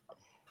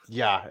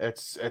 Yeah,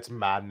 it's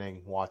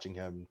maddening watching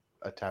him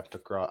attempt to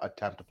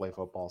play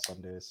football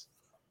some days.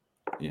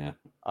 Yeah, Rich,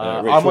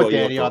 I'm with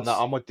Danny on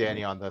I'm with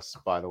Danny on this.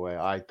 By the way,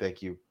 I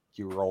think you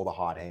roll the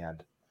hot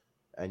hand,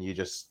 and you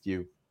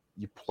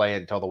play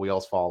it until the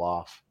wheels fall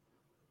off.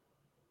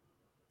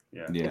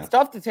 Yeah. It's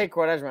tough to take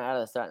Quaresma out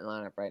of the starting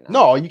lineup right now.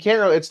 No, you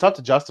can't. It's tough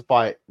to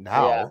justify it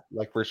now. Yeah.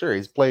 Like for sure,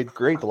 he's played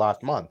great the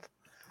last month.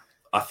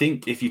 I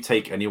think if you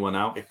take anyone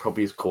out, it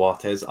probably is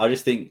Coates. I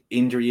just think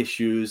injury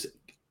issues,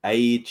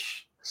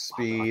 age,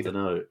 speed. I don't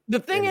know. The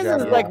thing is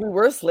like we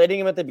were slating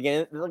him at the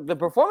beginning. The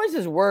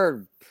performances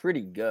were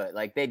pretty good.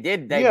 Like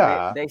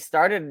they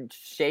started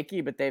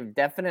shaky, but they've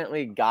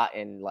definitely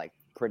gotten like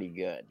pretty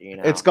good. You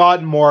know, it's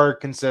gotten more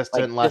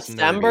consistent. Like less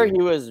December, nervy.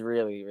 he was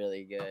really,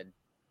 really good.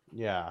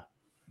 Yeah.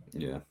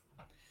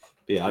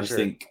 I just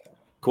think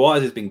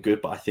Coates has been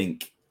good, but I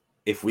think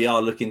if we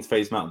are looking to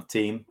phase him out of the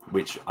team,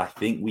 which I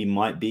think we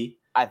might be,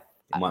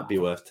 it might be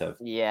worth to have.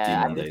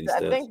 I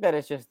think that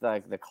it's just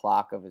like the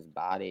clock of his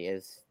body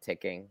is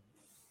ticking.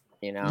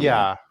 You know.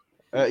 Yeah.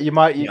 You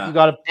got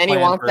to. And he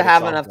wants to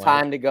have enough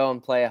time to go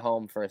and play at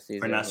home for a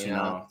season. For you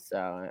know?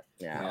 So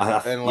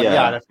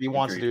and if he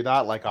wants to do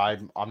that, like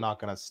I'm not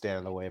gonna stand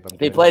in the way of him. If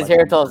he plays here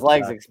until his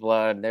legs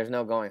explode, there's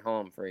no going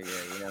home for a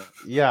year. You know.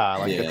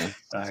 Yeah,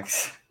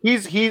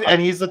 he's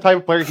the type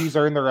of player he's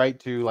earned the right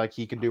to, like,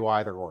 he can do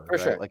either or. For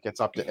sure. Like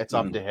it's up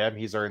to him.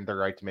 He's earned the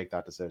right to make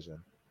that decision.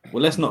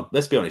 Well,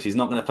 let's be honest. He's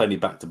not going to play any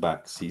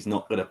back-to-backs. He's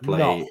not going to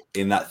play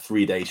in that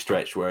 3-day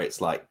stretch where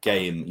it's like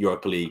game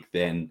Europa League,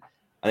 and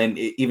then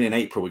even in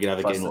April we're going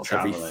to have a game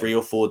every 3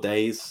 or 4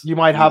 days. You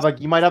might have a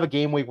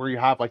game week where you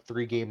have like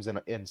 3 games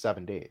in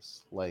 7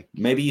 days. Like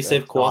maybe you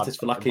save Coates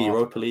for like a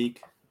Europa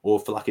League or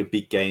for like a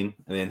big game,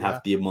 and then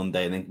have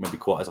Monday, and then maybe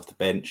Coates off the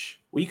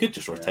bench. Well, you could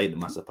just rotate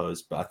them, I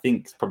suppose. But I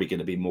think it's probably going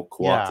to be more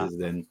Coates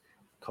than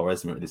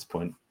Quaresma at this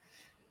point.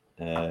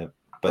 But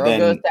then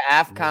goes to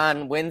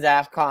AFCON, wins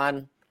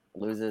AFCON,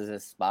 loses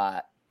his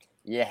spot.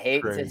 You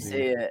hate to see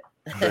it.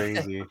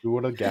 Crazy. Who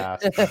would have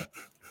guessed?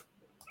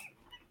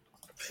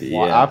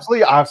 Yeah.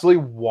 Absolutely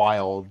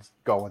wild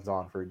goings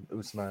on for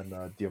Usman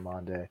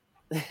Diamande.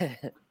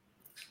 But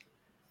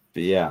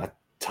yeah, I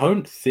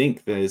don't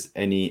think there's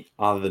any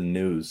other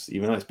news.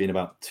 Even though it's been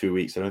about 2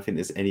 weeks, I don't think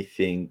there's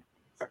anything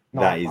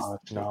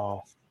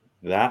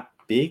that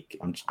big.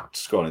 I'm just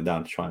scrolling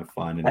down to try and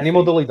find anything. Any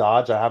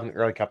Modalidade? I haven't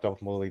really kept up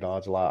with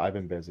Modalidade a lot. I've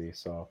been busy,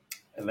 so.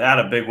 And they had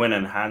a big win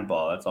in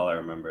handball. That's all I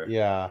remember.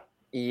 Yeah.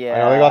 Yeah. I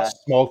know they got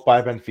smoked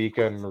by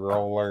Benfica in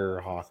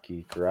roller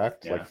hockey,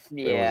 correct? Yeah. It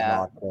was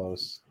not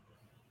close.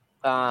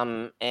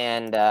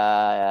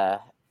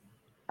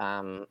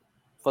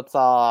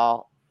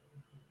 Futsal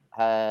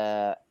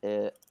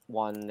it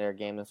won their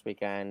game this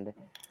weekend.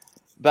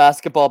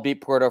 Basketball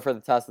beat Porto for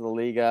the Taça da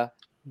Liga.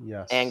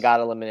 Yes. And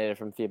got eliminated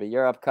from FIBA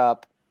Europe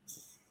Cup.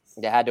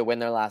 They had to win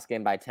their last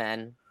game by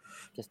 10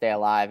 to stay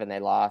alive, and they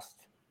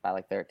lost by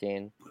like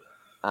 13.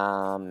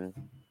 So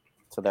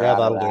they're out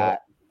of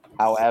that.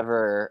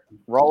 However,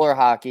 roller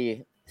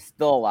hockey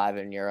still alive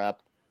in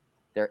Europe.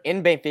 They're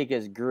in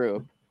Benfica's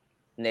group,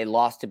 and they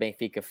lost to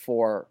Benfica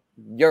for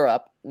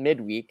Europe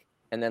midweek,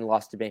 and then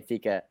lost to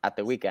Benfica at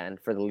the weekend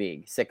for the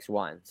league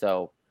 6-1.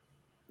 So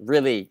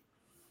really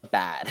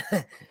bad.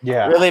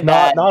 Yeah, really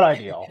bad. Not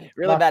ideal.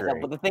 Really bad.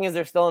 But the thing is,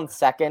 they're still in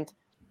second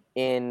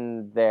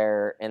in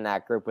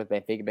that group with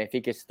Benfica.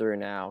 Benfica's through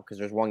now because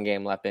there's 1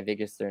 game left.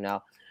 Benfica's through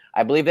now.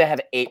 I believe they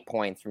have 8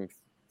 points from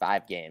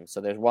 5 games.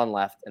 So there's 1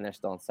 left, and they're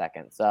still in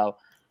second. So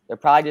they're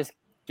probably just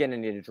going to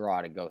need a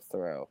draw to go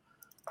through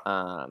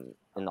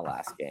in the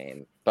last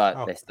game.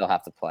 But they still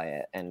have to play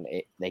it, and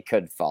they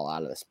could fall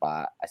out of the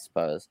spot, I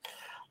suppose.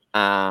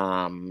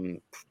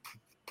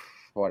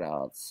 What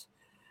else?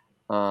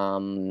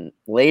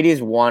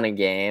 Ladies won a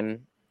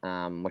game,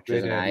 which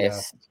is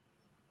nice. Yeah.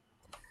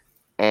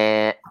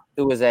 And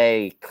it was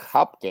a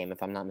cup game,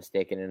 if I'm not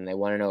mistaken, and they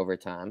won in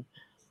overtime,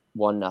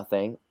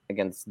 1-0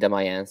 against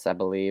Demayens, I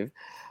believe.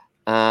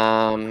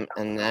 And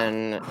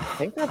then I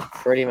think that's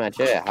pretty much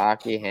it.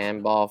 Hockey,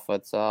 handball,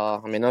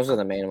 futsal. I mean, those are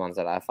the main ones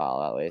that I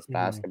follow, at least.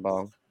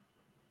 Basketball.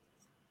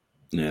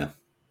 Yeah.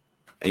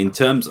 In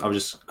terms, I've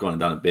just gone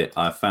down a bit.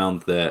 I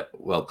found that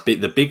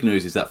the big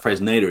news is that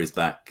Fresneda is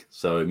back,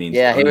 so it means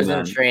he was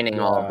in training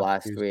all of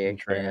last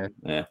week.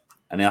 Yeah,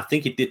 and I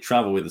think he did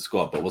travel with the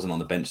squad, but wasn't on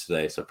the bench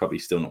today, so probably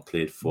still not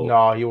cleared for.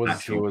 No, he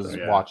was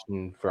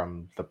watching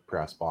from the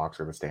press box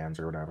or the stands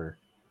or whatever.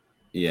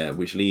 Yeah,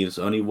 which leaves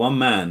only one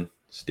man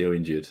still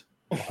injured.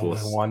 Of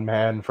course, only one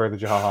man for the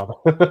job.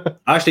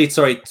 Actually,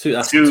 sorry, two.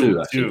 That's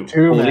two. Two.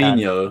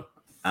 Paulinho.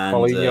 And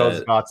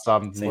Paulinho's got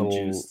some little.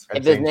 Juice.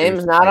 If his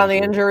name's not on the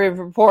injury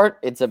report,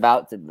 it's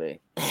about to be.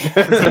 It's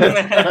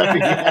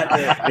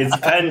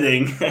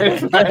pending.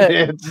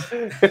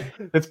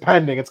 It's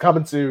pending. It's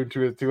coming soon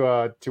to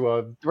a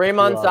 3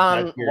 months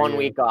on, 1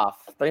 week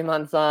off. 3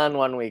 months on,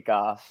 1 week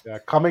off. Yeah,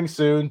 coming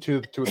soon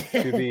to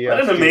the.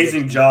 What an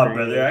amazing job,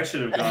 brother! I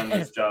should have done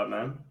this job,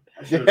 man.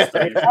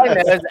 I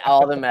knows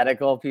all the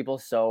medical people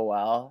so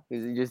well.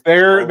 He's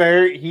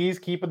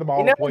keeping them all.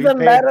 He knows them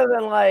better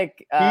than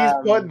he's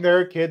putting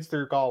their kids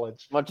through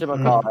college.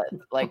 Whatchamacallit?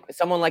 Like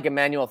someone like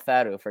Emmanuel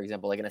Ferru, for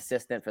example, like an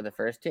assistant for the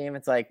first team.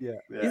 It's like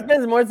he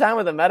spends more time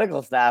with the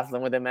medical staff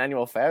than with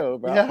Emmanuel Ferru,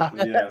 bro.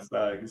 Yeah,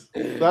 thanks.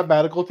 That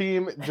medical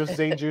team, just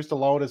St. Just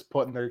alone, is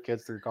putting their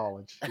kids through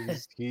college.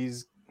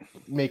 He's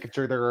making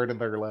sure they're earning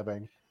their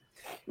living.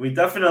 We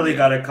definitely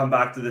got to come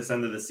back to this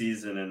end of the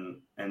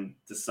season and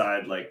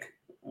decide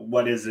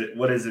what is it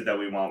that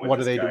we want with what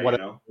this do they guy, do? What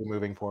are they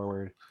moving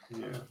forward?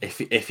 Yeah.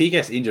 If he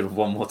gets injured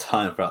one more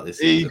time throughout this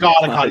season,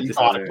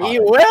 he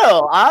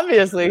will.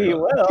 Obviously, he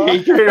will.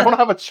 You don't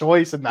have a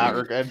choice in that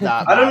regard.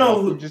 I don't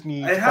know. You just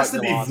need. It has to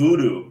be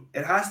voodoo.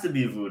 It has to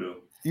be voodoo.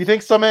 You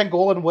think some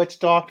Angolan witch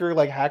doctor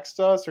hexed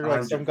us,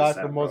 or some guy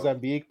from bro.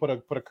 Mozambique put a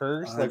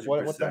curse?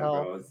 What the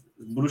hell? Bro.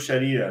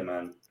 Brujeria,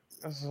 man.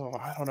 So,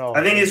 I don't know.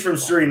 I think he's from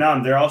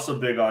Suriname. They're also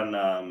big on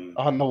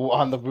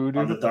the voodoo,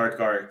 on the dark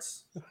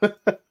arts.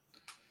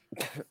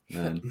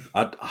 Man,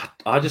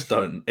 I just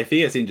don't. If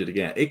he gets injured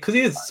again, because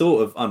he is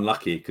sort of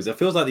unlucky. Because it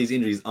feels like these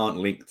injuries aren't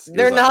linked.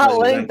 They're not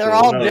linked. They're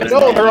all different.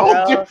 No, they're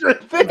all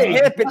different things.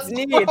 It's hip, it's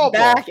knee, it's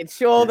back, it's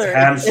shoulder,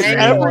 it's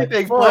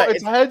everything, bro.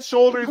 It's head,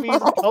 shoulders,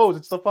 knees, and toes.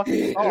 It's the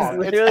fucking top. He's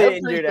literally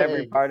injured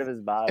every part of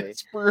his body.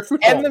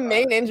 And the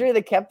main injury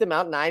that kept him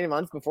out 9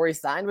 months before he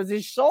signed was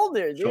his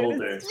shoulder.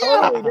 Dude. It's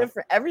totally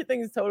different.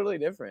 Everything's totally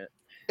different.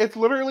 It's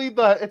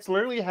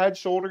literally head,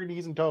 shoulder,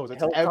 knees, and toes.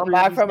 He'll come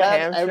back from a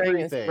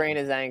hamstring and sprain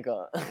his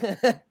ankle.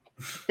 But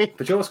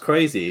you know what's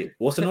crazy?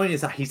 What's annoying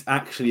is that he's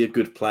actually a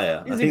good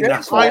player.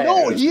 I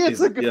know he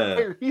is a good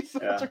player. He's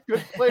such a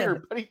good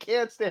player, but he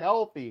can't stay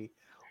healthy.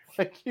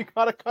 You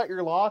gotta cut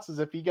your losses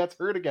if he gets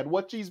hurt again,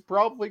 which he's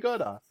probably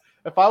gonna.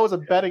 If I was a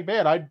betting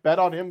man, I'd bet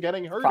on him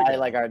getting hurt. Probably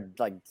again.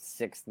 our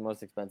 6th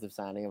most expensive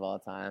signing of all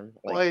time.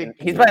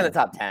 He's probably in the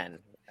top 10.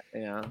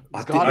 Yeah,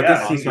 I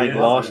guess he played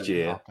last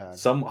year. I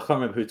can't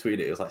remember who tweeted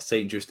it. It was like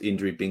St. Just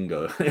injury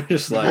bingo. It was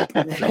just like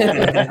you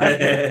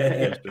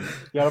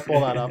gotta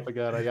pull that up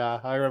again. Yeah,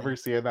 I remember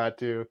seeing that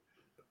too.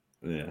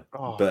 Yeah,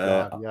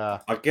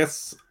 I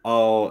guess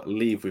I'll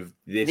leave with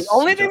this. The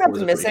only thing that's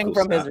missing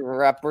from his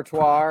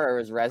repertoire or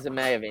his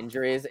resume of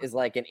injuries is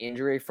like an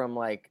injury from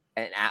like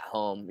an at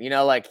home,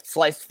 like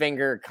sliced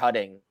finger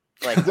cutting,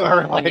 like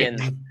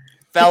onions.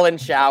 Fell in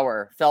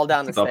shower, fell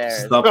down the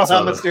stairs. Fell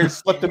down the stairs,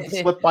 slipped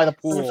by the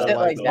pool. Shit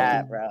like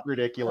that, bro.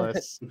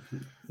 Ridiculous.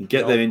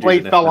 Get them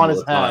injured. Fell on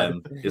his head.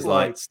 Is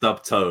like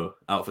stub toe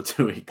out for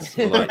 2 weeks,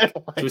 or like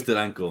twisted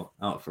ankle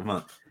out for a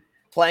month.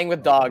 Playing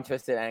with dog,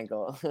 twisted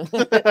ankle.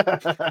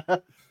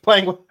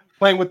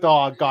 playing with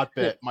dog, got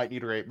bit, might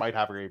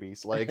have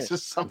rabies. Like it's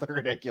just something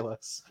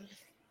ridiculous.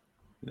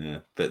 Yeah,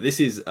 but this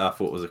is I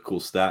thought was a cool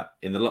stat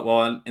in the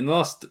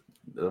last.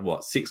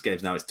 6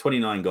 games now? It's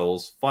 29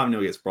 goals, 5-0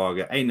 against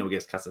Braga, 8-0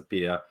 against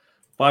Casapia,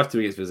 5-2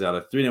 against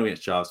Vizela, 3-0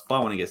 against Chaves,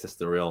 5-1 against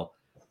Estoril,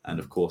 and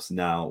of course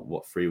now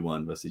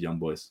 3-1 versus Young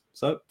Boys.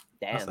 So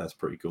that's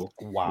pretty cool.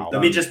 Wow.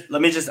 Let me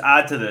just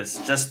add to this,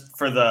 just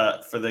for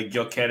the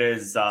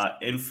Gyökeres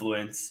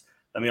influence.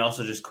 Let me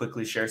also just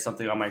quickly share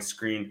something on my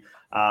screen.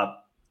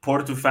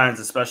 Porto fans,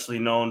 especially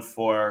known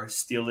for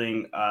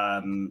stealing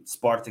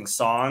Sporting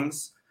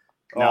songs.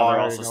 Now they're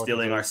also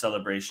stealing our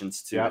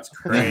celebrations too. Yep. It's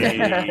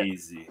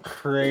crazy.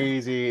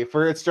 Crazy.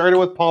 It started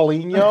with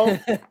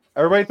Paulinho.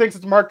 Everybody thinks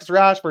it's Marcus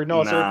Rashford.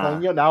 No, it's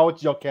Paulinho. Now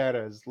it's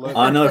Gyökeres.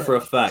 I know for a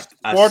fact.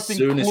 As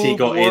soon as he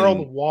got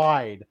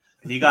worldwide,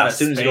 he got as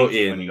soon as he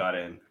got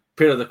in.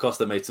 Pedro da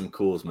Costa made some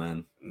calls,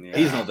 man. Yeah.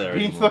 He's not there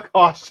anymore. da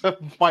Costa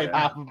might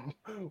have him.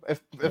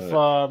 If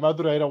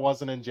Madureira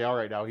wasn't in jail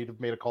right now, he'd have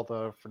made a call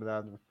to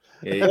Fernando.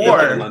 Yeah,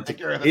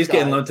 he's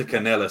getting loaned to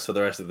Canellas for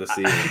the rest of the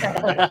season.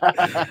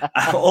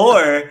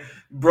 Or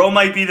bro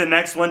might be the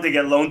next one to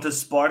get loaned to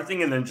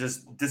Sporting and then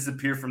just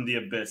disappear from the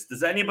abyss.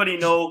 Does anybody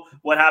know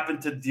what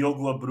happened to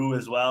Diogo Abreu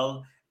as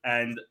well?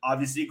 And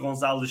obviously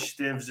Gonzalo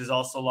Esteves is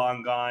also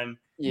long gone.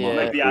 Yeah, we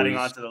might be adding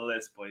on to the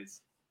list, boys.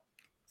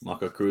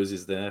 Marco Cruz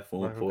is there.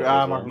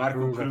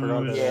 Marco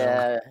Cruz.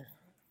 Yeah.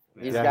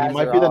 These Yeah, guys he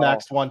might are be the all-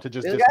 next one to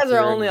just. These guys are disappear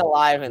only and-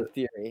 alive in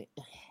theory,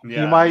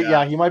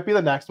 He might be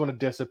the next one to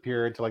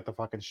disappear into like the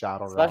fucking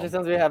shadow especially realm.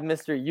 since we have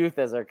Mr. Youth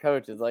as our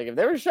coaches. Like, if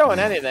they were showing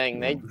anything,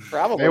 they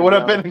probably They would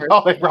have be on been the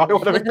called. They first probably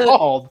team. would have been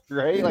called,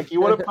 right? Like he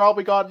would have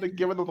probably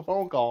given them the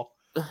phone call.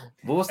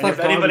 What was And that if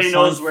guy who anybody signed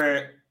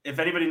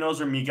knows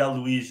where Miguel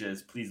Luis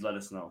is, please let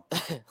us know.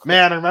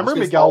 Man, I remember just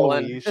Miguel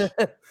stolen. Luis.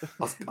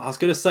 I was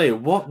going to say,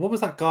 what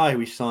was that guy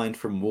we signed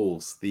from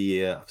Wolves?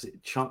 The was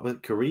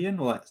it Korean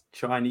or like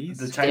Chinese?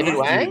 The Chinese David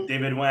Wang? dude,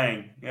 David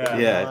Wang. Yeah.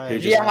 Yeah, who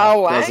Wang. just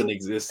Jiahao Wang? doesn't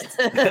exist.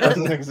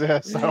 Doesn't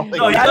exist. I don't think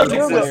No, he he's does a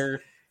exist.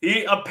 player.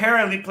 He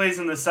apparently plays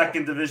in the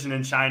second division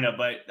in China,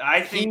 but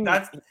I think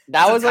That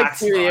that's a was like tax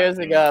 2 fraud years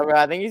thing. ago, bro.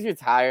 I think he's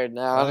retired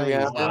now. I To be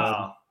think he's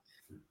honest.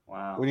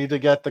 Wow. We need to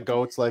get the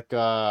goats like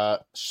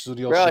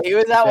Studio. Bro, he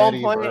was at one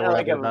City point or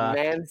like a whatever back.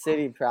 Man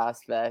City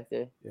prospect.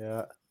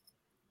 Yeah,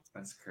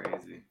 That's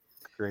crazy.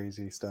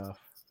 crazy stuff.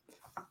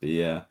 But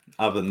yeah,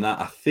 other than that,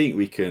 I think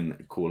we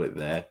can call it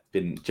there.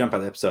 Didn't jump out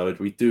the episode.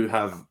 We do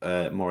have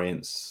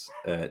Morients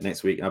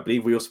next week. I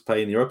believe we also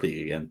play in the Europa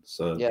League again.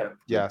 So Yeah.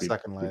 Yeah, we'll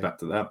second be leg. back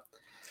to that.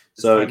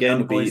 This So time, again,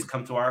 young boys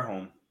come to our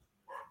home.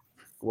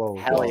 Whoa,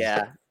 Hell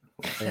yeah.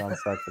 Hang on a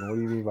second. What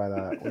do you mean by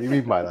that? What do you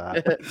mean by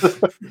that?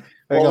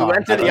 Well, we Hang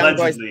went to the young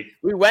boys. Allegedly.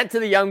 We went to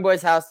the young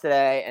boys' house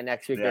today, and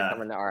next week they're Yeah.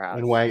 coming to our house.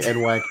 in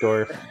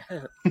Wankdorf.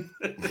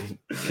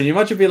 Can you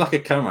imagine being like a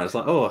camera? It's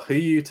like, oh, who are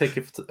you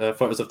taking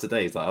photos of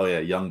today? It's like, oh yeah,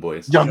 young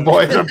boys. Young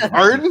boys,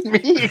 pardon me?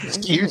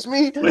 Excuse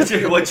me?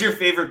 What's your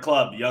favorite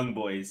club? Young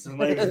boys.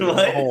 Like,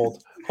 what?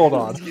 Hold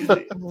on. Excuse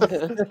me.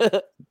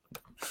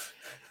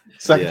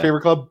 Second Yeah.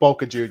 favorite club,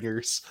 Boca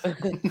Juniors.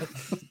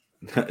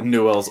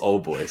 Newell's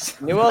old boys.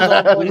 Newell's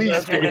Old Boys,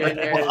 Least Boca favorite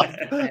Juniors,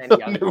 club. and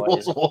Young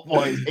Newell's Boys. Old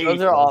Boys.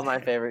 Those are all my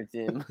favorite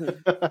teams.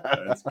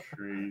 That's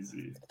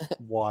crazy.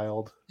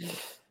 Wild.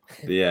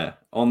 But yeah,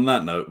 on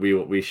that note,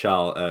 we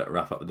shall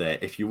wrap up there.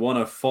 If you want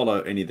to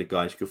follow any of the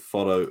guys, you can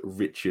follow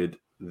Richard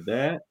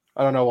there.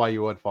 I don't know why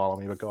you would follow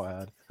me, but go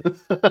ahead.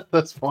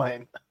 That's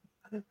fine.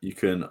 You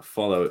can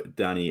follow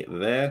Danny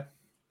there.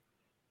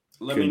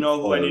 Let me Can know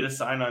who I follow- need to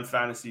sign on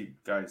fantasy,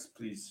 guys.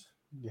 Please.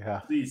 Yeah.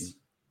 Please.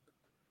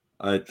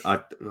 I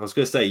was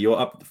going to say, you're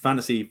up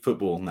fantasy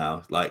football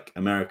now, like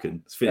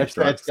American. It's finished,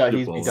 right? He's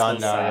Football's begun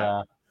so now, sad.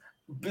 yeah.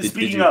 Did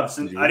Speaking you- of, did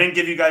since you- I didn't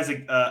give you guys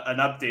an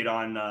update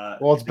on.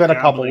 Well, it's the been a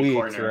couple gambling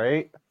weeks, corner.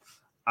 right?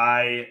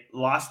 I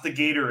lost the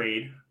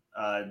Gatorade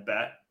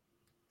bet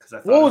because I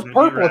thought Well, it was gonna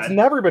be purple. It's red,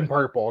 never been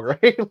purple,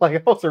 right? Like,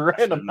 it was a random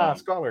Should've known.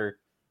 pass color.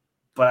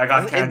 but I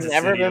got It's Kansas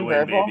never City to been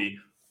win, purple? baby.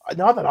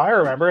 Not that I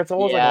remember. It's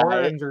always Yeah, like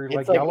orange or it's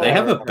like like yellow. They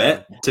have a or-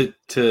 bet to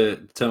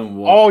determine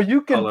what. Oh,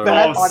 you can color-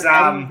 bet Oh, on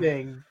Sam.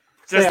 anything.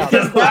 Just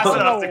Sam. pass it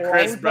Sam. off to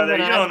Chris, Sam. brother.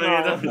 You don't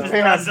know. Sam. Just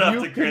Sam, pass it off you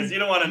to Chris. can- You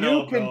don't want to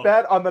know, You can bro.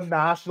 bet on the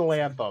national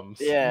anthems.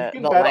 Yeah, you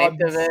can the bet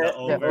length on of it, the the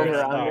over over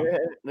stuff. under,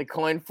 the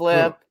coin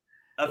flip.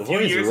 A few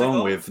What is years wrong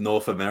ago, with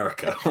North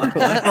America?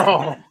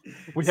 Bro,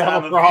 we Sam,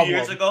 have a few problem.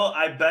 years ago,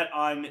 I bet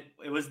on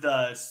it was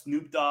the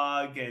Snoop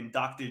Dogg and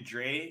Dr.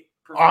 Dre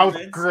Oh, it was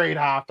performance. a great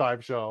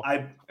halftime show.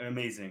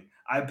 Amazing.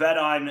 I bet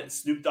on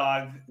Snoop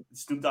Dogg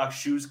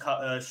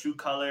shoe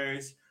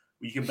colors.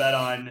 You can bet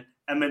on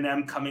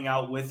Eminem coming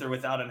out with or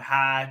without a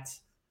hat.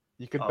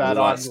 You could Oh, bet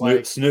Like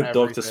on Snoop Dogg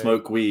to everything.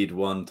 smoke weed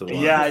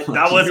 1-to-1. Yeah,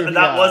 that was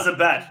a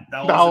bet.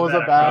 That was a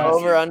bet. I promise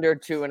Over you. under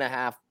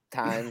 2.5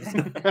 times.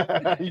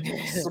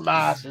 He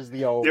smashes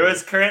the over. There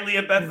was currently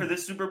a bet for the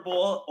Super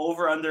Bowl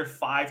over under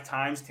 5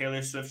 times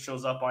Taylor Swift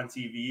shows up on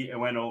TV. It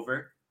went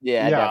over.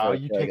 Yeah, yeah, definitely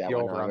you feel take like the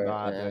went over on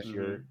that yeah. this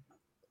year.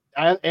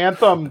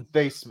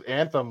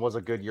 Anthem was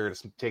a good year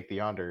to take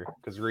the under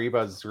because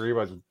Reba's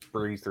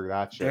breezed through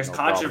that shit. There's no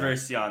problem.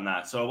 controversy on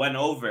that, so it went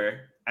over.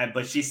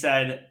 But she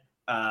said,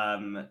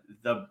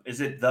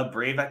 is it the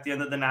Brave at the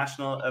end of the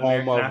Home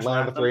American of national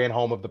Land of the anthem? Free and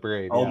Home of the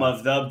Brave. Home yeah.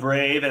 of the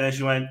Brave, and then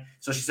she went.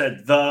 So she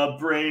said, "The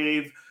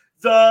Brave,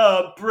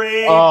 the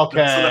Brave."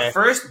 Okay. So the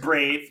first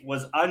Brave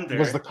was under,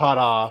 was the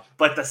cutoff.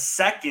 but the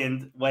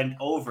second went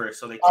over.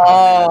 So they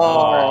counted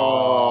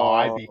Oh,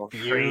 I'd be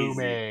Crazy.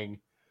 fuming.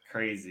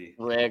 crazy.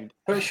 Rigged.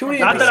 But surely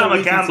Not that I'm a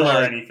it's so easy to, gambler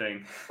or like-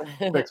 anything.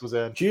 Fix was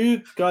in. Do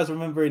you guys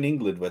remember in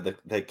England where the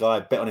guy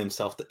bet on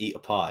himself to eat a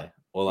pie?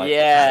 Or like,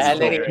 Yeah,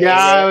 and then he-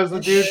 Yeah, it was the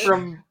dude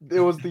from. It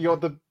was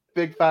the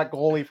big fat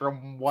goalie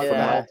from what the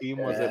Yeah. hell team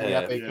was it?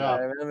 Yeah. The FA Yeah. I Cup.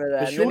 remember that. But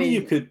And then surely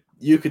he-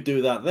 you could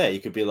do that there. You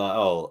could be like,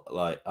 oh,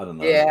 like I don't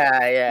know.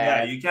 Yeah, Yeah,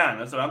 yeah. you can.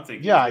 That's what I'm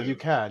thinking. Yeah, too. you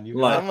can. You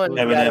Like Someone's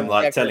can. gotta Eminem,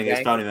 like check their telling his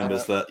bank family account.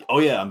 members that, oh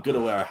yeah, I'm gonna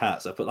wear a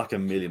hat, so I put like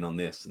 $1 million on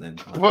this, and then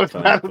Put put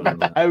on the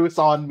that. house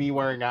on me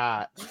wearing a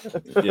hat.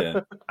 Yeah.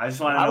 I just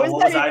want to How know is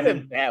what was that even a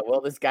Ivan. bet?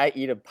 Will this guy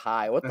eat a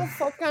pie? What the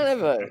fuck kind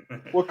of a?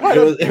 What It kind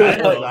was, of it was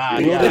bet like, was that?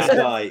 will Yeah. this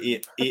guy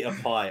eat a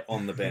pie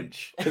on the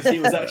bench? Because he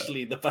was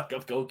actually the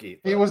backup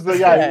goalkeeper. He was the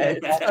Yeah.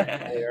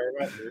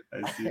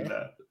 I see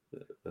that.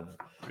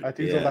 I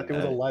think Yeah, that dude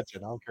was a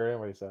legend. I don't care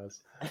what he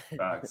says.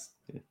 Facts.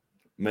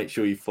 Make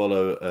sure you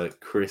follow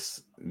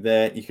Chris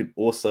there. You can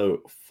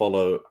also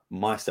follow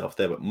myself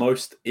there, but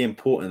most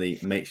importantly,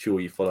 make sure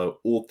you follow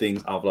all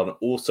things I've done on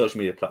all social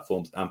media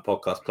platforms and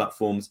podcast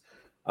platforms.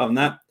 Other than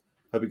that,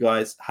 Hope you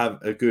guys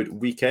have a good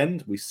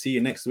weekend. We see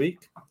you next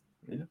week.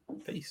 Yeah,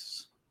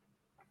 peace.